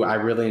 who I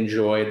really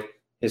enjoyed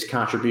his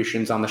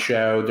contributions on the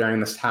show during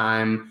this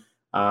time,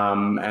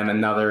 and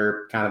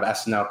another kind of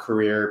SNL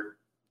career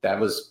that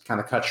was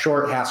kind of cut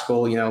short.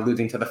 Haskell,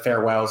 alluding to the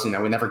farewells. We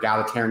never got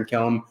a Taran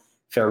Killam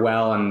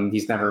farewell, and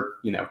he's never,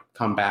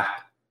 come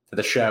back to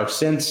the show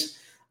since.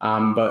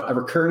 But a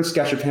recurring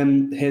sketch of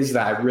his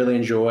that I really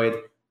enjoyed.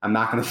 I'm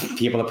not going to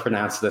be able to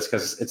pronounce this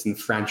because it's in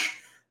French.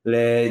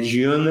 Les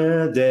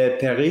Jeunes de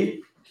Paris.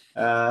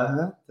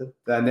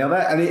 Did I nail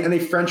that? Any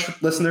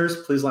French listeners,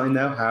 please let me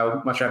know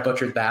how much I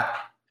butchered that.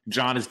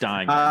 John is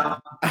dying.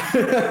 But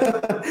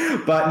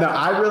no,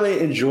 I really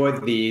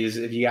enjoyed these.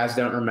 If you guys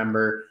don't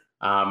remember,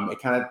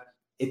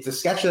 it's a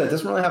sketch that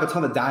doesn't really have a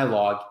ton of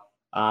dialogue,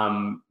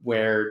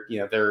 where,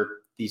 they're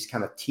these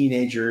kind of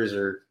teenagers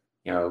or,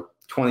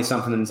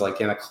 20-somethings like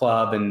in a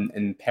club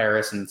in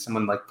Paris, and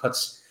someone like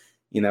puts,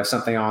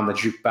 something on the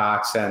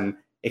jukebox, and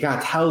it kind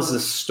of tells the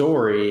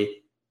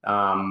story,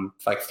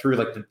 like through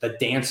like the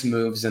dance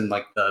moves and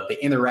like the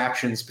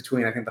interactions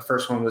between, I think the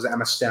first one was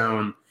Emma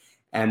Stone.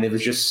 And it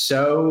was just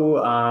so,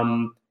 I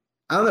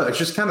don't know, it's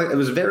just it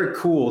was very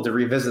cool to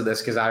revisit this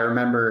because I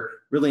remember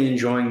really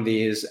enjoying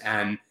these.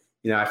 And,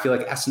 I feel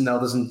like SNL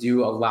doesn't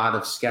do a lot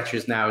of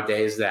sketches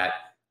nowadays that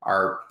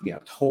are,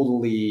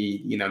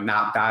 totally,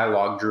 not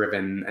dialogue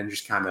driven and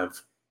just kind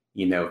of,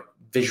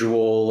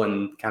 visual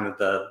and kind of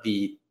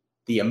the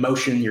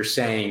emotion you're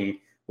saying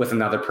with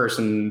another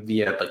person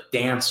via like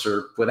dance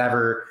or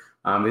whatever.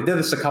 They did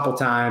this a couple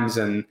times,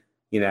 and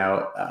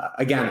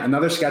again,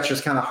 another sketch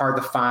is kind of hard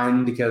to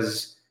find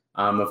because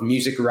of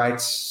music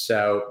rights.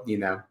 So,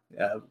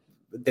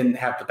 didn't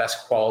have the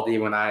best quality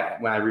when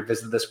I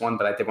revisited this one,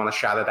 but I did want to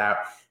shout it out.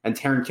 And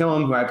Taran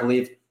Killam, who I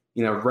believe,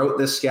 wrote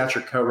this sketch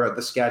or co-wrote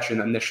the sketch and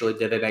initially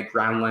did it at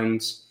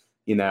Groundlings.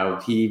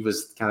 He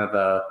was kind of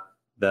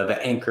the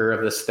anchor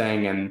of this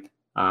thing. And,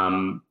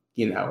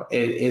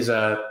 it is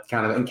a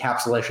kind of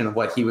encapsulation of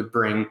what he would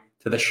bring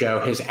to the show,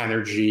 his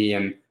energy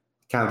and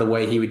kind of the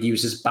way he would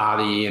use his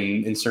body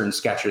in certain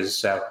sketches.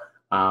 So,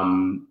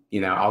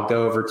 I'll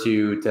go over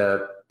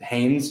to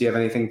Haynes. Do you have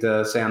anything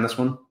to say on this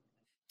one?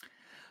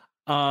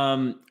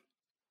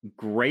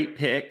 Great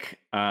pick.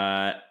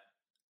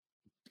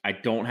 I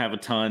don't have a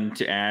ton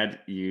to add.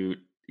 You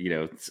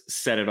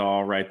said it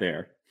all right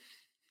there.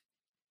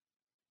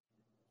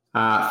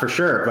 For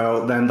sure.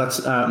 Well, then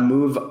let's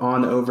move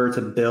on over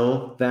to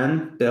Bill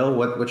then. Bill,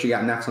 what you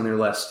got next on your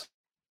list?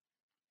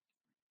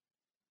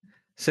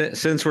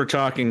 Since we're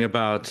talking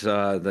about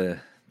the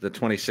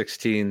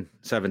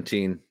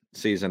 2016-17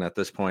 season at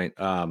this point,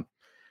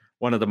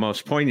 one of the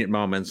most poignant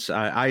moments,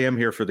 I am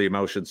here for the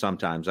emotion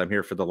sometimes. I'm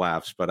here for the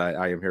laughs, but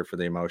I am here for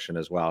the emotion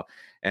as well.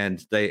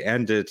 And they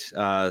ended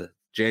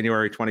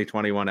January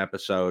 2021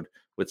 episode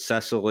with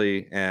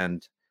Cecily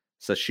and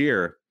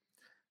Sashir,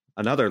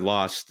 another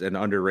lost and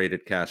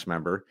underrated cast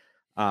member,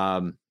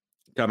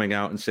 coming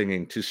out and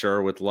singing "To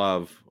Sir with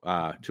Love"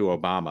 to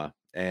Obama.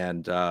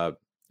 And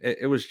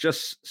it was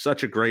just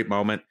such a great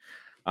moment.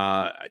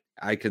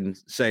 I can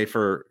say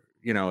for,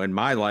 in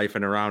my life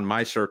and around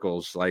my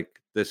circles, like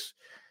this,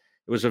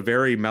 it was a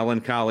very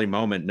melancholy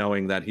moment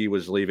knowing that he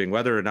was leaving,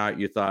 whether or not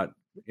you thought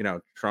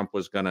Trump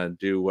was going to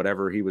do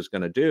whatever he was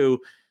going to do,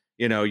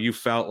 you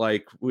felt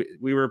like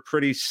we were a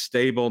pretty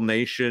stable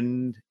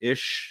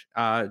nation-ish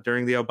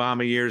during the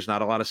Obama years.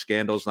 Not a lot of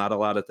scandals, not a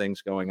lot of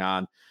things going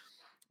on.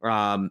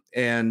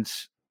 And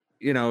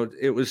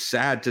it was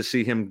sad to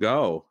see him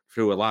go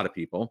to a lot of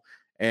people.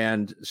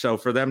 And so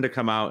for them to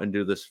come out and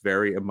do this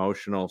very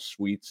emotional,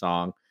 sweet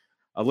song,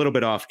 a little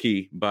bit off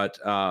key, but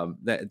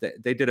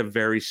they did a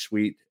very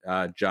sweet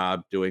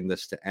job doing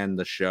this to end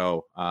the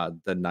show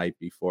the night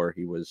before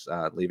he was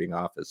leaving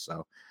office.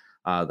 So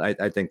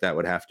I think that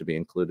would have to be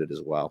included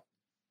as well.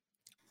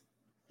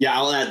 Yeah,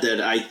 I'll add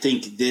that I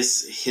think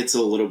this hits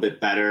a little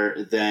bit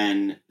better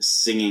than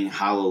singing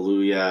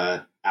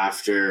Hallelujah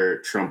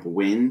after Trump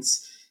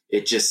wins.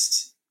 It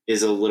just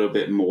is a little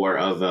bit more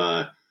of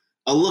a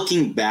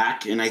looking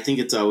back, and I think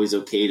it's always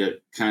okay to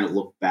kind of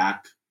look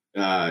back,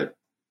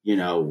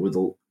 with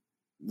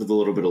a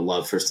little bit of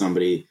love for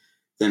somebody,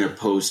 than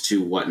opposed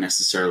to what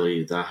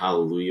necessarily the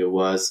Hallelujah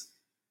was.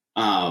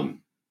 But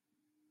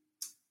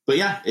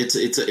yeah, it's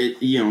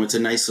a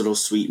nice little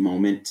sweet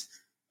moment.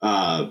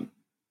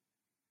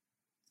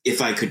 If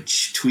I could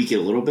tweak it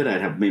a little bit, I'd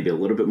have maybe a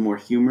little bit more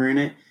humor in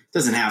it. It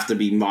doesn't have to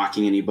be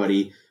mocking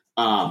anybody.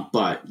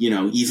 But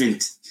even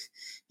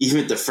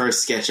the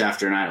first sketch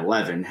after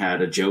 9/11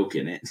 had a joke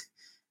in it,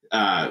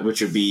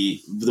 which would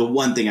be the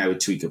one thing I would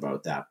tweak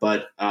about that.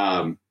 But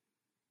I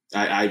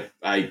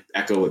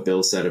echo what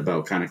Bill said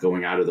about kind of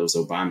going out of those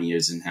Obama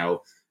years and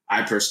how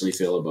I personally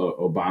feel about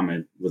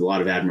Obama with a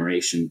lot of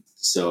admiration.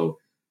 So,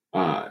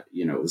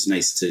 it was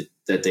nice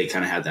that they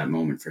kind of had that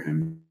moment for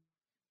him.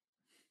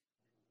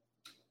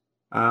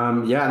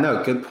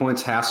 Good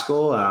points,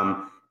 Haskell.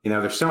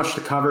 There's so much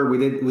to cover. We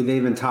did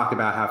even talk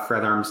about how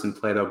Fred Armisen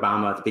played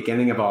Obama at the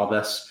beginning of all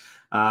this,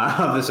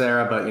 of this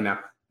era, but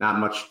not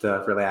much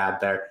to really add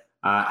there.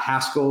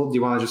 Haskell, do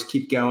you want to just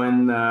keep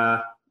going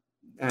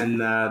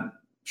and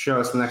show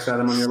us the next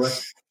item on your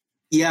list?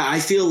 Yeah, I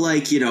feel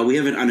like, we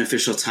have an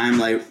unofficial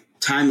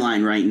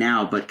timeline right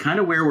now, but kind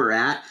of where we're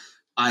at,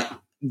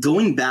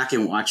 going back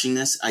and watching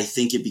this, I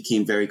think it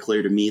became very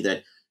clear to me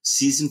that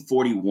season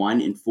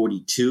 41 and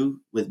 42,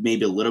 with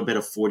maybe a little bit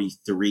of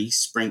 43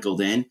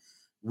 sprinkled in,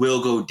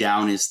 will go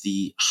down as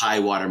the high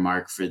water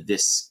mark for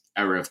this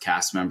era of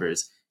cast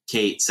members.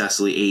 Kate,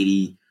 Cecily,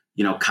 80,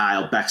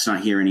 Kyle, Beck's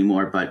not here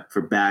anymore, but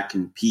for Beck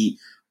and Pete,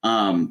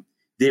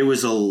 there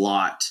was a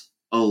lot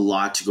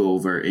to go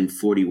over in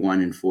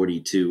 41 and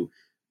 42,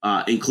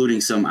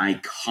 including some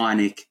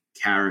iconic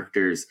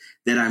characters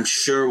that I'm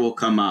sure will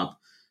come up.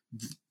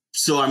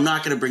 So I'm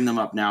not going to bring them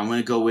up now. I'm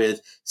going to go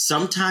with,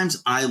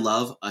 sometimes I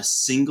love a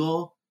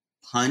single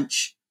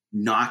punch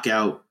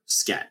knockout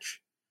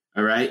sketch.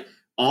 All right.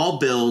 All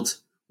build,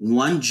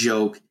 one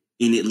joke,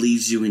 and it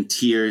leaves you in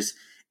tears.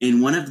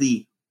 And one of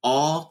the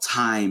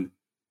all-time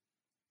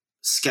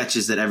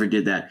sketches that ever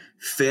did that,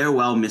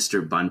 Farewell,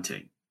 Mr.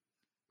 Bunting.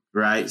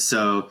 Right.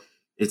 So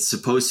it's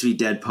supposed to be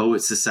Dead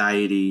Poet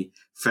Society.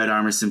 Fred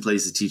Armisen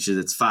plays the teacher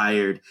that's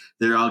fired.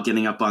 They're all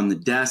getting up on the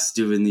desk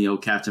doing the "Oh,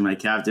 Captain, my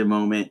Captain"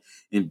 moment.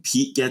 And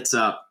Pete gets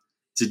up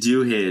to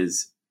do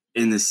his,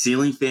 and the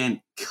ceiling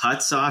fan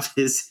cuts off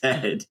his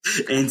head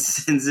and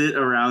sends it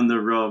around the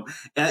room.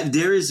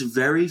 There's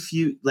very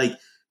few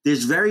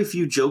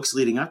jokes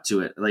leading up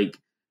to it. Like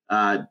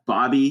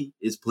Bobby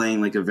is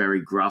playing like a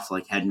very gruff,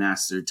 like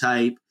headmaster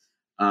type.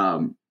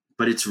 But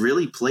it's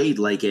really played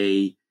like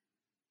a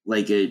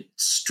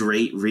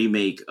straight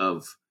remake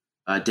of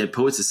Dead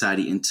Poet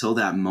Society until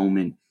that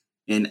moment.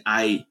 And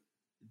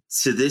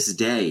to this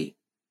day,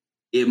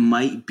 it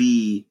might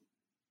be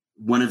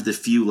one of the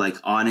few like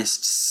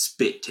honest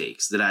spit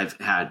takes that I've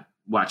had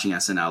watching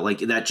SNL. Like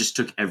that just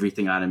took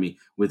everything out of me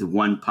with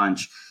one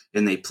punch,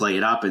 and they play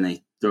it up and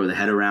they throw the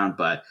head around.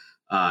 But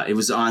it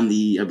was on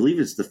I believe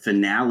it's the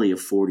finale of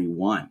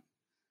 41.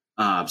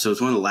 So it's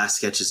one of the last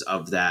sketches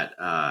of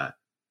that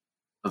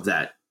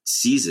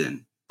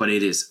season, but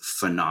it is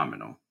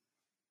phenomenal.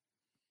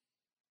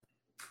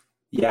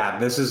 Yeah,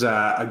 this is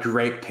a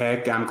great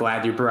pick. I'm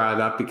glad you brought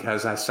it up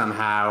because I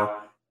somehow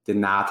did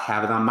not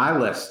have it on my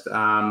list.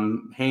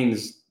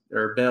 Haynes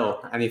or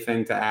Bill,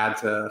 anything to add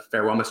to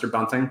Farewell, Mr.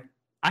 Bunting?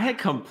 I had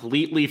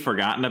completely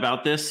forgotten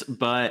about this,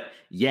 but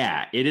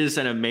yeah, it is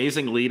an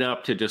amazing lead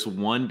up to just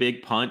one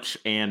big punch.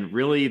 And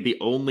really the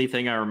only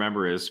thing I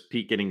remember is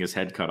Pete getting his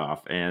head cut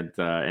off, and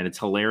it's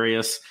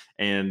hilarious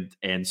and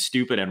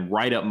stupid and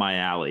right up my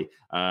alley.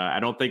 I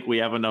don't think we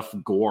have enough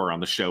gore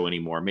on the show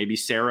anymore. Maybe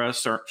Sarah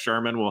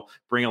Sherman will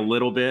bring a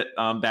little bit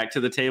back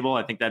to the table.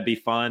 I think that'd be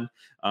fun.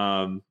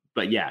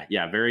 But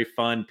yeah, very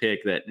fun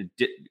pick that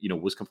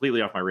was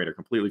completely off my radar.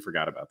 Completely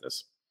forgot about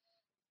this.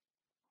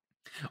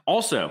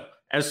 Also,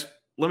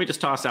 let me just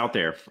toss out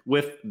there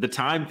with the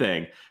time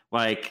thing.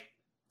 Like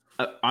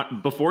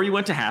before you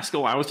went to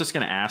Haskell, I was just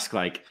going to ask,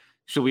 like,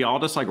 should we all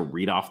just like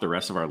read off the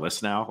rest of our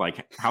list now?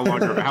 Like how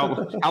long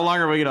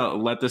are we going to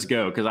let this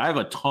go? Because I have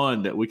a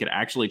ton that we could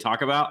actually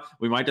talk about.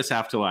 We might just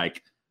have to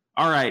like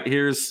All right,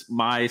 here's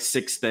my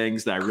 6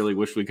 things that I really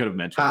wish we could have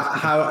mentioned.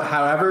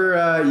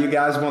 However, you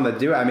guys want to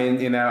do it. I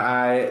mean,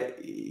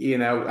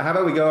 how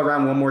about we go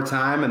around one more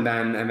time and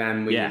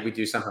then we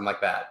do something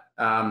like that.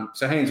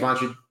 So Haynes, why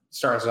don't you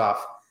start us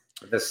off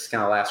with this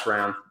kind of last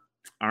round?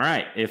 All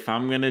right, if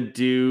I'm gonna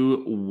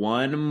do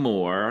one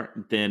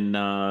more, then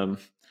I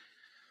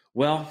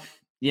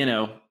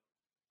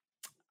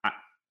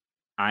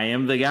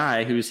am the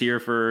guy who's here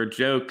for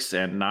jokes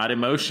and not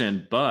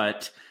emotion,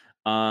 but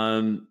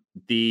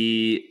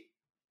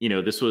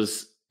this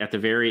was at the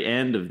very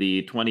end of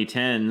the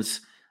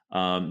 2010s,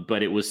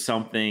 but it was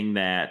something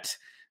that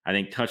I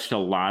think touched a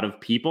lot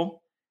of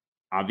people,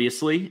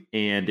 obviously,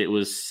 and it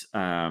was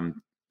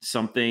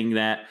something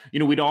that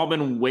we'd all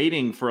been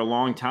waiting for a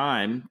long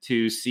time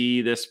to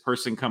see this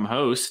person come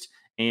host.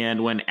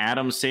 And when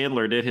Adam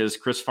Sandler did his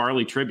Chris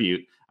Farley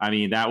tribute, I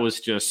mean, that was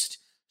just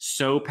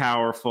so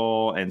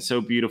powerful and so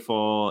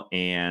beautiful,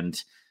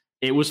 and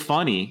it was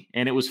funny.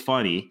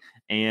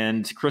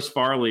 And Chris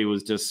Farley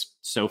was just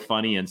so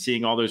funny, and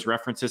seeing all those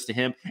references to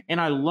him.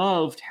 And I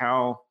loved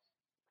how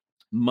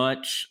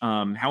much,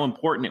 how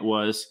important it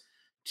was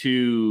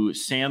to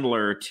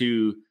Sandler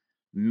to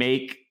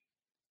make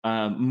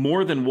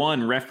more than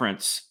one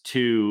reference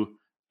to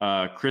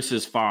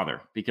Chris's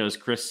father, because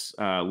Chris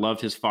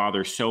loved his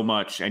father so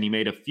much, and he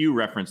made a few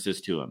references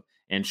to him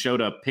and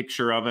showed a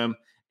picture of him.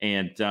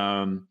 And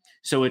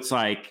so it's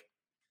like,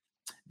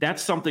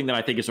 that's something that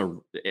I think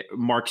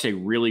marks a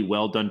really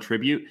well done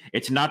tribute.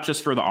 It's not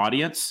just for the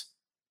audience,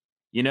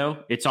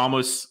 it's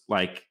almost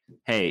like,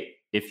 hey,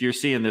 if you're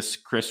seeing this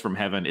Chris from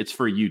heaven, it's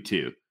for you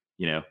too,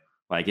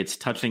 like it's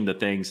touching the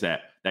things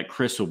that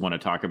Chris would want to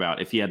talk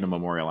about if he had to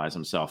memorialize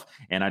himself.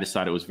 And I just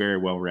thought it was very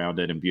well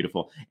rounded and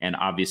beautiful, and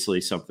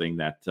obviously something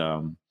that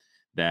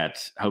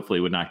that hopefully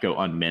would not go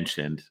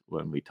unmentioned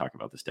when we talk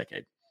about this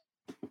decade.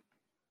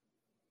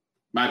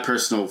 My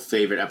personal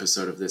favorite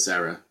episode of this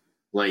era,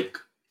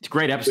 it's a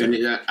great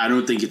episode. I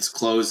don't think it's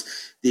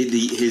close.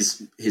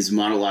 His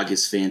monologue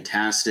is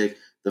fantastic.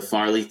 The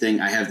Farley thing,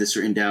 I have this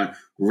written down.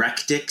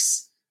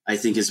 Rectix, I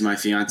think, is my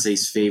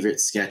fiance's favorite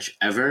sketch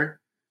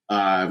ever.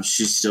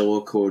 She still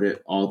will quote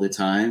it all the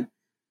time.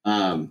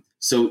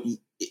 So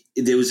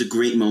there was a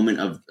great moment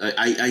of,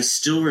 I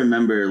still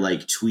remember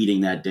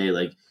tweeting that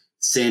day,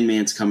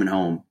 Sandman's coming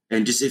home.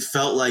 And just, it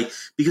felt like,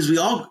 because we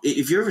all,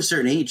 if you're of a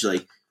certain age,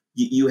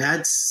 you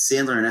had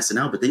Sandler on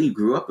SNL, but then you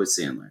grew up with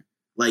Sandler.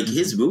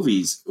 His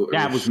movies were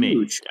was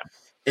huge.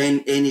 Yeah.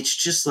 And it's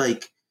just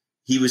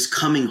he was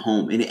coming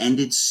home, and it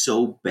ended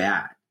so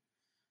bad.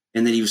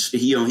 And then he was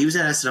at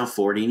SNL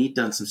 40 and he'd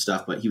done some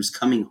stuff, but he was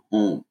coming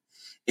home.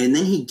 And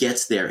then he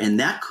gets there, and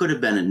that could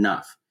have been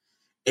enough.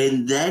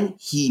 And then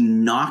he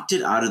knocked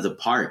it out of the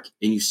park,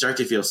 and you start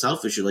to feel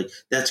selfish. You're like,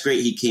 that's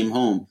great. He came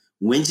home.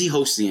 When's he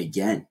hosting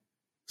again?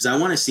 Because I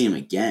want to see him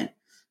again.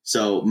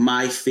 So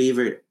my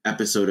favorite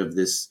episode of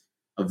this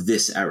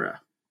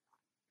era.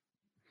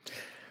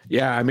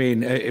 Yeah, I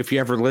mean, if you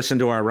ever listen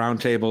to our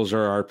roundtables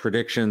or our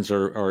predictions,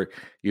 or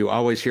you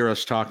always hear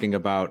us talking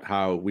about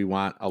how we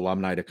want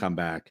alumni to come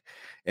back,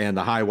 and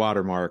the high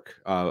watermark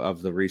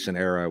of the recent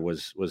era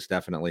was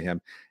definitely him.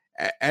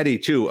 Eddie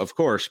too, of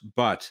course,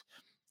 but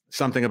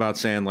something about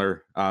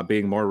Sandler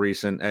being more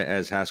recent,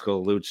 as Haskell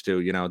alludes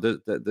to.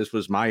 This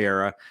was my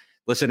era,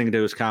 listening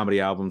to his comedy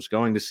albums,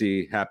 going to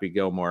see Happy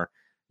Gilmore.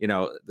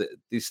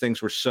 These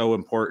things were so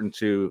important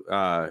to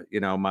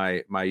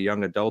my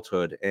young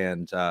adulthood,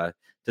 and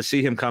to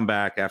see him come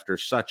back after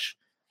such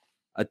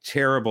a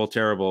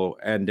terrible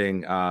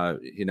ending.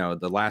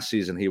 The last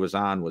season he was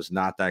on was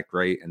not that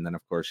great, and then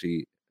of course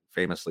he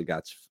famously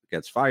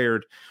gets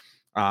fired.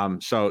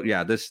 So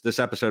yeah, this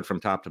episode from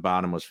top to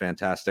bottom was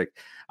fantastic.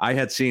 I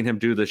had seen him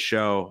do the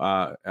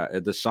show,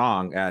 the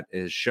song at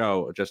his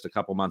show just a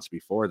couple months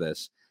before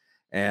this,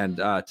 and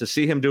to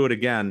see him do it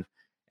again,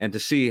 and to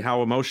see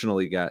how emotional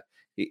he got.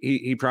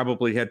 He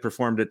probably had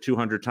performed it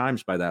 200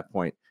 times by that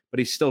point, but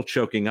he's still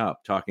choking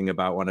up talking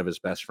about one of his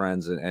best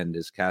friends and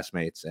his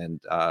castmates and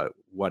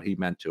what he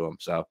meant to him.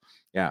 So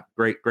yeah,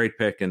 great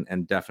pick,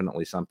 and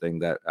definitely something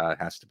that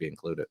has to be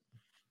included.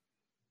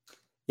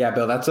 Yeah,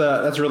 Bill, that's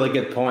a really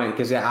good point,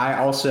 because I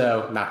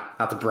also, not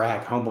to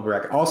brag, humble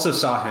brag, also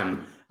saw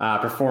him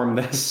perform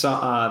this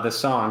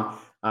song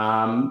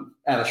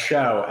at a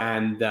show,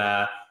 and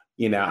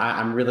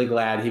I'm really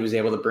glad he was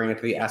able to bring it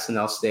to the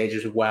SNL stage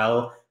as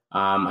well.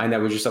 I know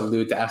we just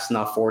allude to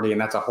SNL 40, and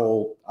that's a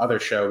whole other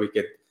show. We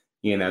could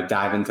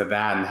dive into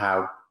that and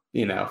how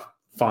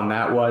fun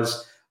that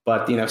was.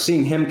 But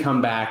seeing him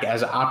come back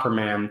as Opera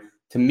Man,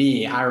 to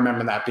me, I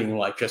remember that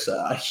being just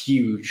a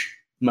huge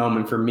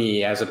moment for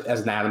me as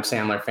an Adam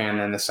Sandler fan,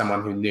 and as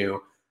someone who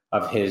knew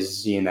of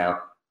his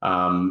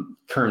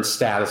current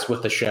status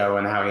with the show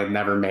and how he had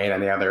never made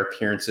any other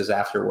appearances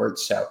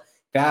afterwards. So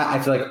that, I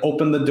feel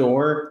opened the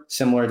door,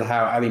 similar to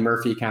how Eddie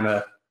Murphy kind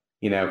of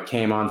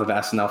came onto the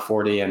SNL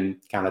 40 and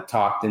kind of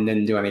talked and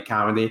didn't do any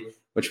comedy,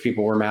 which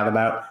people were mad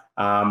about.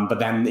 But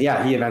then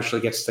yeah, he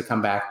eventually gets to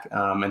come back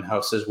and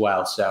host as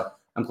well. So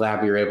I'm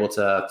glad we were able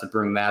to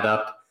bring that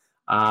up.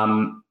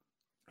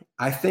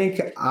 I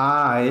think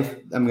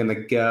I'm going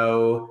to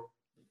go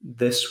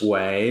this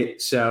way.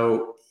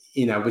 So,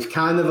 we've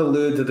kind of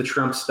alluded to the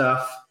Trump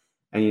stuff,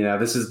 and,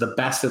 this is the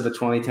best of the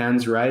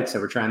 2010s, right? So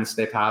we're trying to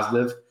stay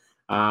positive.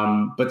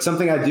 But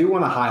something I do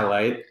want to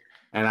highlight,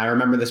 and I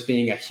remember this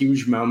being a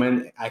huge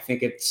moment. I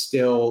think it's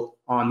still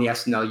on the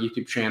SNL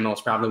YouTube channel.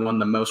 It's probably one of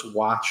the most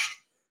watched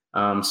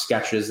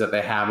sketches that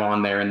they have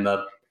on there in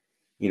the,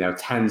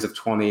 tens of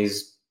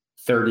 20s,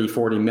 30,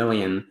 40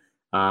 million,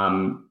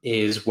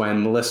 is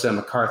when Melissa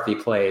McCarthy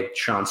played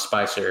Sean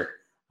Spicer.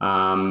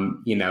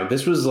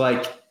 This was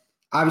like,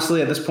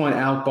 obviously at this point,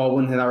 Alec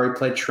Baldwin had already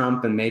played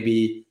Trump, and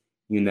maybe,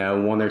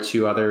 one or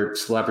two other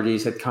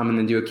celebrities had come in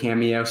and do a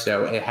cameo.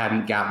 So it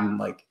hadn't gotten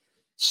like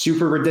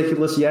super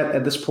ridiculous yet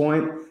at this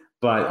point.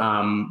 But,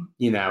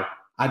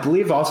 I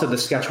believe also the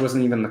sketch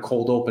wasn't even the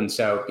cold open.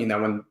 So,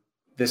 when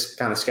this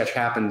kind of sketch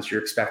happens,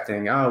 you're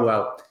expecting, oh,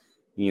 well,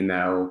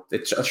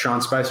 it's a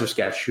Sean Spicer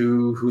sketch.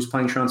 Who's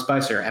playing Sean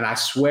Spicer? And I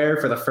swear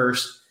for the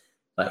first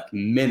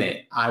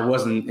minute, I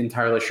wasn't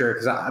entirely sure,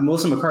 because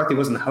Melissa McCarthy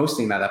wasn't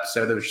hosting that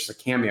episode. It was just a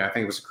cameo. I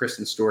think it was a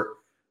Kristen Stewart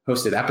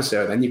hosted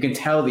episode. And you can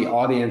tell the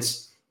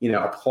audience,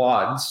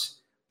 applauds.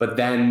 But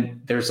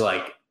then there's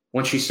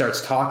once she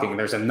starts talking,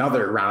 there's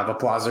another round of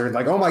applause. They're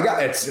like, oh my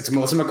God, it's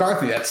Melissa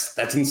McCarthy.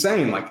 That's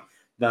insane.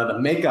 The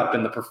makeup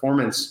and the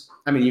performance.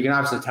 I mean, you can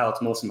obviously tell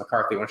it's Melissa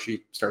McCarthy when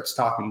she starts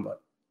talking,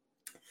 but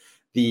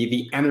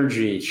the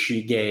energy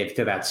she gave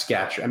to that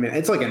sketch. I mean,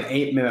 it's like an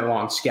 8-minute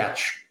long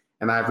sketch,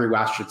 and I've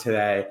rewatched it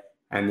today.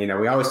 And,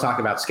 we always talk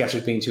about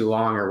sketches being too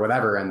long or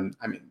whatever. And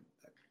I mean,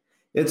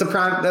 that's a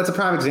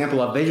prime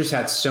example of, they just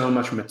had so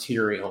much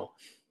material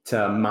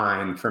to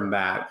mine from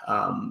that,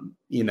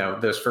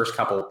 those first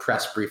couple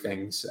press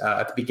briefings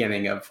at the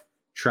beginning of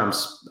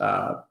Trump's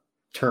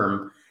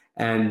term.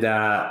 And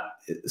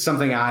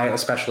something I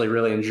especially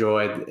really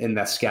enjoyed in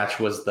that sketch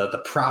was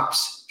the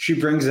props she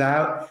brings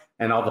out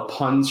and all the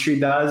puns she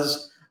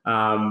does.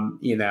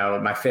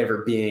 My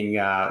favorite being,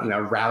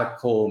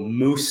 radical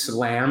moose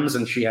lambs,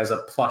 and she has a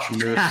plush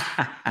moose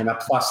and a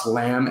plush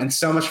lamb, and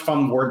so much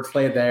fun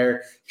wordplay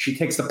there. She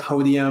takes the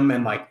podium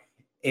and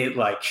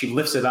she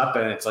lifts it up,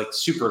 and it's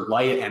super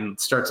light, and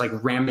starts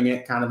ramming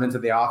it kind of into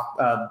the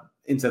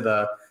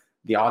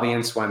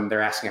audience when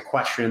they're asking a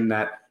question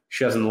that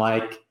she doesn't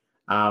like.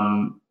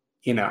 I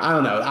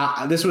don't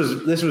know. This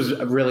was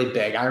really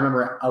big. I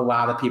remember a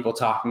lot of people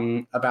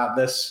talking about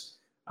this.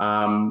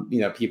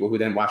 People who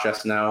didn't watch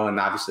SNL, and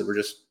obviously were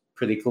just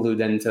pretty glued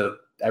into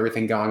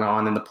everything going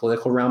on in the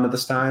political realm at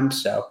this time.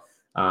 So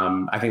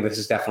I think this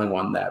is definitely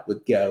one that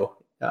would go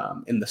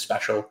in the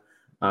special.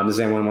 Does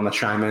anyone want to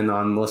chime in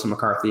on Melissa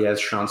McCarthy as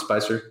Sean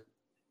Spicer?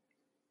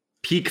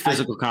 Peak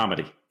physical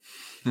comedy.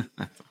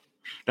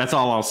 That's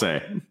all I'll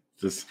say.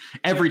 Just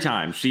every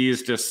time, she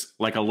is just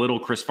like a little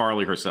Chris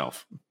Farley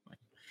herself.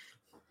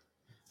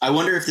 I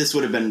wonder if this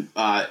would have been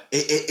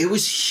it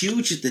was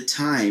huge at the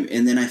time,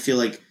 and then I feel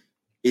like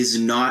is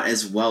not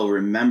as well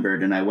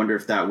remembered. And I wonder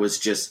if that was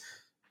just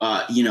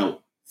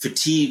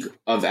fatigue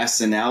of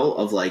SNL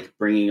of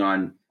bringing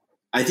on.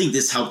 I think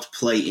this helped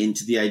play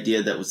into the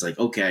idea that was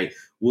okay,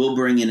 we'll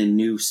bring in a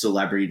new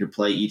celebrity to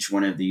play each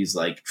one of these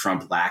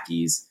Trump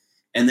lackeys.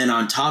 And then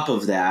on top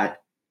of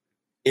that,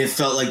 it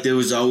felt like there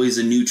was always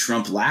a new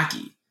Trump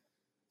lackey.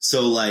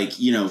 So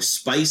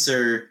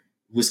Spicer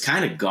was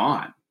kind of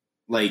gone,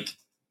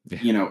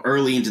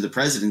 early into the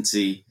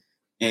presidency.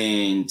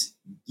 And,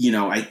 he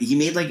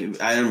made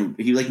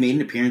made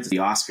an appearance at the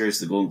Oscars,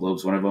 the Golden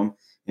Globes, one of them.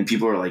 And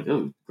people were like,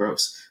 oh,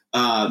 gross.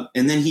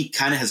 And then he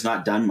kind of has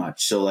not done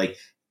much. So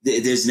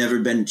there's never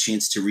been a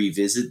chance to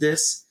revisit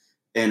this.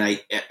 And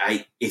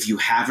I if you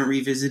haven't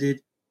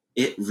revisited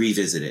it,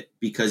 revisit it,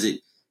 because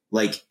it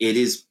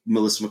is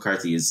Melissa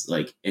McCarthy is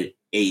an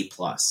A+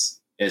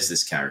 as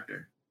this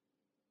character.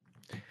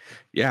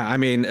 Yeah. I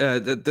mean,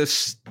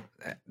 this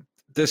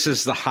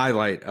is the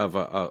highlight of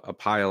a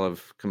pile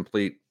of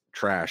complete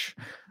trash.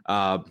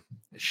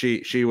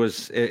 She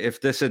was,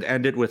 if this had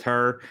ended with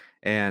her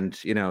and,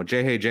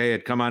 J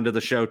had come onto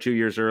the show 2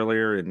 years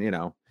earlier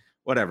and,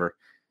 whatever.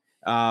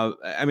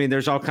 I mean,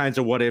 there's all kinds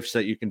of what ifs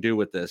that you can do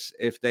with this.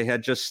 If they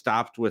had just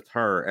stopped with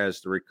her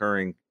as the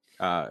recurring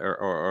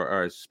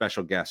or a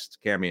special guest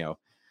cameo,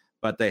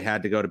 but they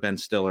had to go to Ben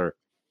Stiller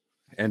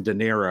and De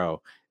Niro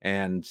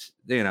and,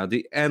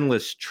 the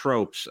endless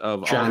tropes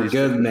of John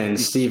Goodman,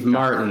 Steve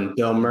Martin,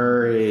 Bill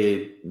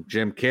Murray,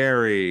 Jim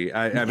Carrey.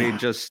 I mean,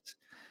 just,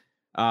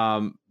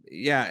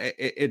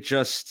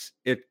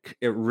 it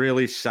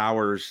really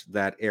sours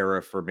that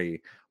era for me,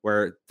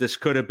 where this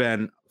could have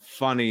been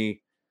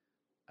funny.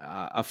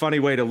 A funny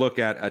way to look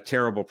at a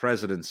terrible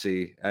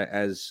presidency,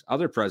 as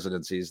other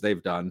presidencies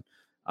they've done.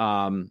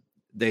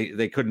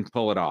 They couldn't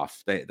pull it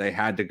off. They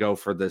had to go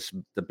for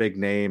the big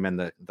name and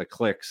the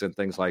clicks and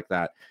things like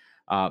that.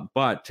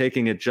 But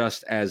taking it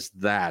just as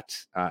that,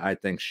 I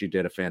think she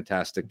did a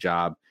fantastic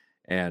job.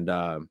 And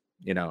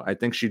I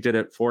think she did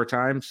it 4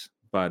 times,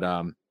 but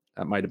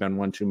that might have been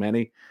one too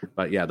many.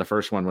 But yeah, the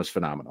first one was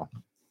phenomenal.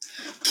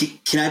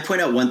 Can I point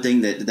out one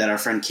thing that our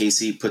friend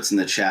Casey puts in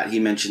the chat? He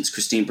mentions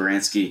Christine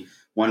Baranski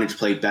wanted to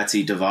play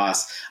Betsy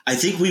DeVos. I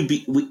think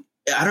we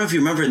I don't know if you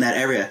remember in that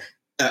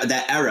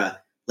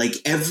era, like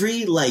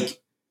every like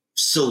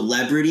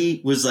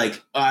celebrity was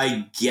like,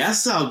 I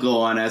guess I'll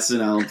go on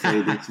SNL and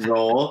play this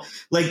role.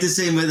 Like the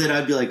same way that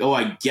I'd be like, oh,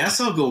 I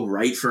guess I'll go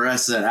write for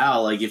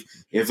SNL. Like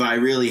if I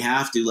really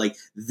have to, like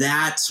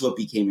that's what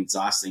became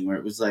exhausting, where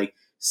it was like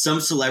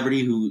some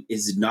celebrity who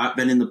has not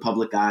been in the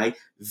public eye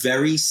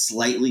very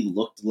slightly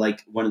looked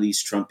like one of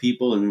these Trump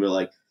people. And we're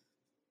like,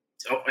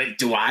 oh,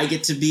 do I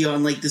get to be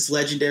on like this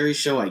legendary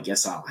show? I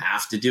guess I'll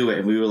have to do it.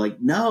 And we were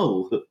like,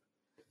 no.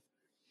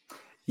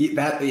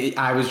 That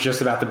I was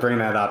just about to bring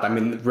that up. I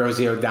mean,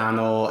 Rosie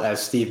O'Donnell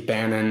as Steve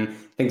Bannon.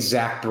 I think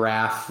Zach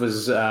Braff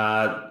was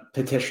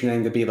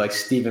petitioning to be like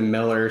Stephen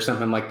Miller or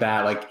something like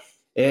that. Like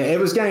it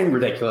was getting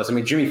ridiculous. I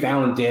mean, Jimmy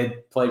Fallon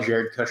did play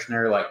Jared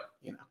Kushner. Like,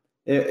 you know,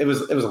 it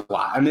was a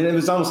lot. I mean, it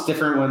was almost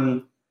different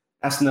when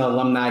SNL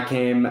alumni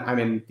came. I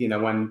mean, you know,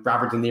 when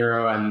Robert De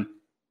Niro and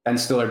Ben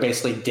Stiller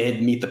basically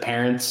did meet the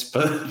parents,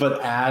 but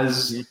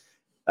as you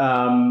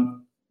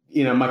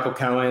know, Michael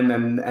Cohen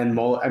and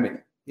Mueller. I mean,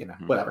 you know,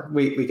 whatever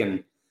we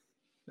can,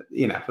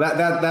 you know,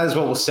 that is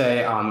what we'll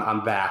say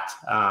on that.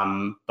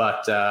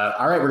 But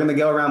all right, we're going to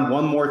go around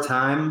one more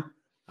time.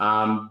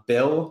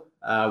 Bill,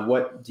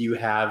 what do you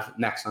have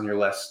next on your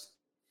list?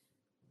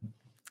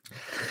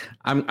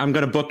 I'm going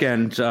to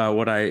bookend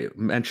what I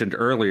mentioned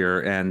earlier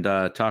and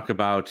talk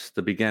about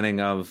the beginning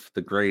of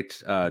the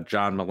great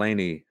John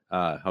Mulaney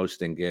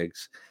hosting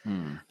gigs,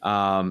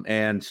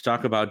 and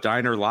talk about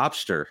Diner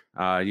Lobster.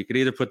 You could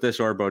either put this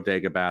or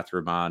Bodega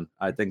Bathroom on.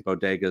 I think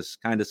Bodega's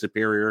kind of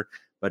superior,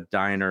 but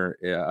Diner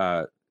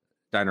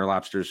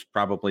Lobster's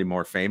probably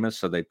more famous,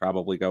 so they'd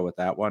probably go with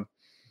that one.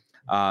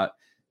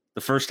 The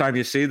first time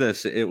you see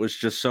this, it was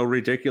just so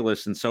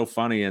ridiculous and so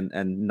funny and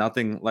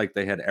nothing like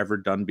they had ever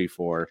done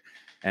before.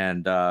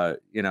 And,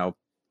 you know,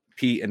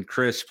 Pete and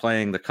Chris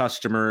playing the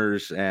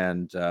customers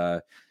and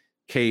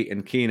Kate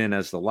and Keenan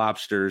as the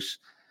lobsters.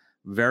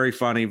 Very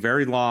funny,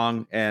 very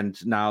long. And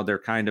now they're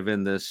kind of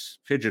in this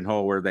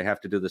pigeonhole where they have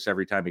to do this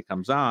every time he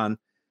comes on.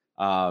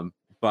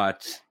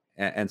 But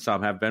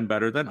some have been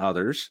better than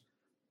others.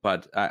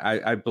 But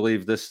I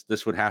believe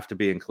this would have to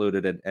be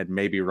included and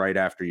maybe right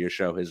after you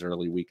show his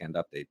early weekend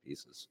update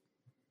pieces.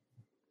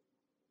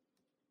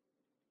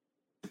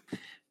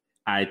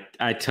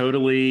 I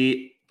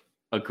totally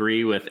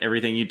agree with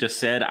everything you just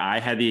said. I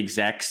had the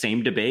exact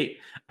same debate.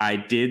 I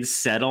did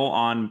settle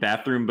on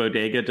Bathroom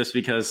Bodega just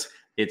because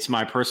it's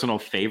my personal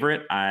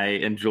favorite. I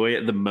enjoy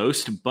it the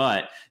most,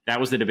 but that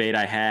was the debate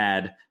I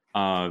had.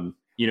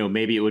 You know,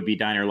 maybe it would be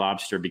Diner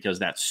Lobster because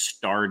that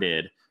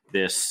started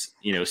this,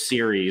 you know,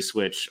 series,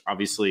 which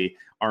obviously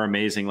are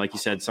amazing. Like you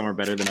said, some are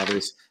better than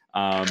others.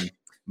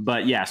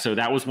 But yeah, so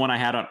that was one I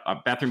had on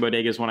Bathroom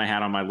Bodega is one I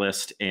had on my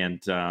list.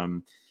 And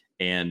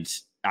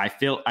I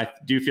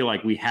do feel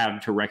like we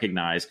have to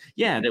recognize,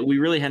 that we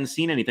really hadn't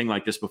seen anything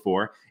like this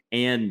before.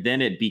 And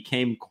then it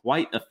became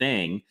quite a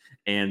thing.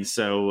 And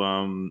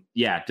so,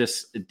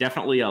 just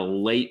definitely a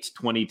late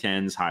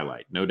 2010s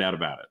highlight. No doubt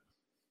about it.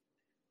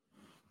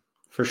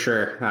 For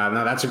sure.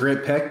 No, that's a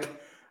great pick.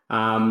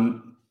 I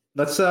mean,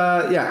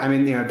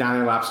 you know,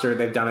 Diner Lobster,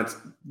 they've done it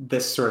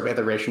this sort of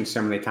iteration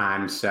so many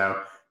times.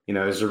 So, you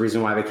know, there's a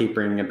reason why they keep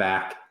bringing it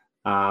back.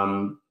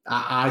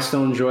 I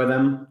still enjoy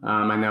them.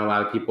 I know a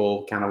lot of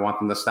people kind of want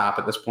them to stop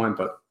at this point,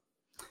 but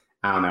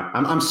I don't know.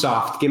 I'm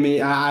soft.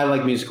 I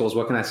like musicals.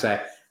 What can I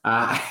say?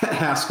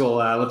 Haskell,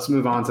 let's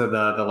move on to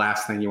the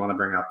last thing you want to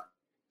bring up.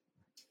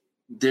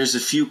 There's a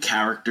few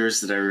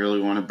characters that I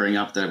really want to bring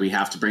up that we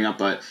have to bring up,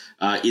 but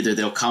either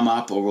they'll come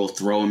up or we'll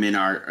throw them in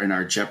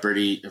our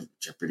Jeopardy.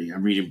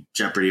 I'm reading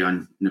Jeopardy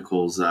on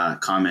Nicole's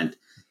comment.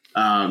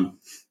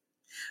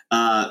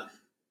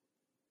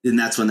 And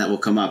that's when that will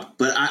come up.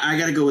 But I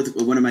got to go with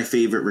one of my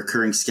favorite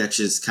recurring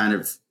sketches kind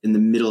of in the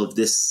middle of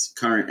this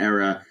current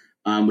era,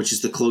 which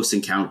is the Close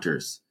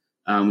Encounters.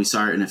 We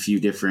saw it in a few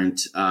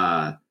different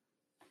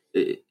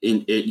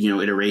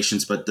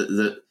iterations, but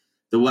the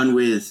one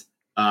with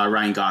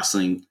Ryan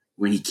Gosling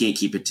when he can't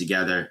keep it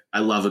together. I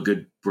love a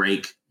good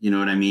break. You know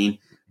what I mean?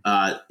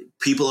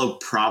 People will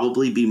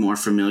probably be more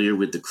familiar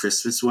with the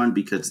Christmas one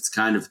because it's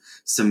kind of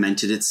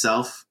cemented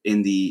itself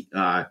in the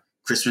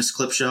Christmas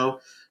clip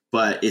show.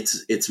 But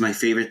it's my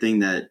favorite thing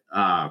that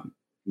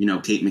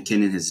Kate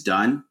McKinnon has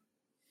done.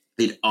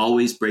 It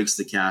always breaks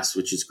the cast,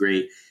 which is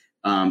great.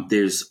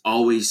 There's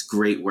always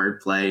great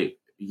wordplay,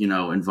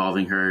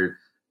 involving her,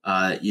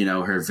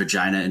 her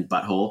vagina and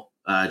butthole,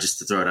 just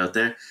to throw it out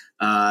there.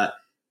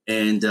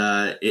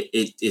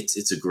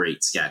 It's a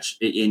great sketch,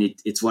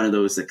 it's one of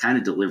those that kind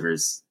of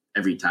delivers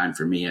every time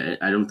for me.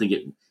 I don't think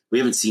we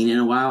haven't seen it in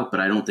a while, but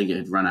I don't think it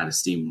had run out of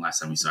steam last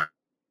time we saw it.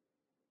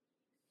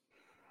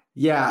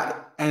 Yeah,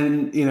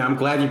 and I'm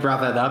glad you brought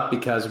that up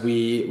because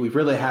we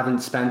really haven't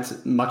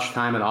spent much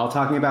time at all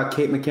talking about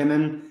Kate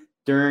McKinnon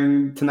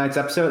during tonight's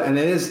episode, and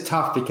it is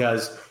tough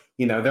because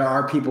there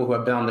are people who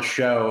have been on the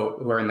show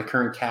who are in the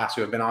current cast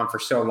who have been on for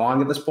so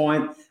long at this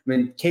point. I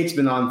mean, Kate's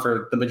been on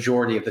for the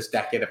majority of this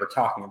decade that we're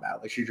talking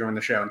about. Like, she joined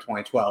the show in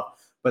 2012,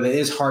 but it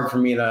is hard for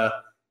me to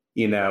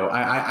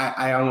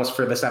I almost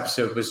for this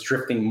episode was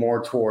drifting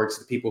more towards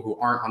the people who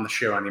aren't on the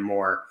show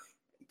anymore,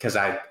 because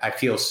I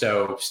feel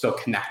so still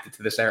connected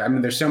to this era. I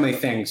mean, there's so many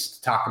things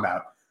to talk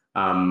about.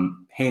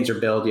 Haynes or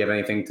Bill, do you have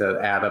anything to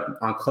add up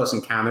on Close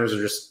Encounters,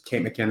 or just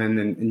Kate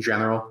McKinnon in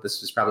general?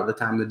 This is probably the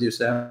time to do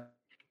so.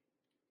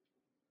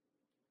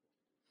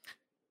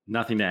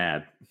 Nothing to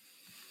add.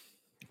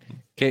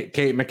 Kate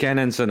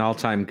McKinnon's an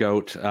all-time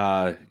GOAT.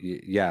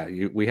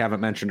 We haven't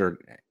mentioned her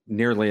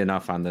nearly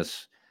enough on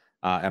this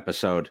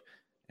episode.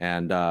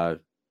 And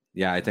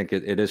I think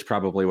it is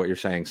probably what you're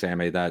saying,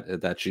 Sammy,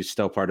 that she's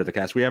still part of the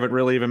cast. We haven't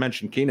really even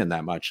mentioned Keenan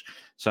that much.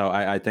 So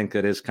I think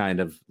it is kind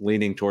of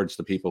leaning towards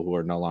the people who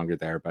are no longer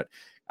there. But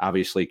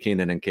obviously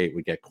Keenan and Kate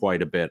would get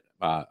quite a bit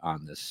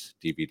on this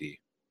DVD.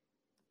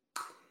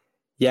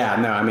 Yeah,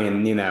 no, I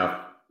mean,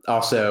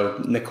 also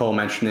Nicole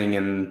mentioning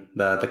in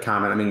the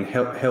comment, I mean,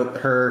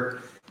 her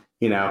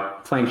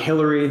playing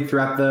Hillary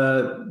throughout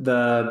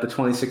the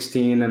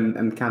 2016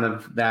 and kind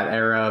of that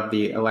era of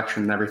the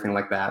election and everything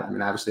like that. I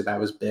mean, obviously that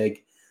was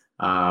big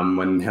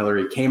when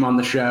Hillary came on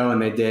the show,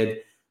 and they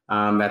did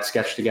that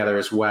sketch together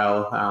as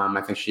well.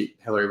 I think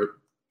Hillary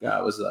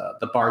was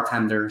the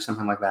bartender or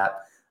something like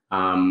that.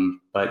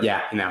 But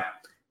yeah,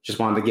 just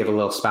wanted to give a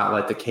little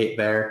spotlight to Kate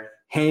there.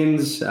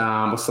 Haynes,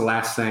 what's the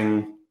last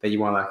thing that you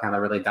want to kind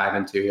of really dive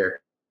into here?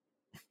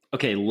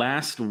 Okay,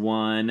 last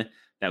one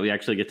that we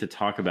actually get to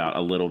talk about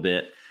a little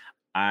bit.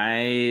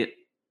 I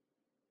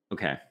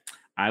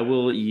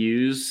will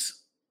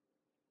use.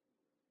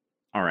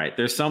 All right,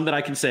 there's some that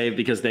I can save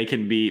because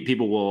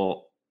people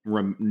will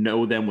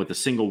know them with a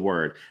single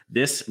word.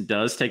 This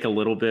does take a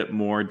little bit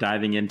more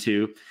diving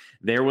into.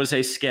 There was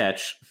a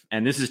sketch,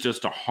 and this is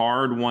just a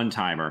hard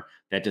one-timer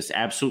that just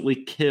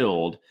absolutely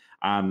killed.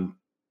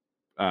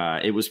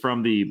 It was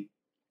from the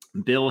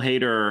Bill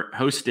Hader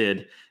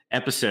hosted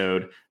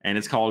episode, and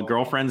it's called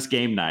Girlfriend's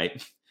Game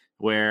Night,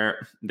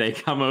 where they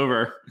come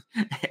over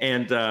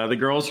and the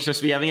girls are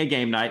supposed to be having a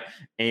game night,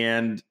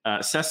 and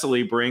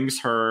Cecily brings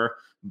her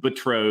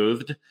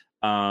betrothed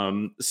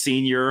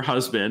senior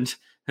husband,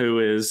 who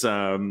is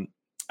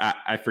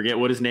I forget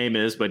what his name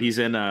is, but he's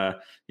in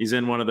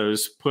one of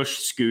those not push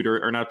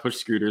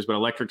scooters, but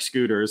electric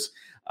scooters,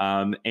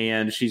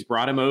 and she's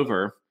brought him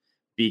over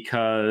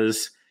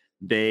because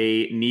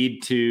they're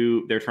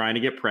trying to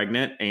get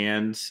pregnant,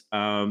 and his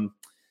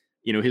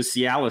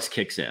Cialis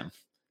kicks in.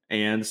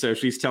 And so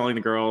she's telling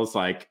the girls,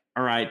 like,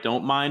 all right,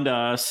 don't mind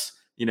us.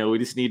 We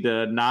just need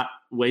to not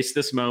waste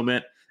this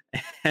moment.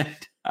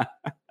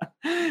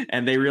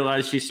 And they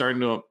realize she's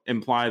starting to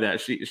imply that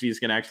she's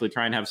going to actually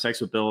try and have sex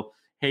with Bill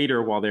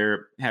Hader while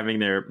they're having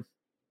their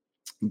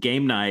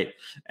game night.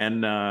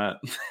 And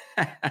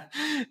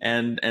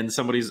and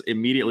somebody's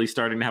immediately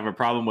starting to have a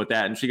problem with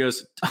that. And she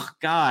goes, oh,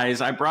 guys,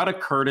 I brought a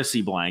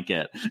courtesy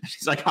blanket.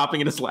 She's like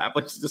hopping in his lap,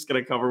 like she's just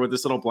going to cover with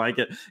this little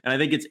blanket. And I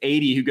think it's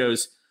 80 who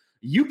goes,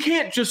 you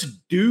can't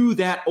just do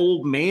that,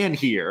 old man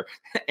here.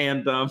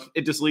 And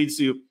it just leads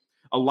to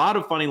a lot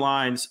of funny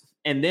lines.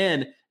 And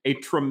then a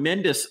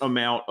tremendous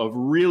amount of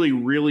really,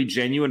 really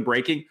genuine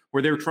breaking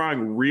where they're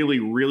trying really,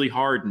 really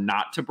hard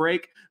not to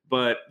break.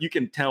 But you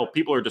can tell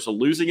people are just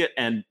losing it.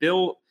 And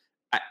Bill,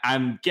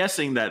 I'm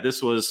guessing that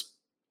this was,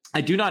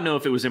 I do not know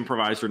if it was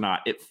improvised or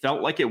not. It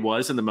felt like it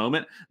was in the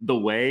moment, the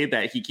way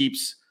that he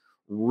keeps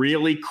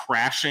really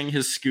crashing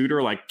his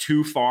scooter like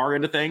too far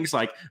into things.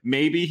 Like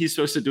maybe he's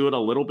supposed to do it a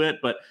little bit,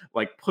 but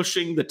like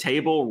pushing the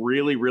table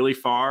really, really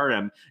far,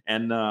 and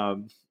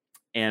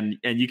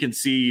you can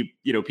see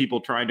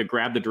people trying to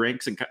grab the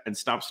drinks and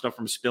stop stuff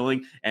from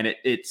spilling. And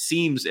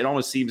it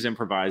almost seems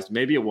improvised.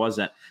 Maybe it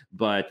wasn't,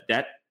 but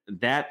that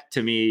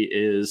to me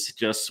is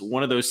just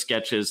one of those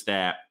sketches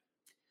that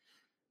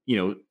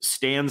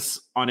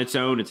stands on its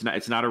own.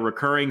 It's not a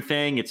recurring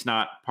thing. It's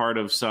not part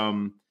of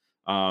some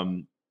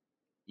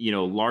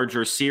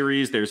larger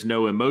series. There's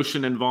no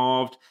emotion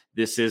involved.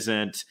 This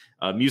isn't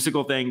a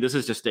musical thing. This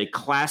is just a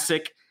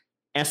classic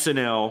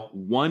SNL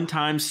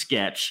one-time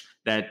sketch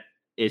that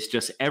it's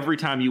just every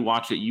time you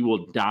watch it, you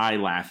will die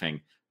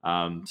laughing.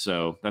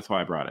 So that's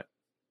why I brought it.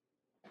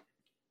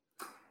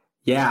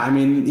 Yeah, I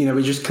mean,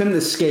 we just couldn't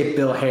escape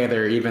Bill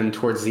Hader even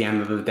towards the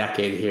end of the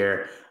decade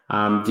here.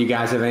 Do you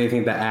guys have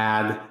anything to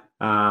add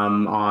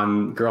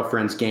on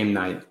Girlfriend's Game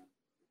Night?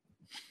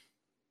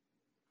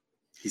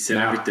 He said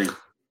everything.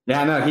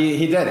 Yeah, no,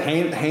 he did.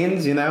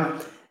 Haynes, you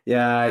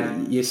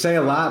say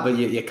a lot, but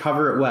you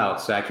cover it well,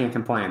 so I can't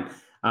complain.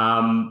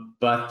 I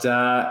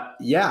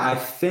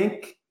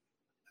think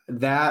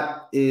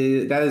that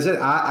is it.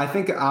 I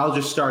think I'll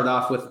just start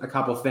off with a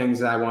couple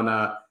things that I want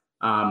to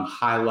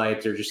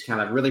highlight, or just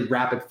kind of really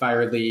rapid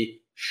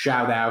firely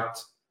shout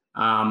out.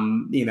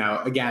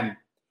 Again,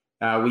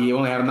 we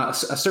only have a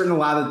certain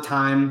allotted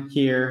time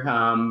here.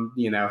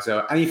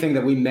 So anything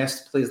that we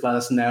missed, please let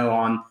us know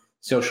on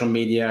social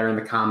media or in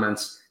the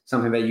comments.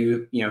 Something that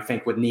you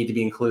think would need to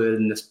be included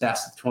in this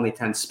best of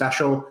 2010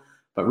 special.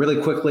 But really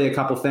quickly, a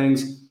couple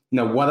things.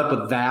 What up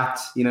with that?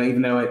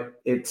 Even though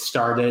it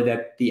started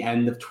at the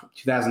end of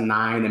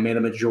 2009 and made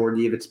a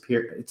majority of its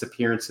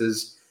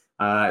appearances,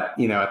 at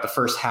the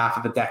first half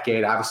of the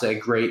decade. Obviously, a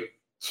great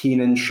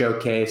Keenan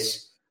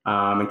showcase,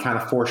 and kind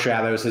of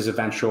foreshadows his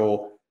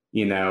eventual,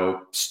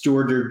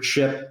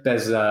 stewardship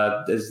as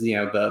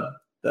the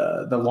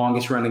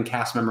longest running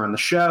cast member on the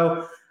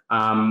show.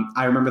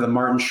 I remember the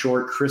Martin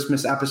Short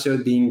Christmas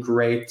episode being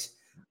great.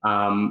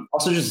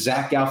 Also, just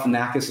Zach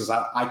Galifianakis is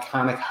an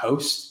iconic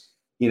host.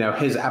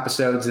 His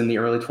episodes in the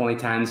early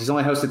 2010s. He's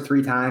only hosted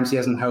 3 times. He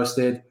hasn't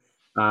hosted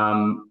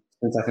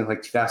since I think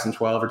like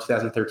 2012 or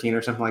 2013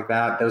 or something like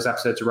that. Those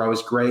episodes are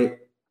always great.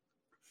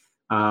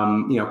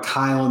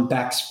 Kyle and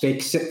Beck's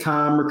fake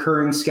sitcom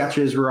recurring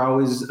sketches were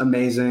always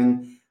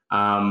amazing.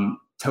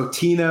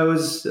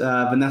 Totino's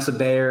Vanessa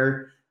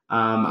Bayer.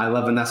 I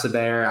love Vanessa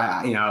Bayer.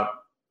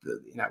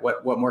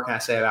 What more can I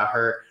say about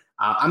her?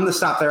 I'm going to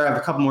stop there. I have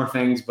a couple more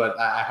things, but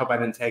I hope I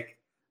didn't take,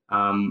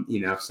 some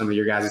of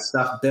your guys'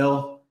 stuff.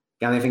 Bill,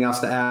 got anything else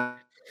to add?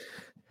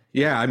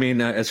 Yeah, I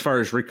mean, as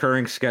far as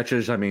recurring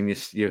sketches, I mean,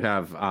 you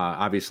have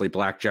obviously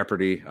Black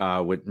Jeopardy,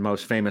 with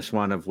most famous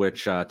one of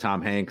which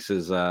Tom Hanks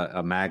is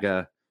a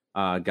MAGA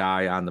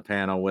guy on the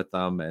panel with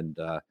them, and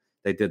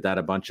they did that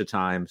a bunch of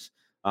times.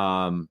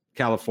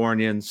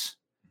 Californians,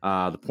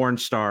 the porn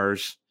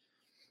stars.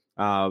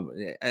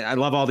 I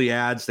love all the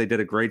ads. They did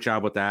a great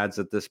job with ads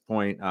at this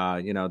point.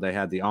 They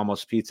had the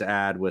Almost Pizza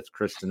ad with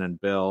Kristen and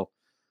Bill,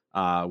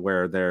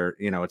 where they're,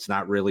 it's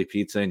not really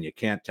pizza and you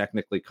can't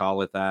technically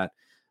call it that.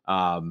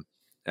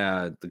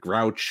 The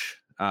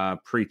Grouch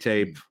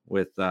pre-tape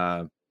with,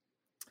 based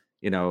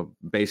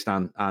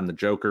on the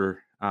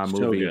Joker movie.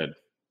 So good.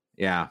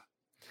 Yeah.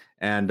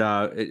 And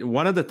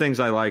one of the things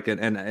I like,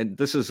 and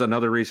this is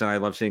another reason I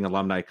love seeing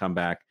alumni come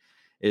back,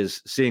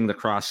 is seeing the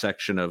cross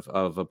section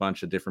of a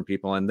bunch of different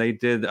people. And they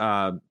did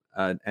an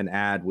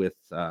ad with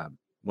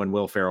when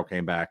Will Ferrell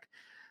came back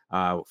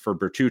for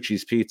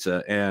Bertucci's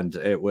Pizza, and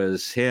it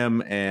was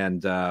him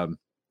and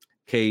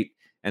Kate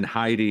and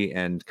Heidi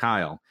and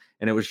Kyle.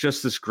 And it was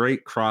just this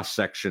great cross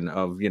section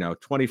of,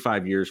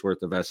 25 years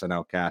worth of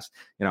SNL cast,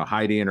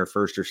 Heidi in her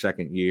first or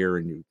second year,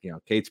 and,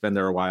 Kate's been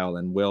there a while,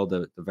 and Will,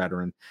 the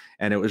veteran.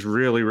 And it was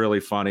really, really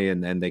funny.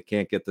 And they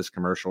can't get this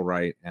commercial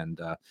right. And,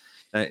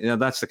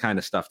 that's the kind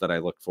of stuff that I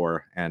look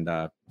for, and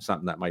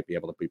something that might be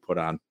able to be put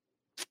on.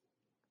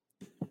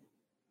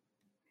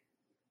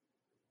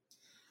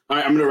 All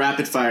right, I'm going to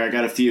rapid fire. I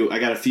got a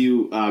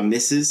few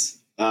misses.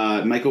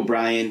 Mike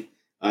O'Brien,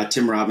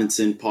 Tim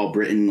Robinson, Paul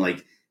Britton,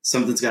 like,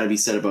 something's got to be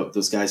said about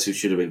those guys who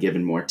should have been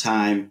given more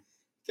time.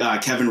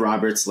 Kevin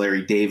Roberts,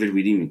 Larry David.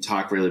 We didn't even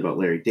talk really about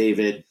Larry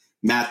David.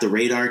 Matt, the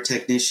radar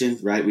technician,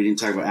 right? We didn't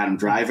talk about Adam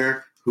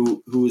Driver,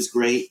 who was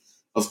great.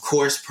 Of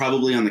course,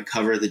 probably on the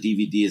cover of the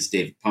DVD is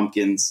David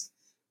Pumpkins.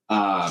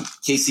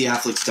 Casey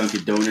Affleck's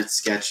Dunkin' Donuts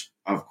sketch,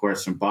 of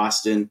course, from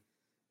Boston.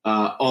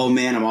 Oh,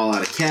 man, I'm all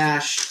out of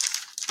cash.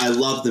 I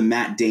love the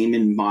Matt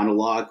Damon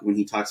monologue when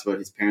he talks about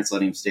his parents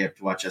letting him stay up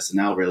to watch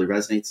SNL. Really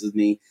resonates with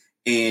me.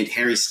 And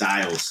Harry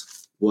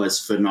Styles was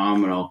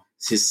phenomenal.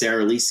 His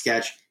Sarah Lee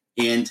sketch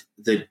and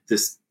the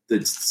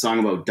song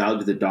about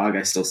Doug the dog.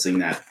 I still sing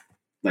that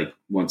like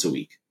once a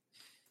week.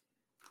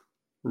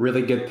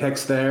 Really good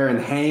picks there. And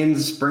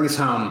Haynes, bring us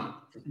home.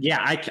 Yeah,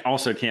 I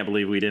also can't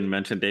believe we didn't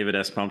mention David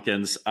S.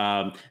 Pumpkins.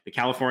 The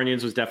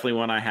Californians was definitely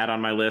one I had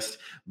on my list,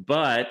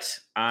 but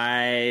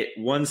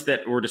ones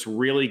that were just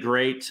really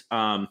great.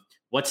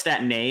 What's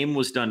That Name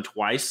was done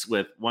twice,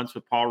 once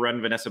with Paul Rudd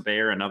and Vanessa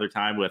Bayer, another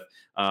time with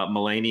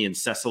Mulaney and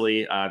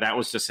Cecily. That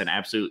was just an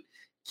absolute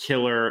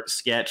killer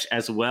sketch,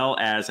 as well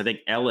as I think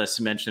Ellis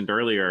mentioned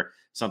earlier,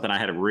 something I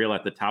had a reel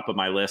at the top of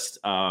my list,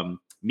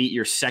 Meet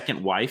Your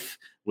Second Wife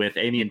with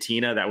Amy and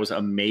Tina. That was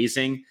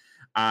amazing.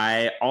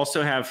 I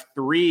also have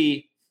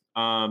 3.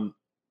 One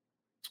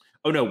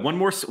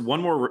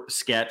more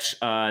sketch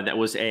that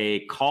was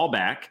a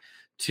callback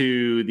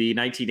to the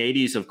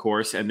 1980s, of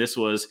course. And this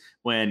was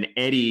when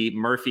Eddie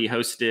Murphy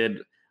hosted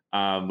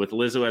with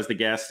Lizzo as the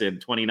guest in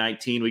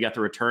 2019. We got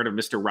the return of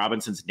Mr.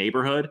 Robinson's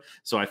Neighborhood.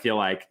 So I feel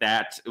like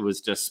that was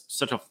just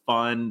such a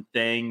fun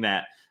thing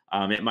that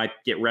it might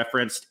get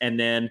referenced. And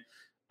then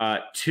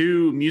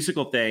 2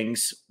 musical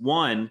things.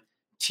 One,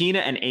 Tina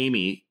and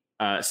Amy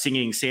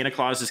singing Santa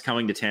Claus is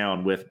Coming to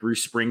Town with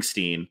Bruce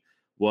Springsteen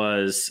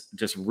was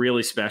just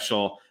really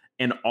special.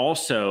 And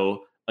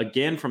also,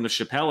 again, from the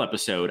Chappelle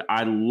episode,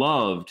 I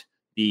loved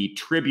the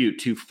tribute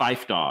to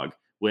Phife Dawg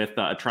with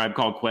A Tribe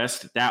Called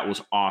Quest. That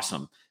was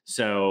awesome.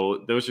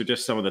 So those are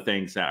just some of the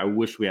things that I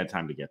wish we had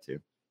time to get to.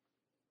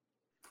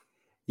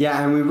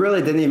 Yeah, and we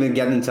really didn't even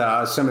get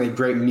into so many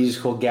great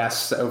musical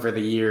guests over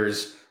the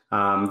years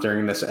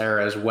during this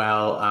era as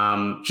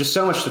well. Just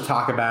so much to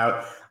talk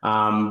about.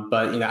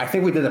 But, I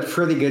think we did a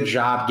pretty good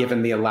job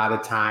given the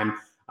allotted time.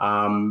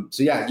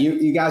 So, yeah,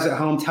 you guys at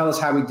home, tell us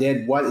how we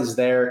did. What is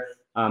there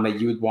that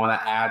you would want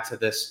to add to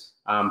this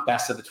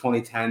best of the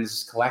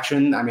 2010s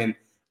collection? I mean,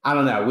 I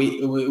don't know.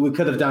 We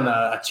could have done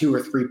a 2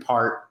 or 3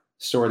 part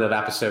sort of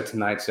episode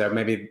tonight. So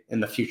maybe in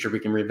the future we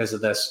can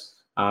revisit this,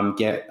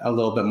 get a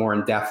little bit more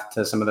in depth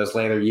to some of those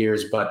later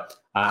years. But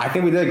I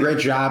think we did a great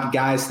job,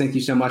 guys. Thank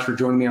you so much for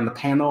joining me on the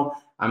panel.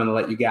 I'm going to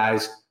let you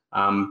guys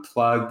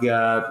plug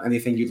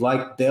anything you'd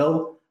like.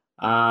 Bill,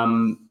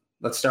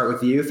 let's start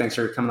with you. Thanks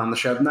for coming on the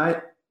show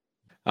tonight.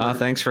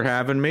 Thanks for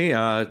having me.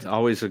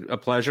 Always a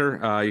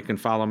pleasure. You can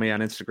follow me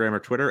on Instagram or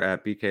Twitter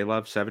at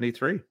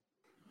BKLove73.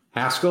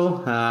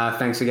 Haskell,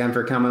 thanks again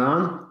for coming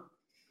on.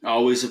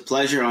 Always a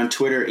pleasure. On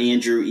Twitter,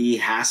 Andrew E.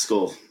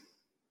 Haskell.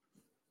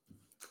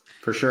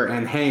 For sure.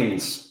 And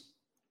Haynes.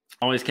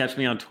 Always catch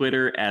me on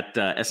Twitter at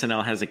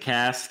SNL Has a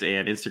Cast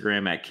and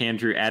Instagram at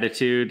Candrew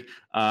Attitude.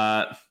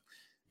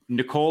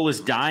 Nicole is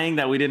dying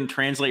that we didn't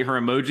translate her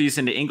emojis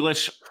into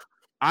English.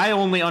 I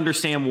only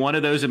understand one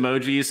of those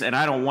emojis, and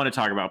I don't want to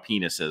talk about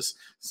penises.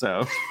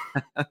 So,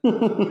 I think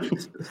we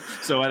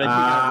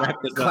gotta wrap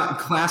this up.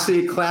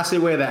 Classy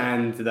way to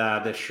end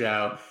this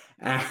show.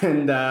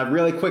 And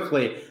really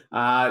quickly,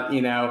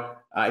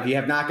 if you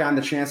have not gotten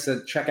the chance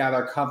to check out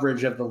our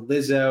coverage of the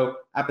Lizzo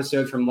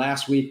episode from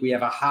last week, we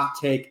have a hot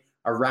take,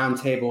 a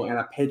roundtable, and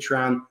a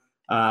Patreon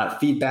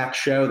feedback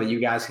show that you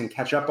guys can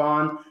catch up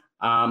on.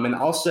 And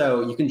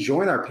also, you can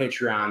join our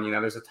Patreon.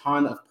 There's a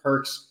ton of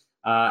perks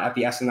at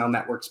the SNL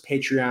Network's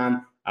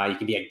Patreon. You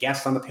can be a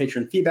guest on the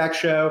Patreon feedback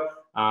show,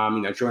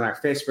 join our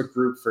Facebook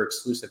group for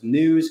exclusive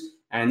news,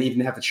 and even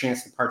have the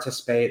chance to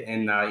participate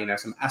in,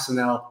 some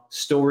SNL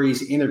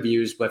stories,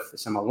 interviews with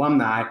some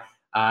alumni.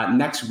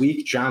 Next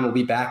week, John will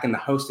be back in the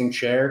hosting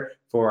chair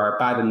for our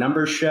By the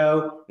Numbers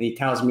show, and he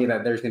tells me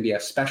that there's going to be a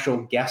special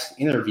guest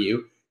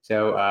interview.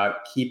 So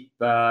keep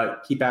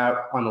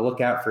out on the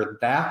lookout for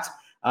that.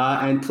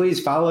 And please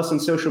follow us on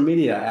social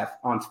media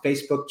on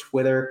Facebook,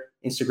 Twitter,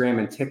 Instagram,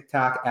 and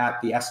TikTok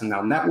at the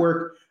SNL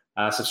Network.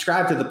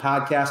 Subscribe to the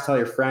podcast. Tell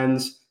your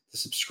friends to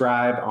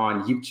subscribe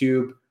on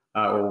YouTube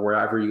or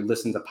wherever you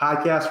listen to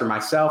podcasts. For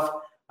myself,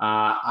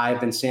 I've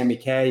been Sammy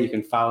K. You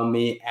can follow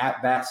me at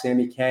that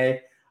Sammy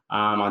K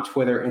on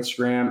Twitter,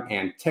 Instagram,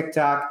 and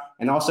TikTok.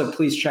 And also,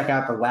 please check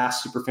out the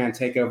last Superfan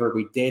Takeover.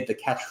 We did the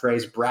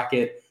catchphrase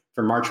bracket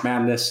for March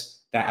Madness.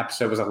 That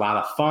episode was a lot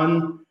of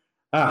fun.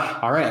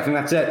 All right, I think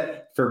that's it.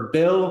 For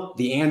Bill,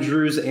 the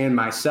Andrews, and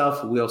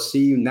myself, we'll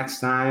see you next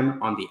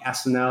time on the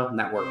SNL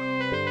Network.